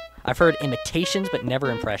sound. I've heard imitations, but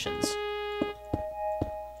never impressions.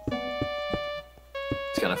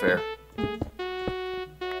 It's kind of fair.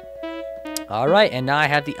 Alright, and now I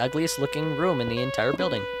have the ugliest looking room in the entire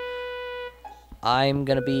building. I'm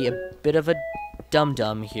gonna be a bit of a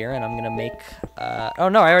dum-dum here, and I'm gonna make... oh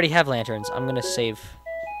no, I already have lanterns. I'm gonna save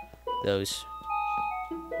those.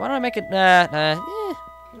 Why don't I make it...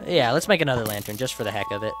 Yeah, let's make another lantern, just for the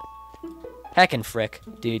heck of it. Heck and frick,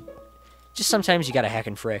 dude. Just sometimes you gotta heck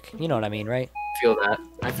and frick. You know what I mean, right? I feel that.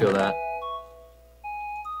 I feel that.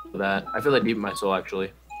 I feel that deep in my soul,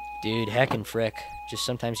 actually. Dude, heck and frick. Just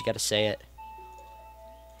sometimes you gotta say it.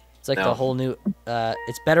 It's like the whole new...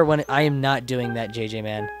 it's better when... I am not doing that, JJ,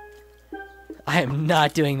 man. I am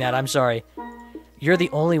not doing that. I'm sorry. You're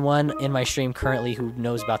the only one in my stream currently who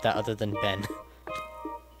knows about that other than Ben.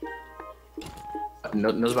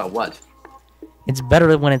 Knows about what? It's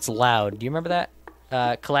better when it's loud. Do you remember that?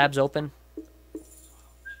 Collabs open?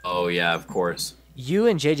 Oh, yeah, of course. You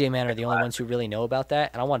and JJ, man, are the only ones who really know about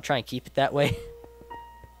that, and I want to try and keep it that way.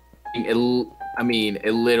 I mean,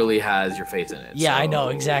 it literally has your face in it. Yeah, so... I know,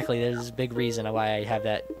 exactly. There's a big reason why I have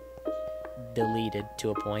that deleted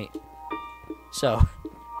to a point. So.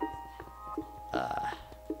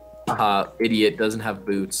 Idiot doesn't have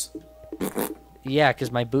boots. Yeah, because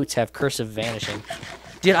my boots have cursive vanishing.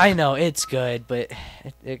 Dude, I know, it's good, but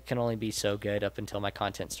it can only be so good up until my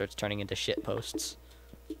content starts turning into shit posts.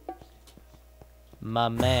 My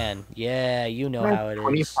man. Yeah, you know how it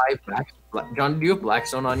is. 25 John, do you have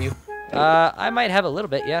Blackstone on you? I might have a little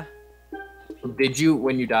bit, yeah. Did you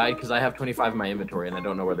when you died? Because I have 25 in my inventory and I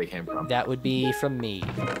don't know where they came from. That would be from me.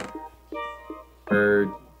 Yeah,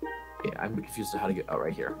 I'm confused as how to get... Oh,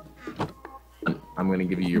 right here. I'm going to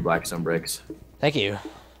give you your Blackstone bricks. Thank you.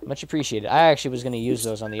 Much appreciated. I actually was going to use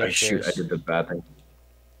those on the upstairs. Shoot, I did the bad thing.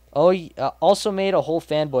 Oh, also made a whole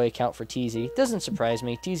fanboy account for TZ. Doesn't surprise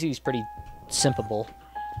me. TZ's pretty simpable.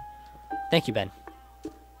 Thank you, Ben.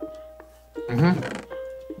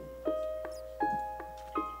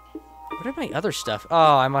 What are my other stuff?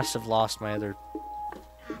 Oh, I must have lost my other...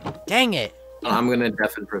 Dang it! I'm going to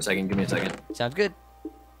deafen for a second. Give me a second. Sounds good.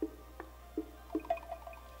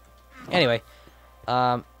 Anyway,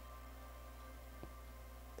 oh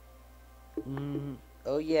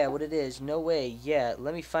yeah, what it is? No way. Yeah,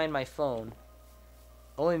 let me find my phone.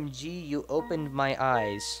 OMG, you opened my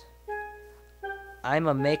eyes. I'm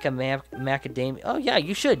a macadamia. Oh yeah,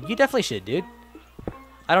 you should. You definitely should, dude.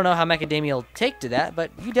 I don't know how macadamia will take to that,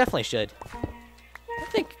 but you definitely should.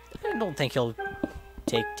 I don't think he'll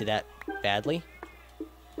take to that badly.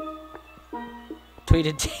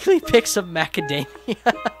 Tweeted daily pics of macadamia.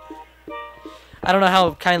 I don't know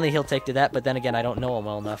how kindly he'll take to that, but then again, I don't know him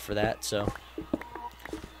well enough for that, so...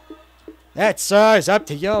 That's up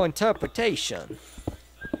to your interpretation.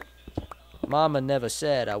 Mama never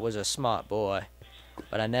said I was a smart boy,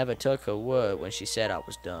 but I never took her word when she said I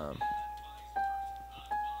was dumb.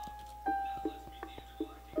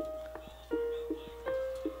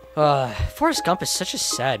 Forrest Gump is such a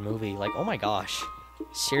sad movie. Like, oh my gosh.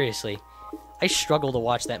 Seriously. I struggle to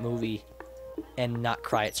watch that movie and not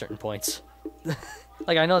cry at certain points.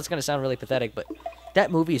 Like, I know it's gonna sound really pathetic, but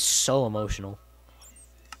that movie is so emotional.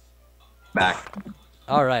 Back.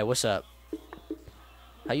 Alright, what's up?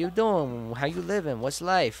 How you doing? How you living? What's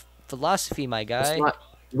life? Philosophy, my guy.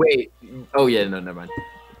 Wait. Oh, yeah, no, never mind.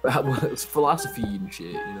 It's philosophy and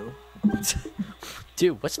shit, you know?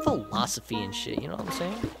 Dude, what's philosophy and shit? You know what I'm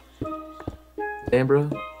saying? Damn,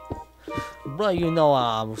 bro. Bro, you know what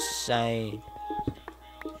I'm saying.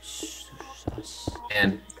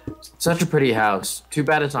 Man, such a pretty house. Too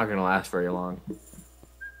bad it's not gonna last very long.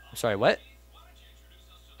 I'm sorry, what?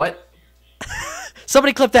 What?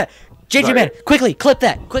 Somebody clip that! JJ Man, quickly, clip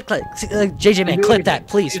that! Quick clip! JJ Man, clip that,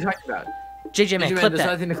 please! What are you talking about? JJ Man, clip there's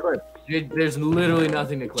that! nothing to clip. There's literally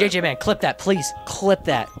nothing to clip. JJ Man, clip that, please! Clip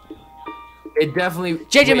that! It definitely.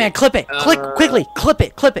 JJ man, clip it. Click quickly. Clip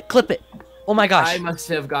it. Clip it. Clip it. Oh my gosh. I must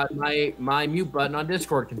have got my mute button on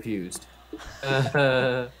Discord confused.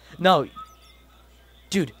 No.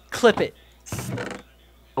 Dude, clip it.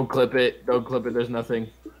 Don't clip it. Don't clip it. There's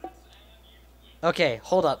nothing. Okay,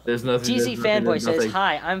 hold up. There's nothing. TZ there's nothing, Fanboy there's says, nothing.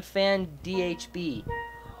 "Hi, I'm Fan DHB.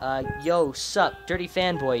 Yo, sup, Dirty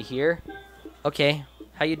Fanboy here. Okay,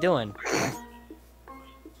 how you doing?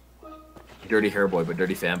 Dirty hair boy, but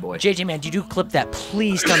dirty fanboy. JJ man, you do clip that.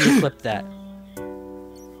 Please tell me you clipped that.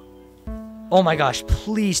 Oh my gosh,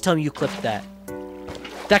 please tell me you clipped that.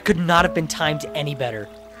 That could not have been timed any better.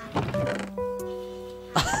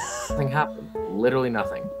 Nothing happened. Literally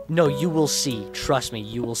nothing. No, you will see. Trust me,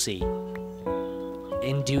 you will see.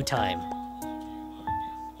 In due time.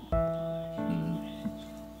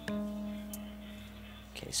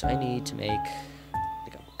 Okay, so I need to make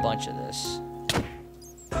like a bunch of this.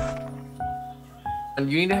 And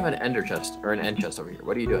you need to have an ender chest or an end chest over here.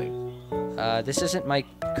 What are you doing? This isn't my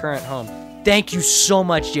current home. Thank you so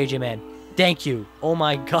much, JJ man. Thank you. Oh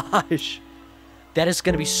my gosh. That is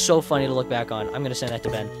gonna be so funny to look back on. I'm gonna send that to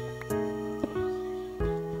Ben.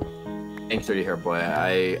 Thanks, dirty hair boy.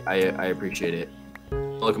 I appreciate it.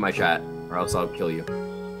 Look at my chat, or else I'll kill you.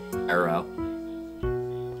 IRL.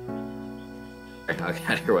 Okay,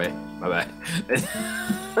 out of your way. My bad.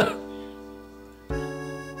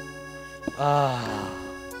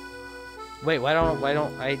 Wait, why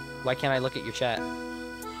can't I look at your chat?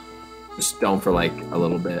 Just don't for like a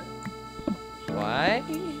little bit. Why?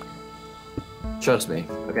 Trust me,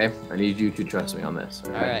 okay? I need you to trust me on this.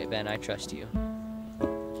 Okay? Alright, Ben, I trust you.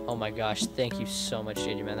 Oh my gosh, thank you so much,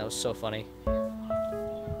 JJ man. That was so funny.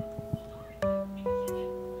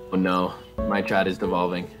 Oh no, my chat is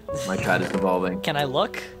devolving. My chat is devolving. Can I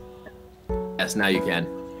look? Yes, now you can.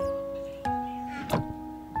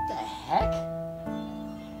 The heck?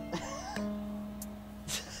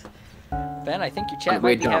 Ben, I think your chat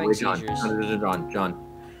might be having seizures. John.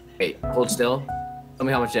 Wait, hold still. Tell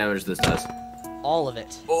me how much damage this does. All of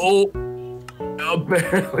it. Oh!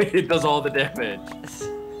 Apparently it does all the damage.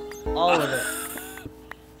 All of it.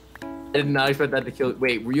 I did not expect that to kill.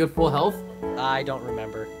 Wait, were you at full health? I don't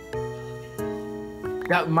remember.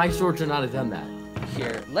 My sword should not have done that.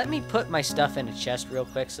 Here, let me put my stuff in a chest real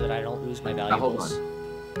quick so that I don't lose my valuables. Hold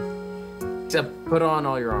on. Except put on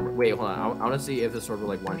all your armor. Wait, hold on. I want to see if the sword will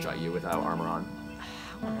like one-shot you without armor on.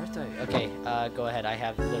 How on earth do I... Okay, go ahead. I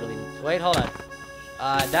have literally... Wait, hold on.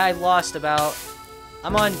 I lost about...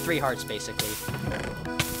 I'm on 3 hearts, basically.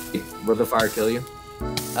 Will the fire kill you?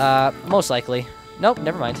 Most likely. Nope,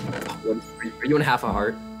 never mind. Are you on half a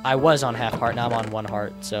heart? I was on half heart, now I'm on 1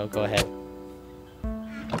 heart, so go ahead.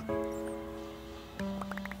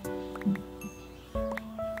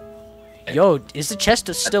 Yo, is the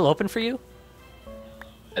chest still open for you?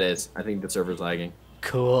 It is. I think the server's lagging.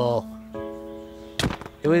 Cool.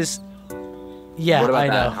 It was... Yeah, What about I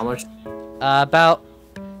that? know. How much? About...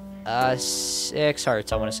 6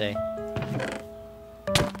 hearts, I want to say.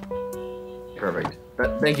 Perfect.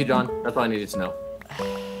 Thank you, John. That's all I needed to know.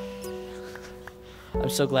 I'm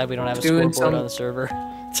so glad we don't have a Doing scoreboard some- on the server.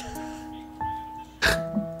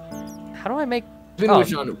 How do I make... Speaking Oh. of which,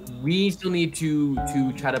 John, we still need to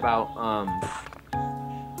chat about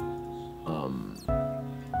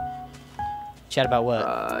Chat about what?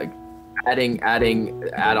 adding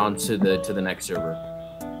add-ons to the next server.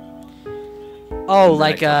 Oh, the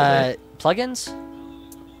like, next plugins?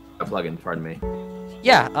 Plugin, pardon me.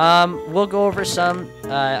 Yeah, we'll go over some,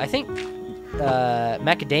 I think,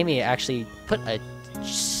 Macadamia actually put a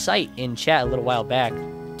site in chat a little while back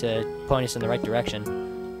to point us in the right direction.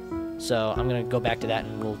 So I'm gonna go back to that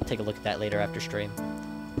and we'll take a look at that later after stream.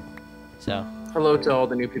 So. Hello to all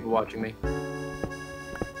the new people watching me.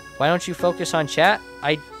 Why don't you focus on chat?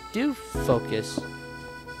 I do focus.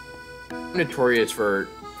 I'm notorious for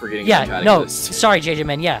forgetting Yeah, chat no, exists. sorry, JJ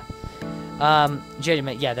Man, yeah. JJ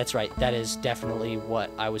Man, yeah, that's right. That is definitely what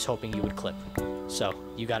I was hoping you would clip. So,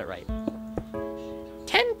 you got it right.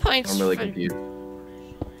 10 points I'm really for confused.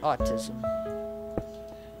 autism.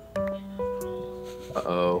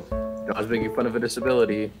 Uh-oh. John's making fun of a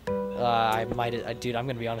disability. I might, dude, I'm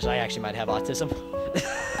gonna be honest, I actually might have autism.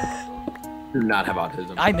 Do not have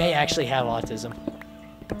autism. I may actually have autism.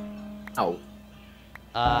 Oh.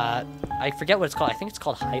 I forget what it's called. I think it's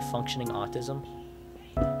called high-functioning autism.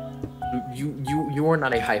 You are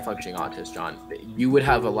not a high-functioning autist, John. You would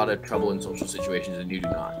have a lot of trouble in social situations, and you do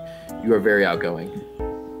not. You are very outgoing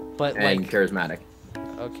But, and like, charismatic.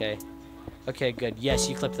 okay. Okay, good. Yes,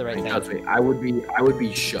 you clipped the right And thing. trust me, I would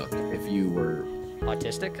be shook if you were,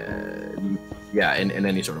 Autistic? yeah, in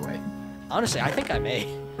any sort of way. Honestly, I think I may.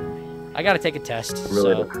 I gotta take a test.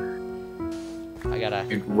 Really? So. I gotta.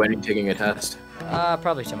 When are you taking a test?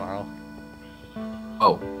 Probably tomorrow.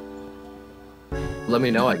 Oh. Let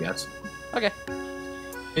me know, I guess. Okay. I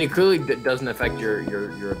mean, it clearly doesn't affect your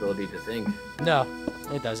ability to think. No,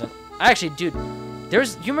 it doesn't. Actually, dude, you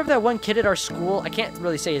remember that one kid at our school? I can't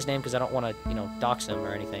really say his name because I don't want to, dox him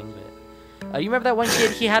or anything. But you remember that one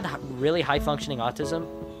kid? He had really high functioning autism.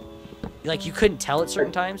 Like you couldn't tell at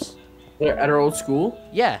certain times. At our old school?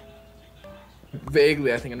 Yeah.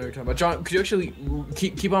 Vaguely, I think I know what you're talking about. John, could you actually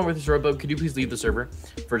keep on with this road, but could you please leave the server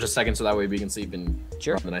for just a second so that way we can sleep and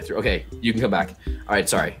sure. run the night through? Okay, you can come back. All right,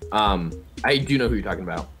 sorry. I do know who you're talking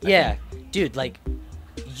about. Yeah, dude, like,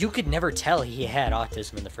 you could never tell he had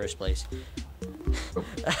autism in the first place. Oh.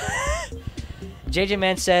 JJ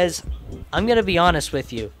Man says, I'm gonna be honest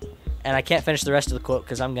with you, and I can't finish the rest of the quote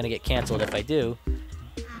because I'm gonna get canceled if I do.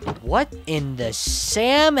 What in the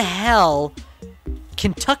Sam hell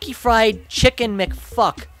Kentucky Fried Chicken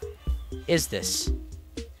McFuck is this?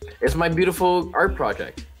 It's my beautiful art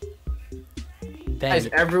project. Ben, Guys,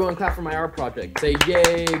 everyone clap for my art project. Say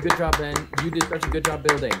yay, good job, Ben. You did such a good job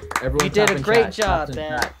building. Everyone you did clap a in great chat. job, Clap in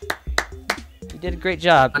Ben. chat. You did a great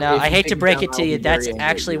job. Now, If I you hate to take break down, it to I'll you, be that's very angry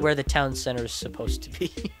actually with you. where the town center is supposed to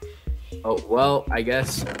be. Oh, well, I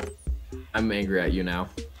guess I'm angry at you now.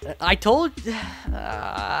 I told...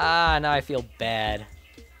 now I feel bad.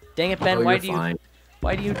 Dang it, Ben, Oh, why you're do you... fine.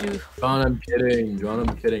 Why do you do... John, I'm kidding. John,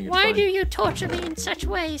 I'm kidding. It's Why fine. do you torture me in such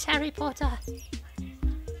ways, Harry Potter?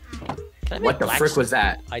 Can I make What the black frick was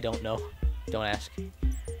that? I don't know. Don't ask. It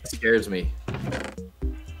scares me.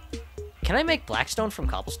 Can I make blackstone from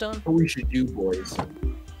cobblestone? What we should do, boys.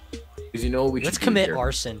 Because you know what we Let's should commit do here?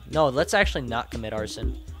 arson. No, let's actually not commit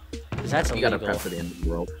arson. Because that's You illegal. gotta prep for the end of the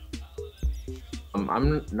world.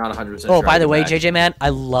 I'm not 100% Oh, sure by I'll the be way, back. JJ Man, I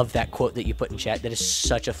love that quote that you put in chat. That is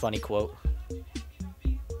such a funny quote.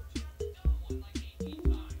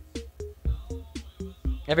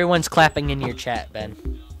 Everyone's clapping in your chat,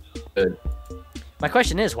 Ben. Good. My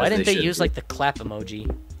question is, why As didn't they they should use be. like the clap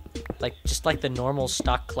emoji? Like just like the normal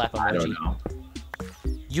stock clap emoji. I don't know.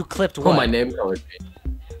 You clipped Oh, what? my name color changed.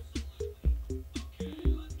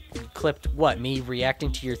 You clipped what? Me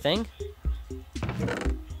reacting to your thing?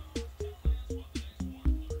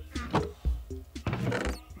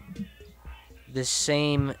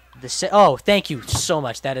 Oh, thank you so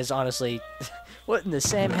much. That is honestly, what in the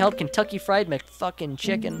Sam held Kentucky Fried McFucking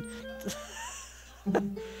Chicken?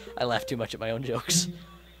 I laugh too much at my own jokes.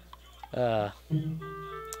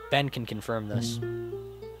 Ben can confirm this.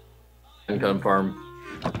 And confirm.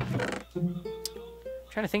 I'm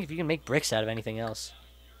trying to think if you can make bricks out of anything else.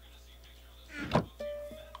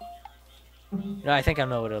 No, I think I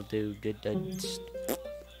know what I'll do.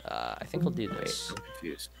 I think I'll do this. I'm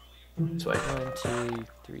confused. This way. 1, 2,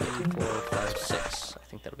 3, 4, 5, 6. I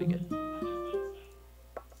think that'll be good.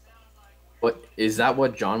 What is that?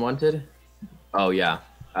 What John wanted? Oh yeah.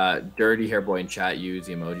 Dirty hair boy in chat used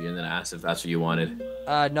the emoji and then asked if that's what you wanted.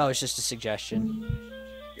 No, it's just a suggestion.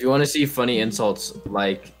 If you want to see funny insults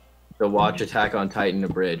like the Watch Attack on Titan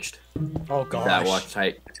abridged, Oh gosh. that Watch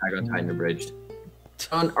Attack on Titan abridged.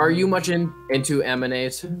 John, are you much into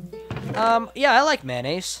M&As? Yeah, I like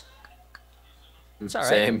mayonnaise. It's alright.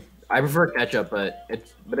 Same. I prefer ketchup, but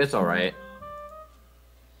it's all right.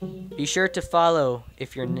 Be sure to follow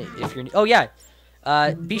if you're oh yeah.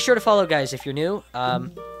 Be sure to follow, guys, if you're new.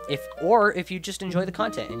 If you just enjoy the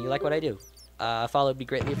content and you like what I do. Follow would be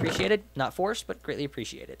greatly appreciated. Not forced, but greatly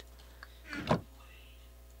appreciated.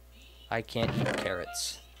 I can't eat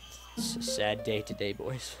carrots. It's a sad day today,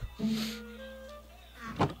 boys.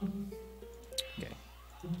 Okay.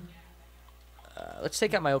 Let's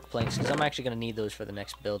take out my oak planks, because I'm actually going to need those for the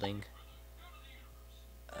next building.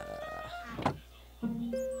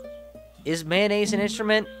 Is mayonnaise an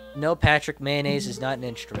instrument? No, Patrick, mayonnaise is not an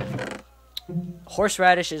instrument.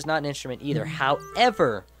 Horseradish is not an instrument either.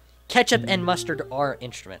 However, ketchup and mustard are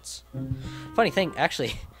instruments. Funny thing,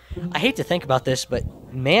 actually, I hate to think about this, but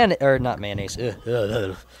not mayonnaise.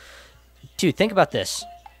 Dude, think about this.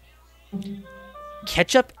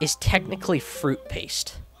 Ketchup is technically fruit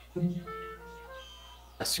paste.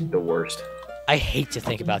 That's the worst. I hate to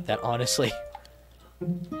think about that, honestly.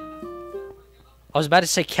 I was about to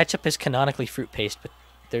say ketchup is canonically fruit paste, but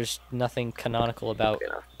there's nothing canonical about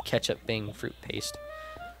ketchup being fruit paste.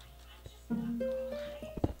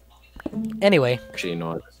 Anyway. Actually, you know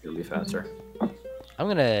what? It's gonna be faster. I'm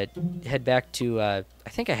gonna head back to, I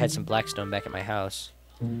think I had some blackstone back at my house.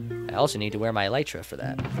 I also need to wear my elytra for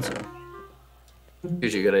that, so.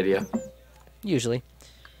 Usually a good idea. Usually.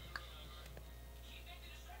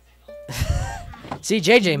 See,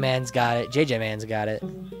 JJ Man's got it. JJ Man's got it.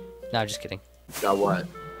 No, I'm just kidding. Got what?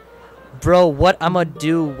 Bro, what I'm gonna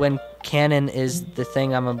do when Canon is the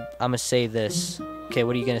thing, I'm gonna say this. Okay,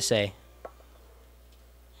 what are you gonna say?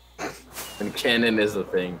 And canon is the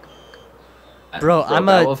thing. Bro, I'm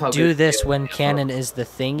I love gonna how do good this canon when is. canon is the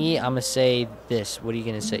thingy. I'm gonna say this. What are you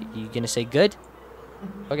gonna say? You gonna say good?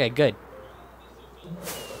 Okay, good.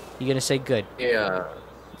 You gonna say good? Yeah.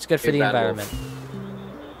 It's good for Hey, the Bad Wolf.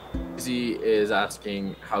 environment. Izzy is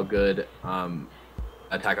asking how good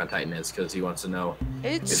Attack on Titan is because he wants to know if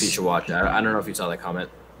he It's should watch it. I don't know if you saw that comment.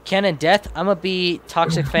 canon death. I'm gonna be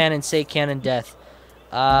toxic fan and say canon death.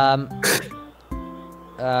 Um.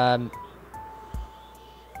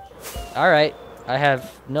 All right. I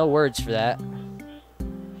have no words for that.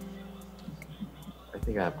 I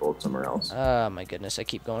think I have gold somewhere else. Oh my goodness! I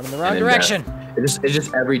keep going in the wrong Canon direction. death. It's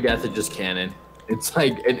just every death is just canon. It's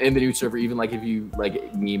like in the new server, even like if you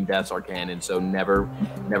like meme deaths are canon. So never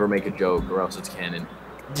make a joke or else it's canon.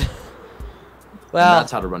 And Well,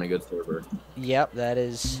 that's how to run a good server. yep, that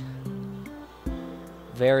is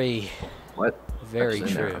very, What? very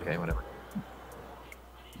That's in there. true. Okay, whatever.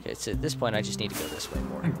 Okay, so at this point, I just need to go this way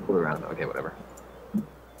more. Pull around. Okay, whatever.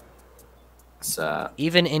 It's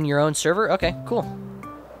Even in your own server? Okay, cool.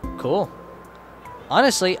 Cool.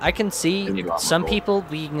 Honestly, I can You see need a lot more some gold. people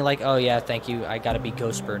being like, oh yeah, thank you, I gotta be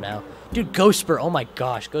Ghostspur now. Dude, Ghostspur, oh my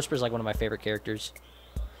gosh, Ghostspur's like one of my favorite characters.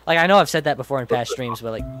 Like, I know I've said that before in past streams,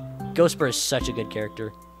 but like, Ghostspur is such a good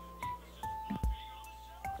character.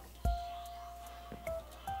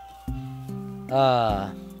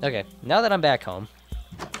 Okay, now that I'm back home.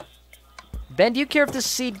 Ben, do you care if this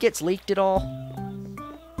seed gets leaked at all?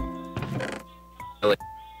 Really?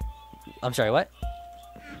 I'm sorry, what?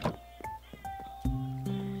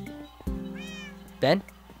 Ben?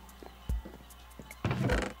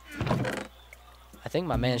 I think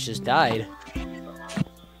my man's just died.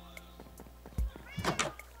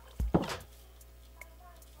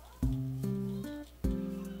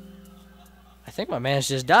 I think my man's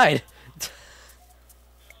just died.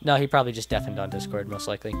 No, he probably just deafened on Discord, most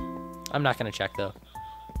likely. I'm not gonna check, though.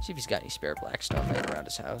 See if he's got any spare black stuff laying around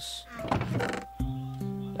his house.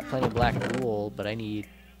 Got plenty of black wool, but I need...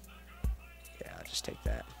 Yeah, I'll just take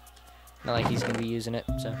that. Not like he's gonna be using it,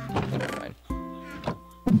 so I think we're fine.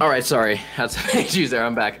 all right. Sorry, had some issues there.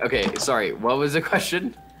 I'm back. Okay, sorry. What was the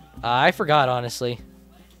question? I forgot, honestly.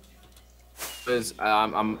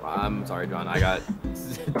 I'm sorry, John. I got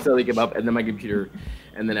silly give up, and then my computer,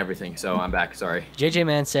 and then everything. So I'm back. Sorry. JJ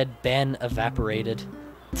Man said Ben evaporated.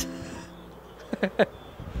 Oh,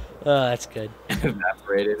 that's good.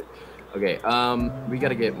 Evaporated. Okay. We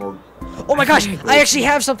gotta get more. Oh my gosh! I actually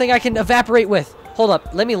have something I can evaporate with. Hold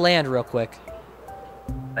up. Let me land real quick.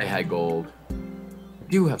 I had gold. I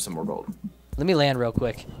do have some more gold. Let me land real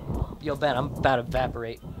quick. Yo, Ben, I'm about to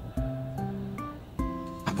evaporate.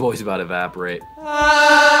 I'm always about to evaporate.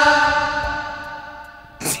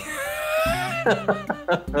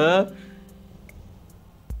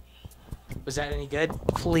 Was that any good?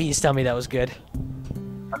 Please tell me that was good.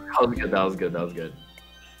 That was good. That was good. That was good.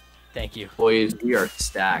 Thank you. Boys, we are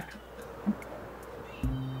stacked.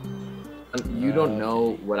 You don't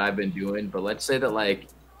know what I've been doing, but let's say that like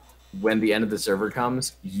when the end of the server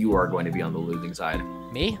comes, you are going to be on the losing side.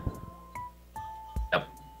 Me? Yep.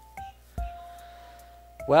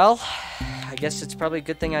 Well, I guess it's probably a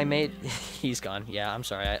good thing I made... He's gone. Yeah, I'm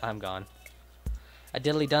sorry. I'm gone. I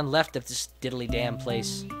diddly done left of this diddly damn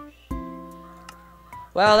place.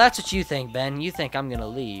 Well, that's what you think, Ben. You think I'm gonna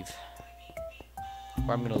leave.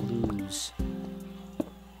 Or I'm gonna lose.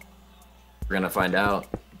 We're gonna find out.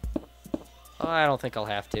 Oh, I don't think I'll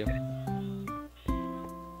have to.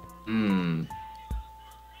 Hmm.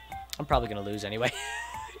 I'm probably gonna lose anyway.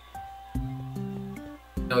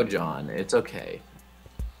 No, John, it's okay.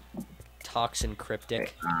 Toxin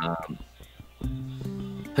Cryptic.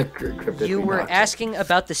 Cryptic You were toxic. asking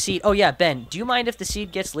about the seed. Oh, yeah, Ben, do you mind if the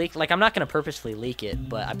seed gets leaked? Like, I'm not going to purposefully leak it,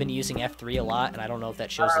 but I've been using F3 a lot, and I don't know if that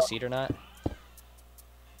shows the seed or not.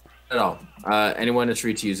 No. Anyone is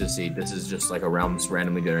free to use this seed. This is just like a realms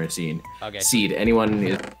randomly generated seed. Okay. Seed. Anyone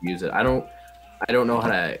is to use it. I don't know how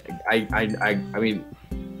to. I mean,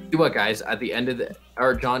 do what, guys? At the end of the,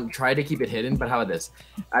 or John, try to keep it hidden. But how about this?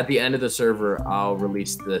 At the end of the server, I'll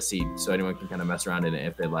release the seed so anyone can kind of mess around in it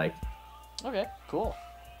if they like. Okay, cool.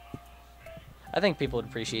 I think people would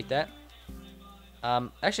appreciate that.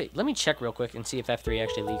 Actually, let me check real quick and see if F3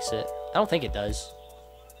 actually leaks it. I don't think it does.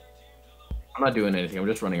 I'm not doing anything. I'm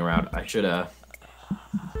just running around. I should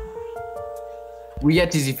We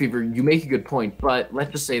get TZ Fever. You make a good point, but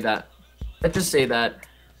let's just say that.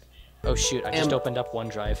 Oh shoot! I just opened up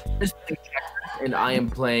OneDrive. And I am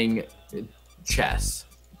playing chess.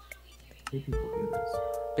 How do people do this?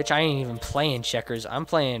 Bitch, I ain't even playing checkers. I'm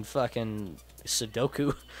playing fucking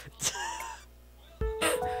Sudoku.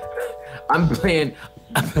 I'm playing.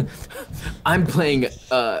 I'm playing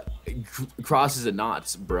crosses and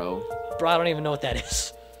knots, bro. Bro, I don't even know what that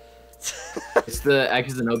is. It's the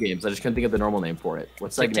X's and O games. I just couldn't think of the normal name for it.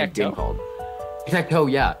 What's that game called? Tic-tac-toe,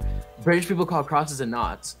 yeah. British people call it crosses and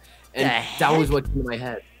knots, and that was what came to my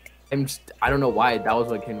head. I don't know why that was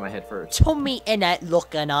what came to my head first. Tommy and that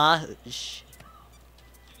looking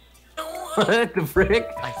What the frick?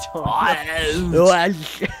 I don't know.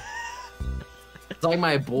 It's like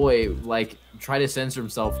my boy, like, try to censor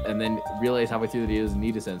himself and then realize halfway through that he doesn't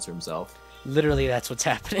need to censor himself. Literally, that's what's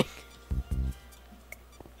happening.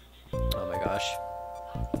 Oh my gosh.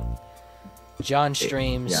 John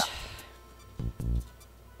streams. Yeah.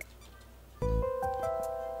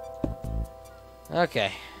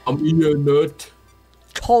 Okay. I'm eating a nut.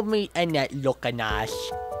 Tommy and that looking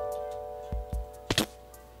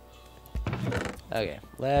Okay,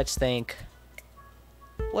 let's think.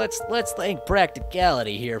 Let's think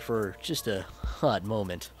practicality here for just a hot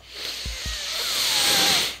moment.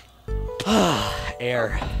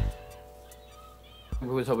 Air. I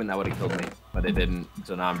was hoping that would have killed me, but it didn't,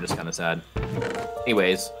 so now I'm just kind of sad.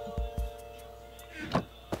 Anyways.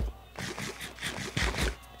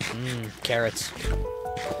 Carrots.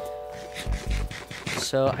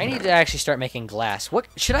 So I need to actually start making glass. What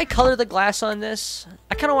should I color the glass on this?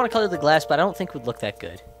 I kind of want to color the glass, but I don't think it would look that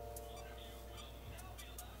good.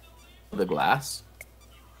 The glass?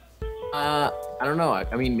 I don't know.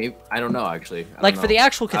 I mean, maybe I don't know actually. I Like don't for know. the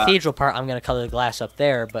actual cathedral part, I'm gonna color the glass up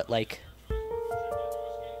there, but like,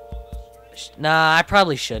 nah, I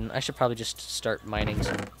probably shouldn't. I should probably just start mining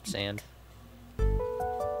some sand.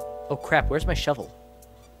 Oh crap! Where's my shovel?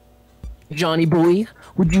 Johnny boy,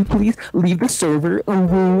 would you please leave the server?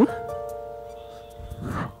 Ooh.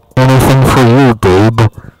 Anything for you, babe.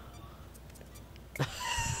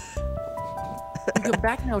 Come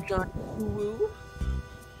back now, John.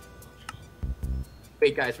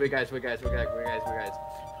 Wait, guys. Should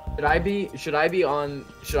I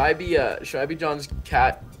be John's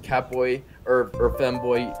cat boy or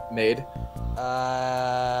femboy maid?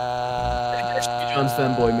 John's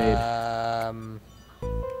femboy maid.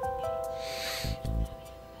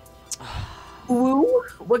 Woo?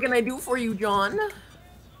 What can I do for you, John?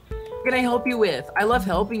 What can I help you with? I love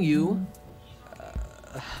helping you.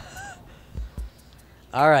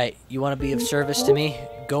 Alright, you want to be of service to me?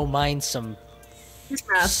 Go mine some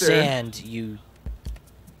Master. sand, you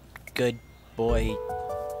good boy.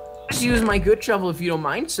 Just use my good shovel if you don't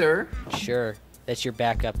mind, sir. Sure, that's your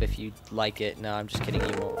backup if you like it. No, I'm just kidding,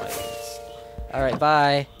 you won't like it. Alright,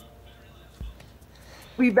 bye.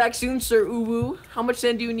 Be back soon, sir. Uwu. How much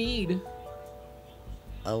sand do you need?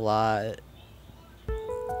 A lot.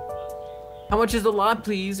 How much is a lot,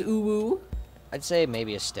 please? Uwu. I'd say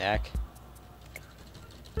maybe a stack.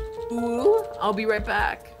 Uwu. I'll be right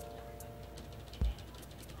back.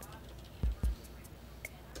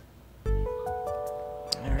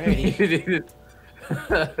 Alrighty.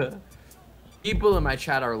 People in my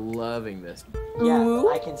chat are loving this. Yeah,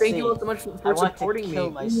 Uwu. I can Thank see. you all so much for I want supporting to kill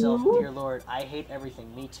me. myself, Uwu. dear lord. I hate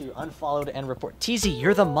everything. Me too. Unfollowed and report. TZ,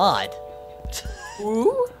 you're the mod.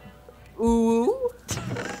 Ooh. Ooh.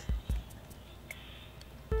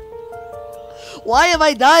 Why am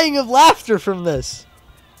I dying of laughter from this?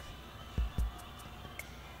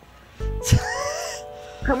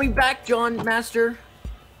 Coming back, John Master.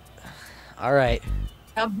 Alright.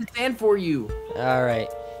 I have the sand for you. Alright.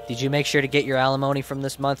 Did you make sure to get your alimony from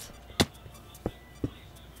this month?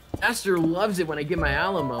 Master loves it when I get my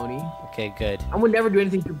alimony. Okay, good. I would never do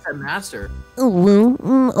anything to upset Master. Ooh,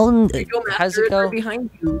 There you go, Master. How's it It's right go?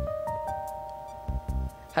 behind you.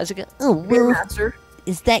 How's it go? Here, ooh, Master.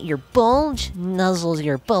 is that your bulge? Nuzzles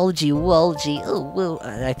your bulgy wulgy. Ooh,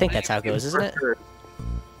 I think that's how it goes, isn't it? For sure.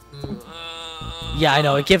 Yeah, I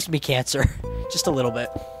know. It gives me cancer. Just a little bit.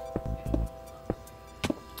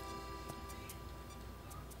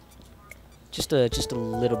 Just a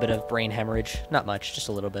little bit of brain hemorrhage. Not much, just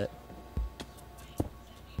a little bit.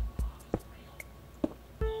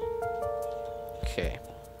 Okay.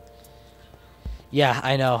 Yeah,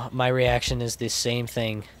 I know. My reaction is the same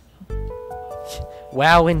thing.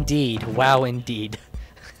 Wow, indeed. Wow, indeed.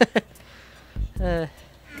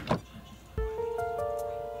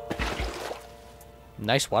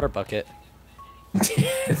 Nice water bucket.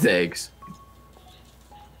 Thanks.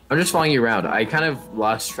 I'm just following you around. I kind of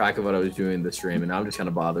lost track of what I was doing in the stream, and now I'm just kind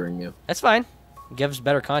of bothering you. That's fine. Gives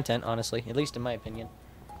better content, honestly. At least in my opinion.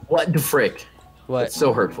 What the frick? What? That's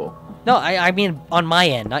so hurtful. No, I mean on my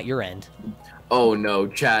end, not your end. Oh no,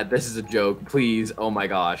 Chad, this is a joke. Please. Oh my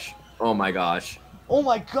gosh. Oh my gosh. Oh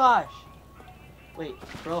my gosh! Wait,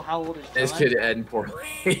 bro, how old is John? This kid ending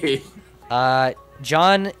poorly.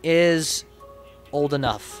 John is old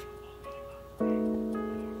enough.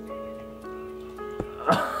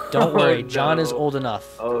 Don't worry, John is old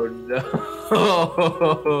enough. Oh no!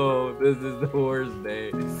 This is the worst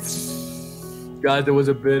day. Guys, it was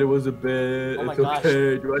a bit. It was a bit. Oh my it's gosh.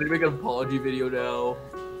 okay. Do I need to make an apology video now?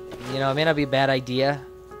 You know, it may not be a bad idea,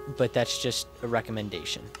 but that's just a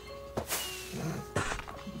recommendation.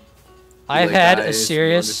 I've Like, had a guys, you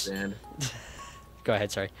serious. understand. Go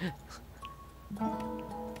ahead, sorry.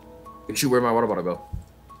 Shoot, where'd my water bottle go?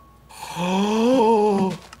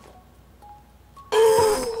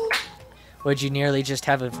 Would you nearly just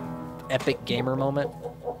have an epic gamer moment?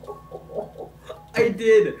 I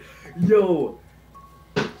did. Yo,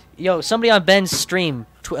 Yo, somebody on Ben's stream,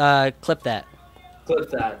 clip that. clip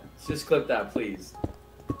that. Just clip that, please.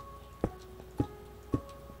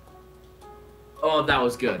 Oh, that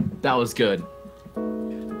was good. That was good.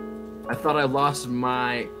 I thought I lost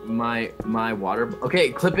my water. Okay,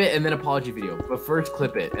 clip it and then apology video. But first,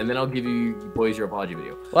 clip it, and then I'll give you boys your apology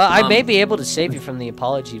video. Well, I may be able to save you from the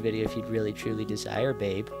apology video if you'd really truly desire,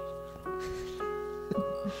 babe.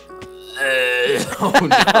 Oh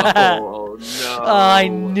no! Oh no! Oh, I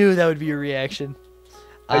knew that would be your reaction.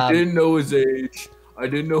 I didn't know his age. I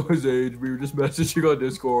didn't know his age. We were just messaging on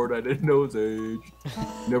Discord. I didn't know his age.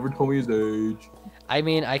 Never told me his age. I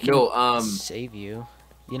mean, I can No, save you.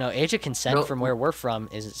 You know, age of consent No. from where we're from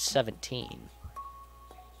is 17.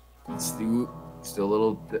 Still a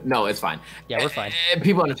little. No, it's fine. Yeah, we're fine.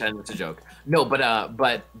 People understand it's a joke. No, but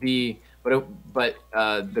the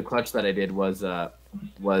clutch that I did was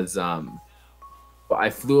I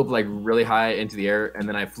flew up like really high into the air, and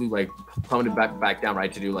then I flew like plummeted back down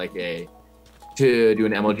right to do like an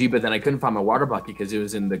MLG, but then I couldn't find my water bucket because it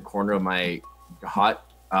was in the corner of my hot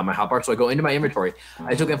bar. So I go into my inventory.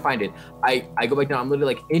 I still can't find it. I go back down. I'm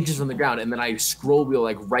literally like inches from the ground, and then I scroll wheel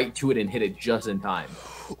like right to it and hit it just in time.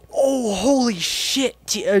 Oh, holy shit!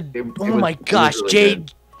 Oh was- my it was gosh, really Jade,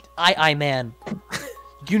 good. I man.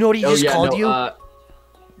 Do you know what he just called you?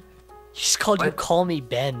 He just called you what? "Call Me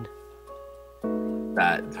Ben."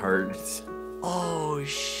 That hurts. Oh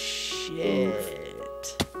shit!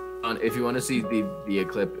 If you want to see the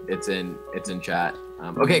clip, it's in chat.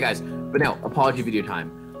 Okay, guys, but now apology video time.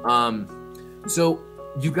 So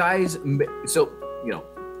you guys,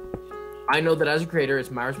 I know that as a creator, it's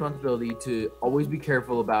my responsibility to always be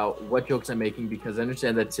careful about what jokes I'm making because I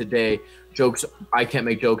understand that today I can't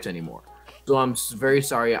make jokes anymore. So I'm very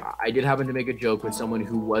sorry. I did happen to make a joke with someone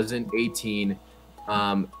who wasn't 18,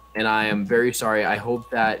 and I am very sorry. I hope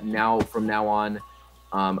that from now on,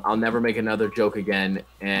 I'll never make another joke again,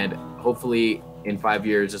 and hopefully in 5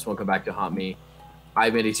 years this won't come back to haunt me. I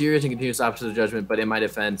made a serious and continuous lapse of judgment, but in my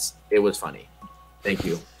defense, it was funny. Thank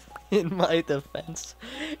you. In my defense,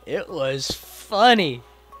 it was funny.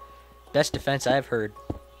 Best defense I've heard.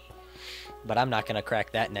 But I'm not gonna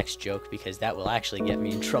crack that next joke because that will actually get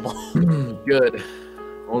me in trouble. Good.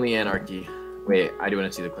 Only anarchy. Wait, I do want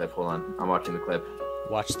to see the clip. Hold on. I'm watching the clip.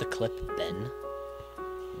 Watch the clip, Ben.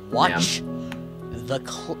 Watch the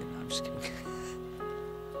clip. No, I'm just kidding.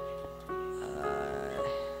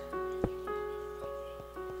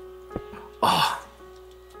 Oh.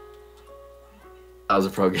 That was a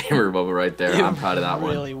pro gamer bubble right there. I'm proud of that It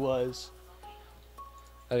one. really was.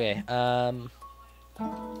 Okay, I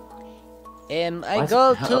What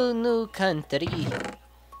go the hell? to new country.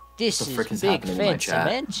 This What the frick is is big happening in my fancy chat?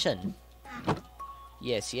 mansion.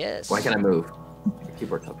 Yes, yes. Why can't I move? The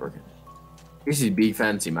keyboard's not working. This is big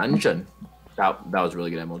fancy mansion. That was really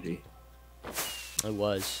good MLG. It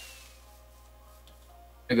was.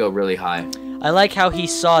 I go really high. I like how he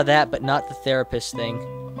saw that, but not the therapist thing.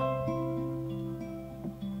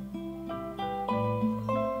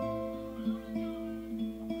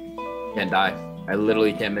 Can't die. I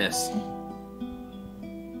literally can't miss.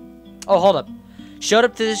 Oh, hold up. Showed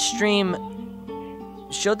up to the stream.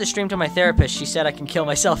 Showed the stream to my therapist. She said I can kill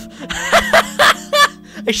myself.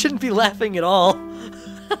 I shouldn't be laughing at all.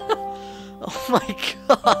 Oh my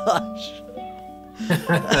gosh.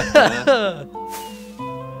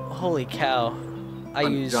 Holy cow. I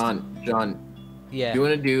used... John, Yeah. do you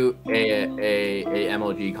want to do a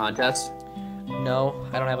MLG contest? No,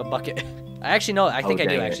 I don't have a bucket. I actually know. I think I do,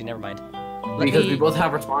 dang it. actually. Never mind. Because we both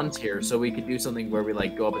have response here, so we could do something where we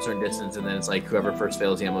like go up a certain distance, and then it's like whoever first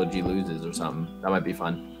fails the MLG loses or something. That might be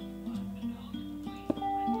fun.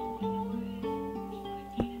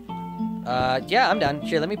 Yeah, I'm done.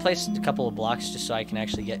 Here, let me place a couple of blocks just so I can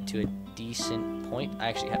actually get to a decent point. I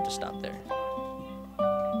actually have to stop there.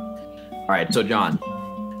 All right, so John,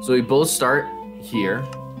 so we both start here,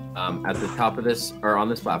 at the top of this or on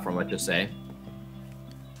this platform. Let's just say,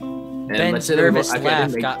 let's Ben's say that we nervous both- okay, I laugh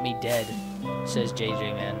didn't make- got me dead, says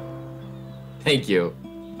JJ, man. Thank you.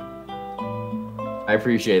 I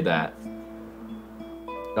appreciate that.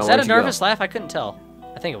 Is that a nervous laugh? I couldn't tell.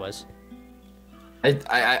 I think it was.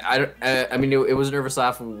 I mean, it was a nervous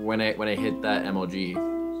laugh when I hit that MLG.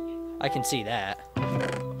 I can see that.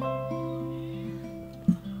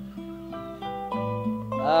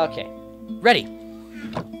 Okay. Ready.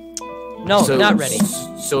 No, So- not ready.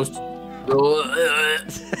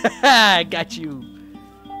 I got you.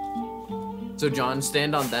 So John,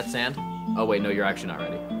 stand on that sand. Oh wait, no, you're actually not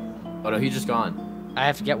ready. Oh no, he's just gone. I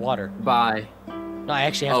have to get water. Bye. No, I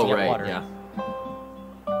actually have to get right, water. yeah.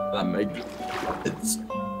 That makes sense.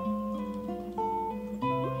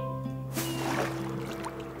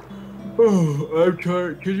 Oh, I'm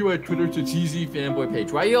trying. Changing my Twitter to TZ fanboy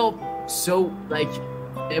page. Why y'all so like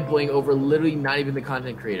fanboying over literally not even the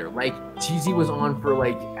content creator? Like TZ was on for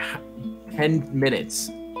like 10 minutes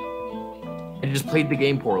and just played the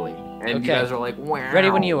game poorly, and you Okay. guys are like, wow. Ready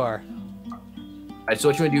when you are. Alright, so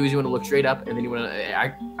what you want to do is you want to look straight up, and then you want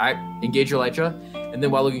to engage your elytra, and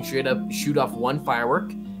then while looking straight up, shoot off one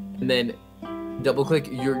firework, and then double click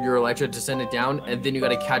your elytra to send it down, and then you got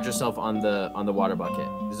to catch yourself on the water bucket.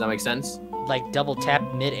 Does that make sense? Like double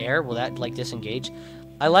tap mid-air, will that like disengage?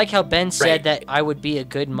 I like how Ben said Right. that I would be a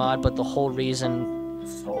good mod, but I'm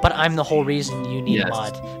the whole reason you need Yes. a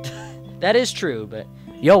mod. That is true, but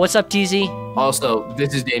yo, what's up, TZ? Also,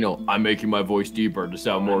 this is Daniel. I'm making my voice deeper to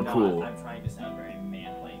sound more cool. I'm trying to sound very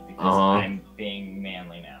manly because Uh-huh. I'm being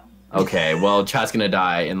manly now. Okay, well, chat's gonna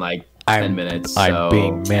die in like 10 minutes.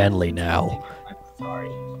 So manly now. I'm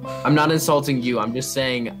sorry. I'm not insulting you. I'm just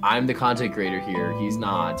saying I'm the content creator here. He's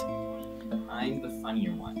not. But I'm the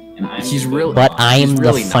funnier one. And I'm He's the good really- But one. I'm He's the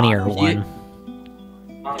really not. funnier He- one.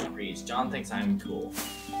 John agrees. John thinks I'm cool.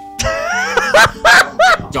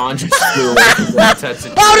 John just flew away from the headsets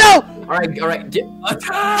and- Oh no! All right, get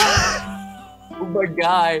Oh my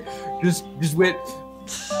guy, just went.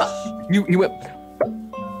 He went.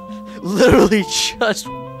 Literally just.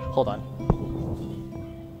 Hold on.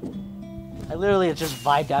 I literally just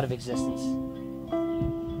vibed out of existence.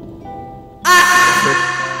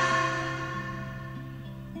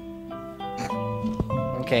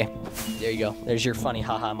 Okay, there you go. There's your funny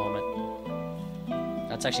haha moment.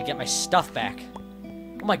 Let's actually get my stuff back.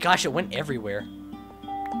 Oh my gosh, it went everywhere.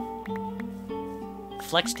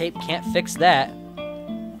 Flex tape can't fix that.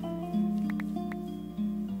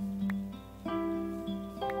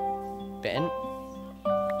 Ben?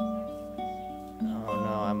 Oh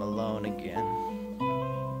no, I'm alone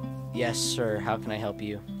again. Yes, sir. How can I help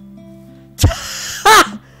you?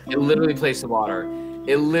 It literally placed the water.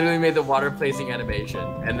 It literally made the water placing animation,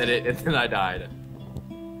 and then I died.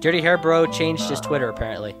 Dirty Hair Bro changed his Twitter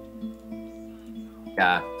apparently.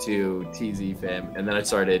 Yeah, to TZ fam, and then I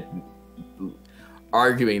started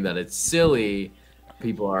arguing that it's silly.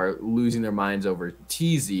 People are losing their minds over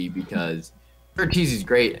TZ because sure, TZ's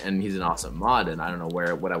great and he's an awesome mod, and I don't know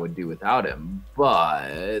what I would do without him.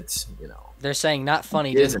 But you know, They're saying not funny,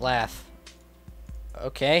 It didn't isn't. laugh.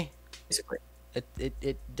 Okay. basically.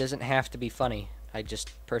 It doesn't have to be funny. I just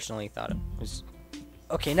personally thought it was.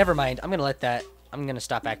 Okay, never mind. I'm gonna let that. I'm gonna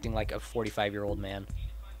stop acting like a 45-year-old man.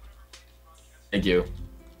 Thank you.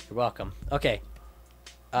 You're welcome. Okay.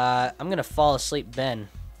 I'm gonna fall asleep, Ben.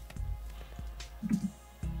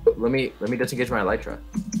 Let me disengage my elytra.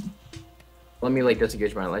 Let me like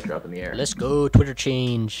disengage my elytra up in the air. Let's go. Twitter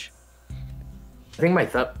change. I think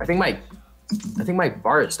my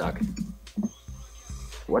bar is stuck.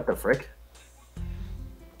 What the frick?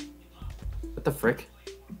 What the frick?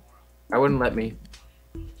 I wouldn't let me.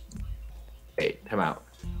 Wait, time out.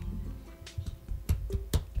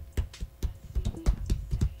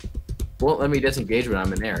 Won't let me disengage when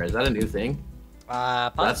I'm in air. Is that a new thing?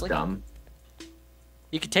 That's Possibly. dumb.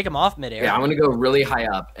 You could take them off midair. Yeah, I'm gonna go really high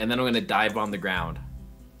up, and then I'm gonna dive on the ground.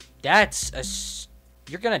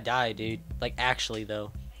 You're gonna die, dude. Like, actually,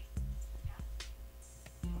 though.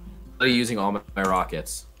 I'm using all my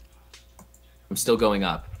rockets. I'm still going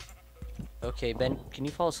up. Okay, Ben, can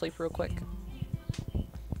you fall asleep real quick?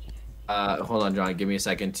 Hold on, John. Give me a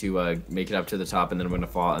second to make it up to the top, and then I'm gonna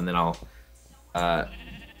fall, and then I'll.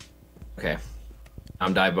 Okay.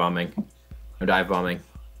 I'm dive bombing. I'm dive bombing.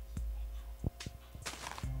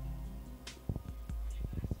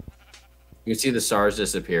 You can see the stars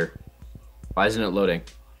disappear. Why isn't it loading?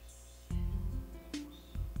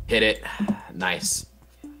 Hit it. Nice.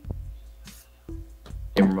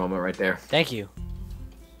 Gamer moment right there. Thank you.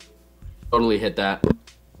 Totally hit that.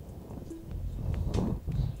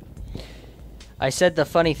 I said the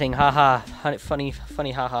funny thing, haha.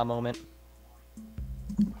 Funny haha moment.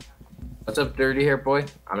 What's up, dirty hair boy?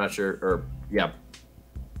 I'm not sure. Or yeah,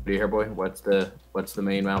 dirty hair boy. What's the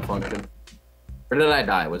main malfunction? Where did I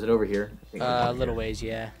die? Was it over here? I think it was A over little here. ways,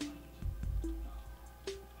 yeah.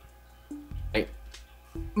 I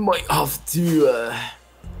might have to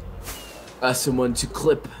ask someone to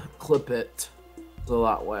clip it so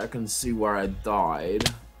that way I can see where I died.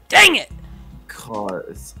 Dang it!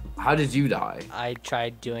 Cause how did you die? I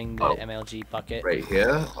tried doing the Oh. MLG bucket. Right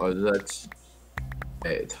here, or that's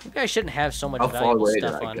it. Maybe I shouldn't have so much How far valuable away did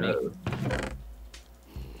stuff I on me. go?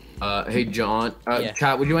 Hey John, Yeah.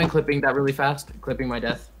 chat. Would you mind clipping that really fast? Clipping my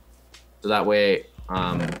death, so that way,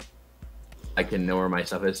 I can know where my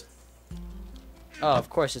stuff is. Oh, of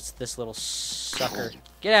course it's this little sucker.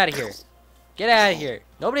 Get out of here. Get out of here.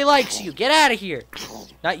 Nobody likes you. Get out of here.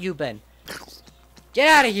 Not you, Ben. Get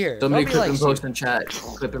out of here. Somebody Nobody clip and likes post you. in chat.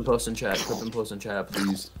 Clip and post in chat. Clip and post in chat,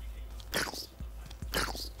 please.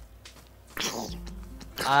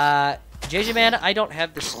 JJ Man, I don't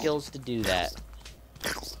have the skills to do that.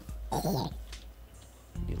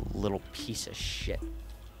 You little piece of shit.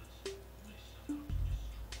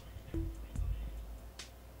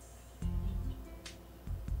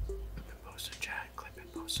 Clip and post in chat. Clip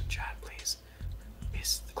and post in chat, please.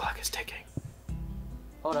 Please, the clock is ticking.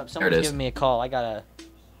 Hold up, There it someone's is. giving me a call. I gotta...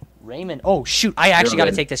 Raymond. Oh, shoot. I actually You're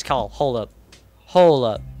gotta good. take this call. Hold up. Hold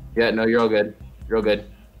up. Yeah, no, you're all good. You're all good.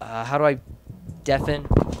 How do I deafen?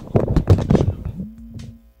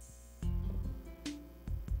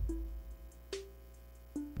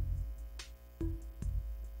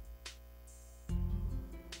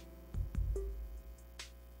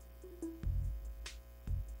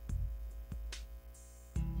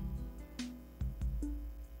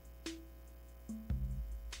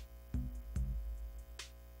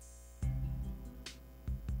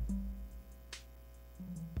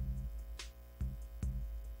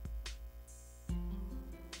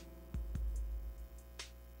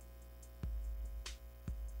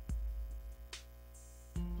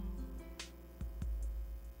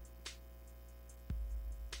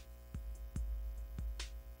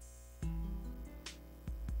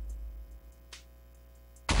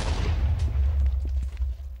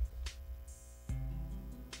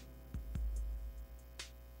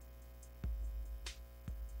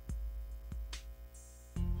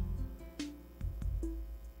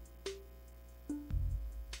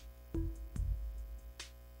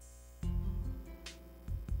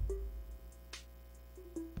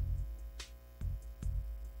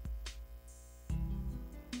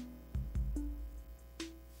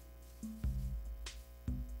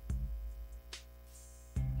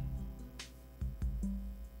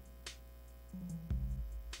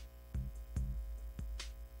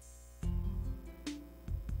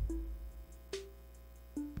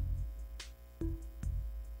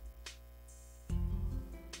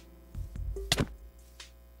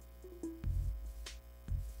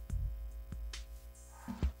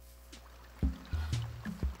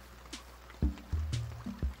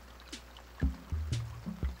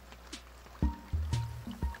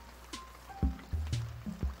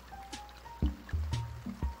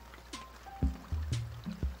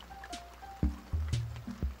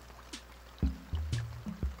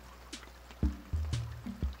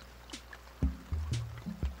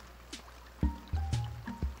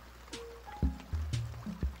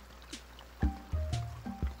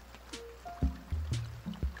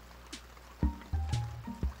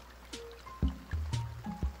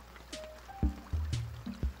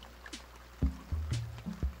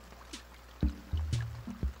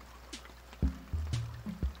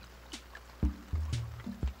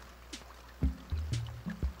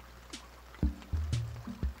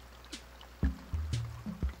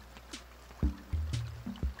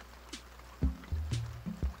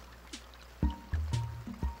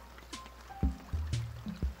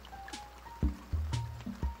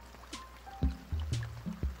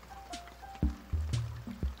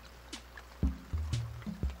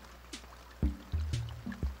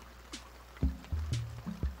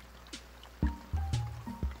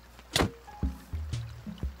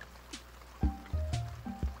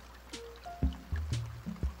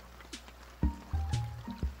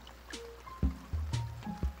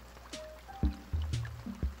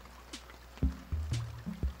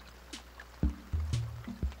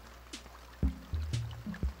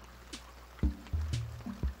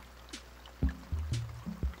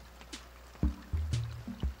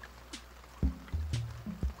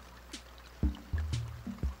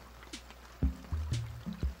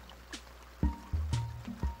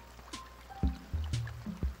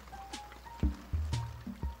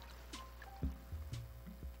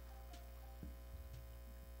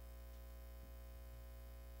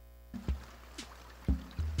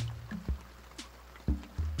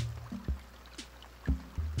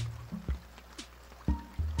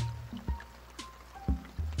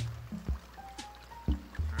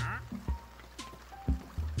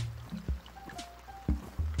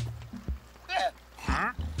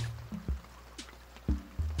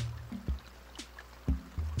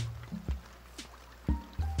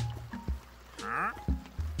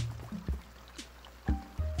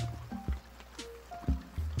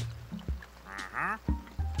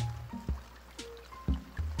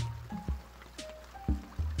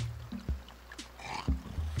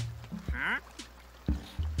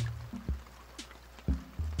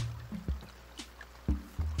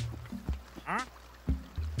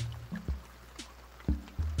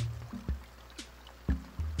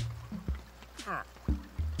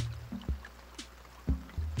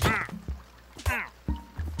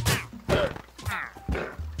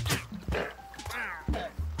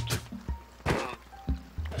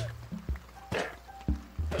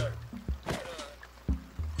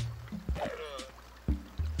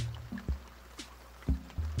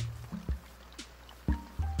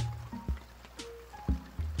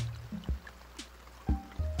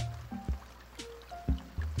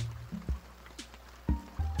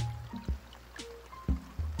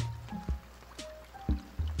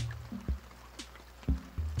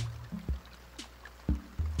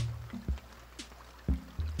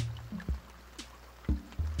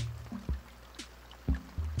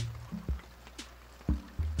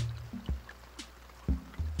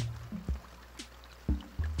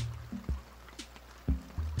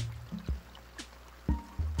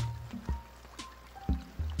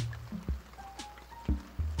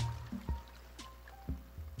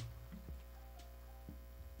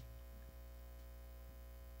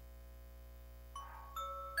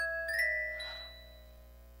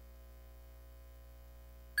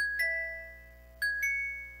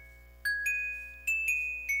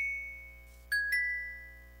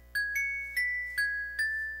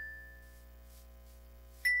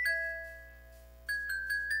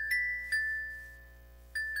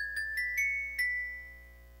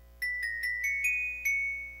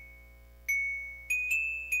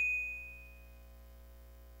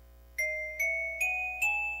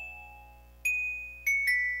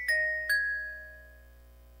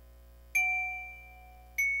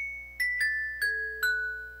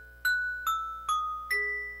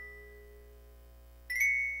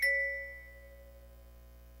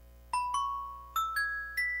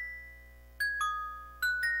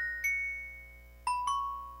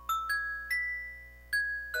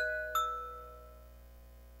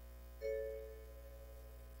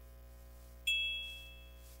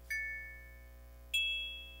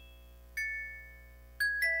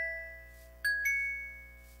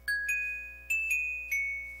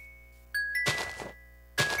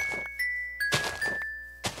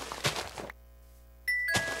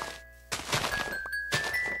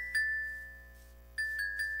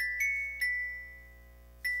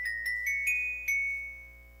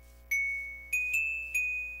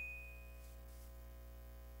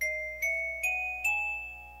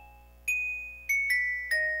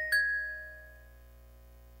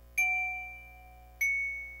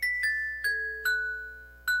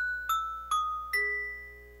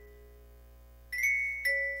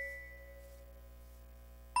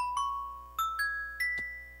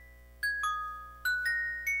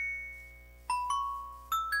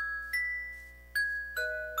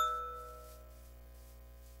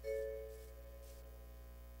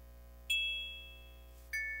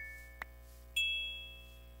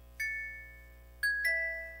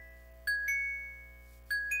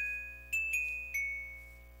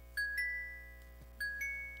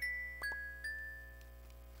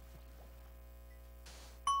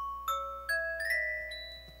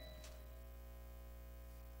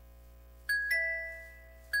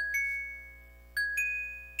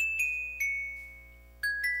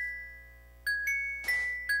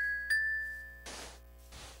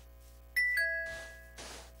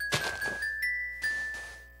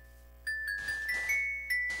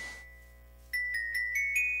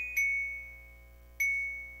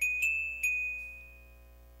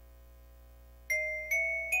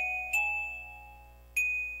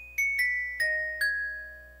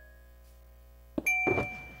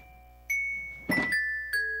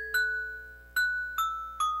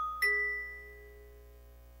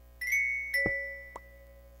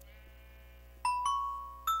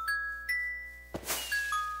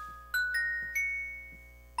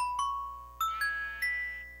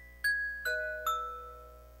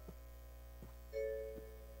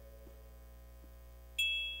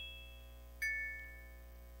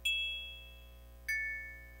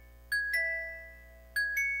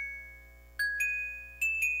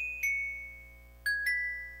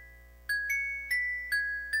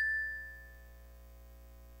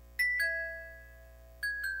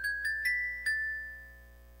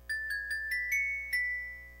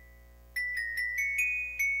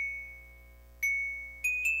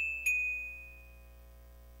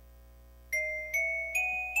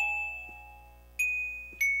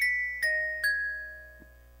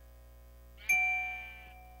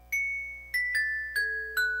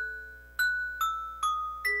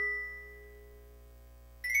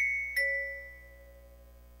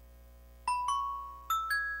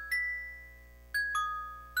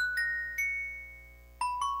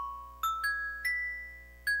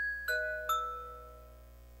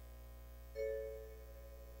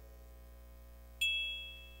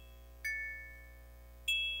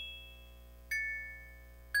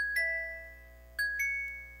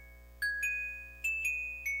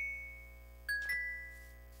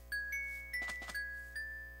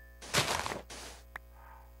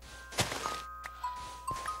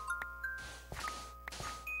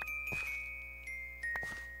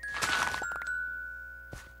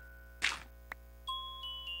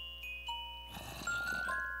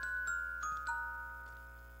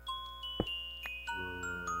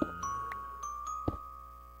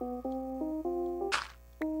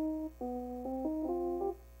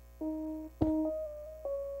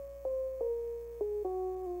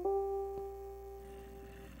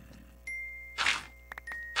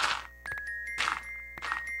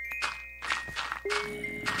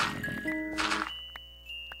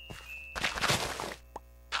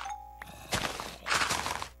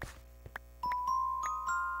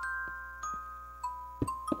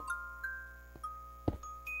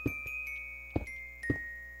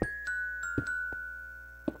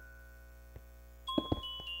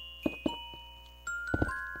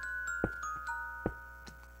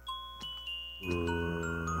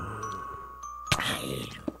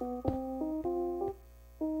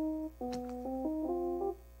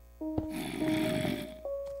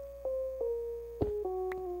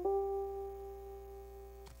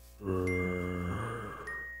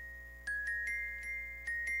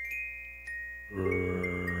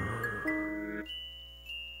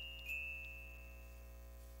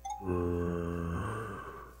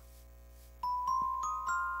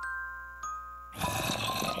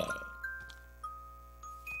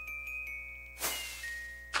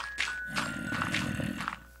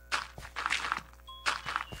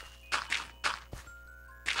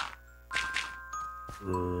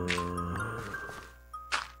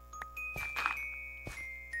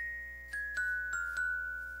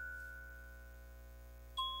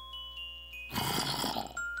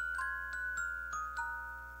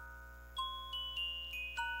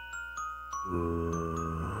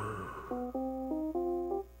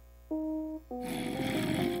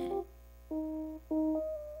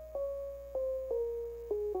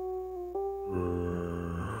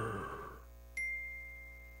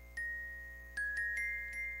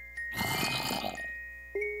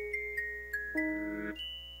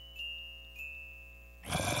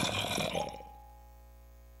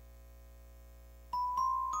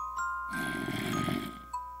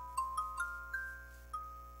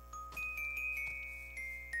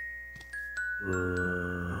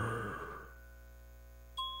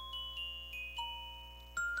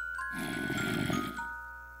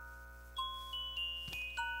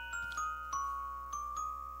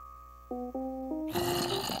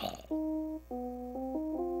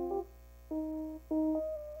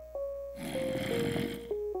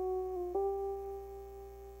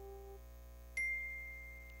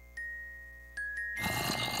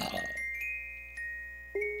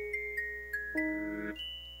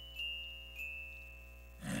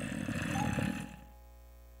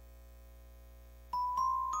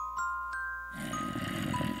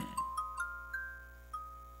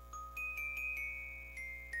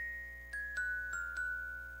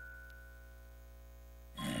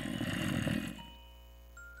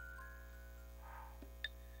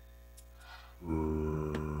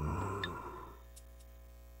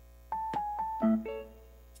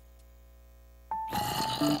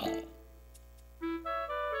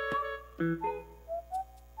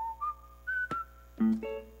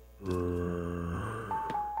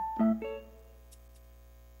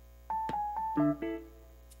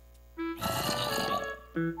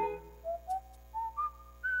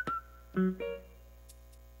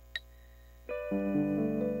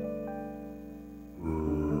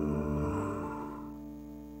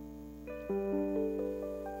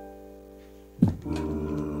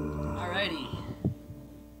 Alrighty.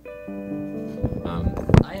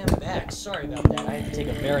 I am back. Sorry about that. I had to take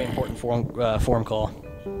a very important phone call.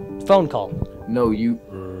 No, you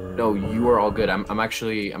are all good. I'm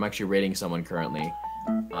actually rating someone currently.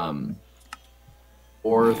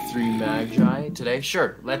 Or 3 Magi today.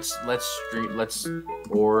 Sure. Let's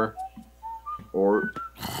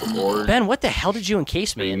Ben, what the hell did you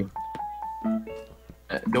encase me in?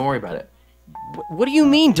 Don't worry about it. What do you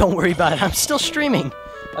mean? Don't worry about it. I'm still streaming.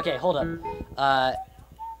 Okay, hold up.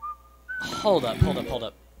 Hold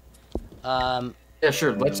up. Yeah,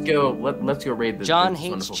 sure. Let's go raid the. John this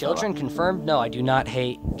hates wonderful children. fella. Confirmed. No, I do not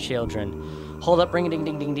hate children. Hold up. Ring a ding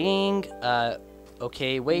ding ding ding.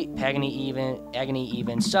 Okay, wait. Agony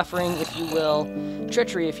even. Suffering, if you will.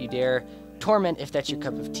 Treachery, if you dare. Torment, if that's your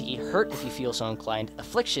cup of tea. Hurt, if you feel so inclined.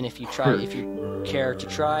 Affliction, if you care to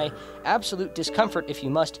try. Absolute discomfort, if you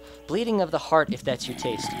must. Bleeding of the heart, if that's your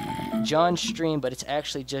taste. John's stream, but it's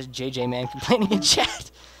actually just JJ Man complaining in chat.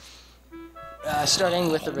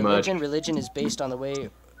 Starting with the religion. Religion is based on the way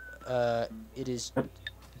it is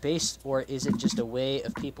based, or is it just a way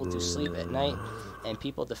of people to sleep at night, and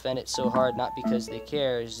people defend it so hard not because they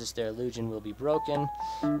care, it's just their illusion will be broken?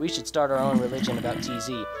 We should start our own religion about TZ.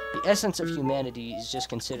 The essence of humanity is just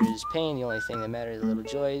considered as pain. The only thing that matters are the little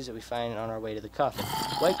joys that we find on our way to the coffin.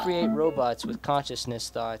 Why create robots with consciousness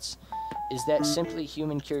thoughts? Is that simply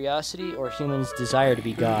human curiosity or humans' desire to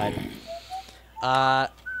be God?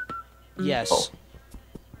 Yes.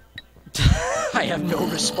 I have no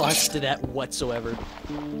response to that whatsoever.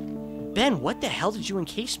 Ben, what the hell did you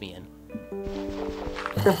encase me in?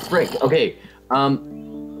 The frick? Okay,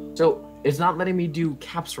 so it's not letting me do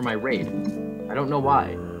caps for my raid. I don't know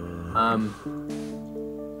why.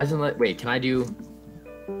 Wait, can I do...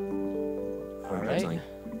 Alright.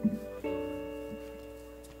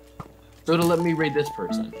 So to let me raid this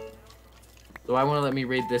person. So I want to let me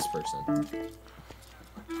raid this person.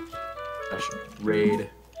 Raid.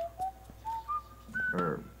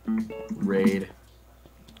 Or raid.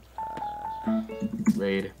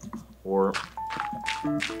 Raid. Or...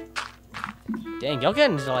 Dang, y'all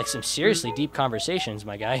getting into like some seriously deep conversations,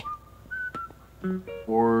 my guy.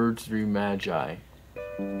 Or 3 Magi.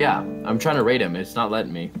 Yeah, I'm trying to raid him. It's not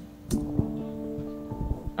letting me.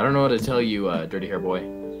 I don't know what to tell you, dirty hair boy.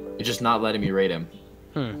 It's just not letting me raid him.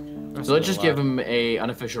 So let's just give him a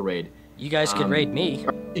unofficial raid. You guys could raid me.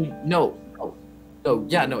 No. Oh,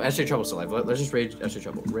 yeah, no, SJ Trouble's still alive. Let's just raid SJ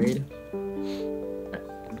Trouble. Raid.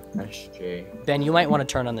 SJ. Ben, you might want to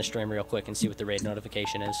turn on the stream real quick and see what the raid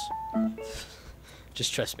notification is.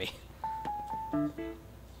 Just trust me. Turn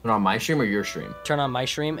on my stream or your stream? Turn on my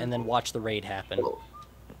stream and then watch the raid happen.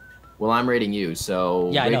 Well, I'm raiding you,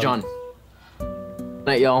 so yeah, rage on. Good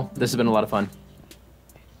night, y'all. This has been a lot of fun.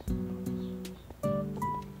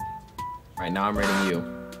 Alright, now I'm raiding you.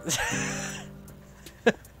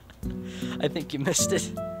 I think you missed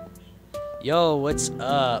it. Yo, what's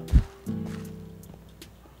up?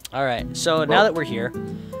 Alright, so now that we're here,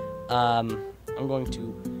 I'm going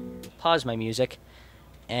to pause my music,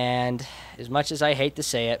 and as much as I hate to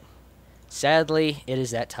say it, sadly, it is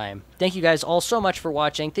that time. Thank you guys all so much for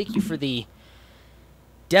watching. Thank you for the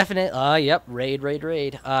definite, yep, raid.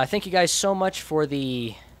 Thank you guys so much for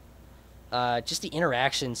the, just the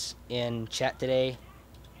interactions in chat today.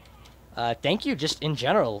 Thank you just in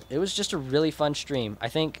general. It was just a really fun stream. I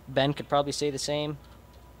think Ben could probably say the same.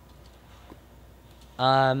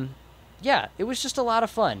 Yeah, it was just a lot of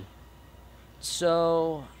fun.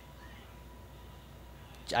 So,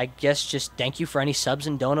 I guess just thank you for any subs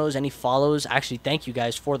and donos, any follows. Actually, thank you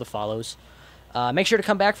guys for the follows. Make sure to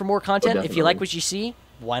come back for more content. If you like what you see,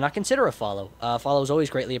 why not consider a follow? Follow is always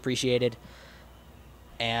greatly appreciated.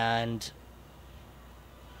 And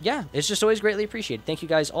yeah, it's just always greatly appreciated. Thank you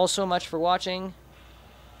guys all so much for watching.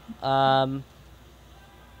 Like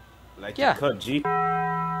yeah. Cut, G.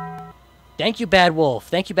 Thank you, Bad Wolf.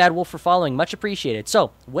 Thank you, Bad Wolf, for following. Much appreciated. So,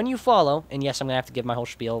 when you follow, and yes, I'm going to have to give my whole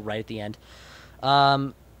spiel right at the end.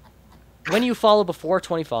 When you follow before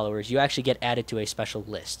 20 followers, you actually get added to a special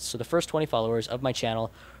list. So the first 20 followers of my channel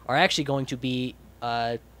are actually going to be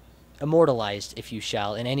immortalized, if you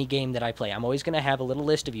shall, in any game that I play. I'm always going to have a little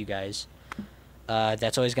list of you guys.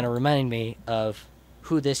 That's always going to remind me of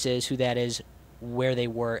who this is, who that is, where they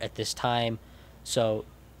were at this time. So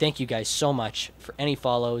thank you guys so much for any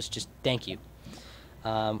follows. Just thank you.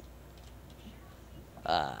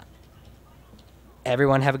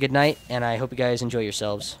 Everyone have a good night, and I hope you guys enjoy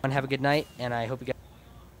yourselves. Everyone have a good night, and I hope you guys...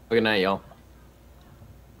 Good night, y'all.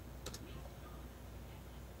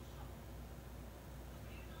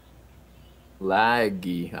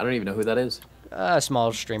 Laggy. I don't even know who that is. A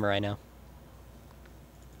small streamer I know.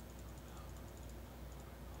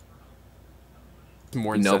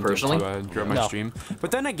 More no, incentive personally to grow my stream,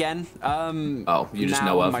 but then again, oh, you just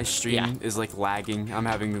now know of my stream is like lagging. I'm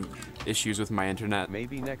having issues with my internet.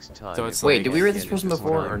 Maybe next time. So it's wait, like, did we read this person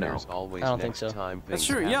before or no? I don't think so. That's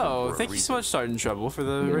true. Yo, thank you so much, Starting Trouble, for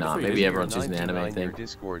the. Nah, maybe everyone's using the anime thing.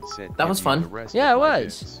 That was fun. Yeah, it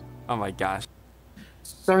was. Oh my gosh.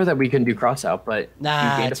 Sorry that we couldn't do cross out, but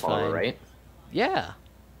nah, you gained a it's follower, fine. right? Yeah.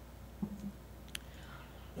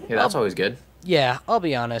 Yeah, that's always good. Yeah, I'll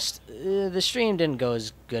be honest. The stream didn't go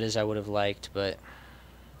as good as I would have liked, but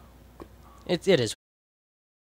it is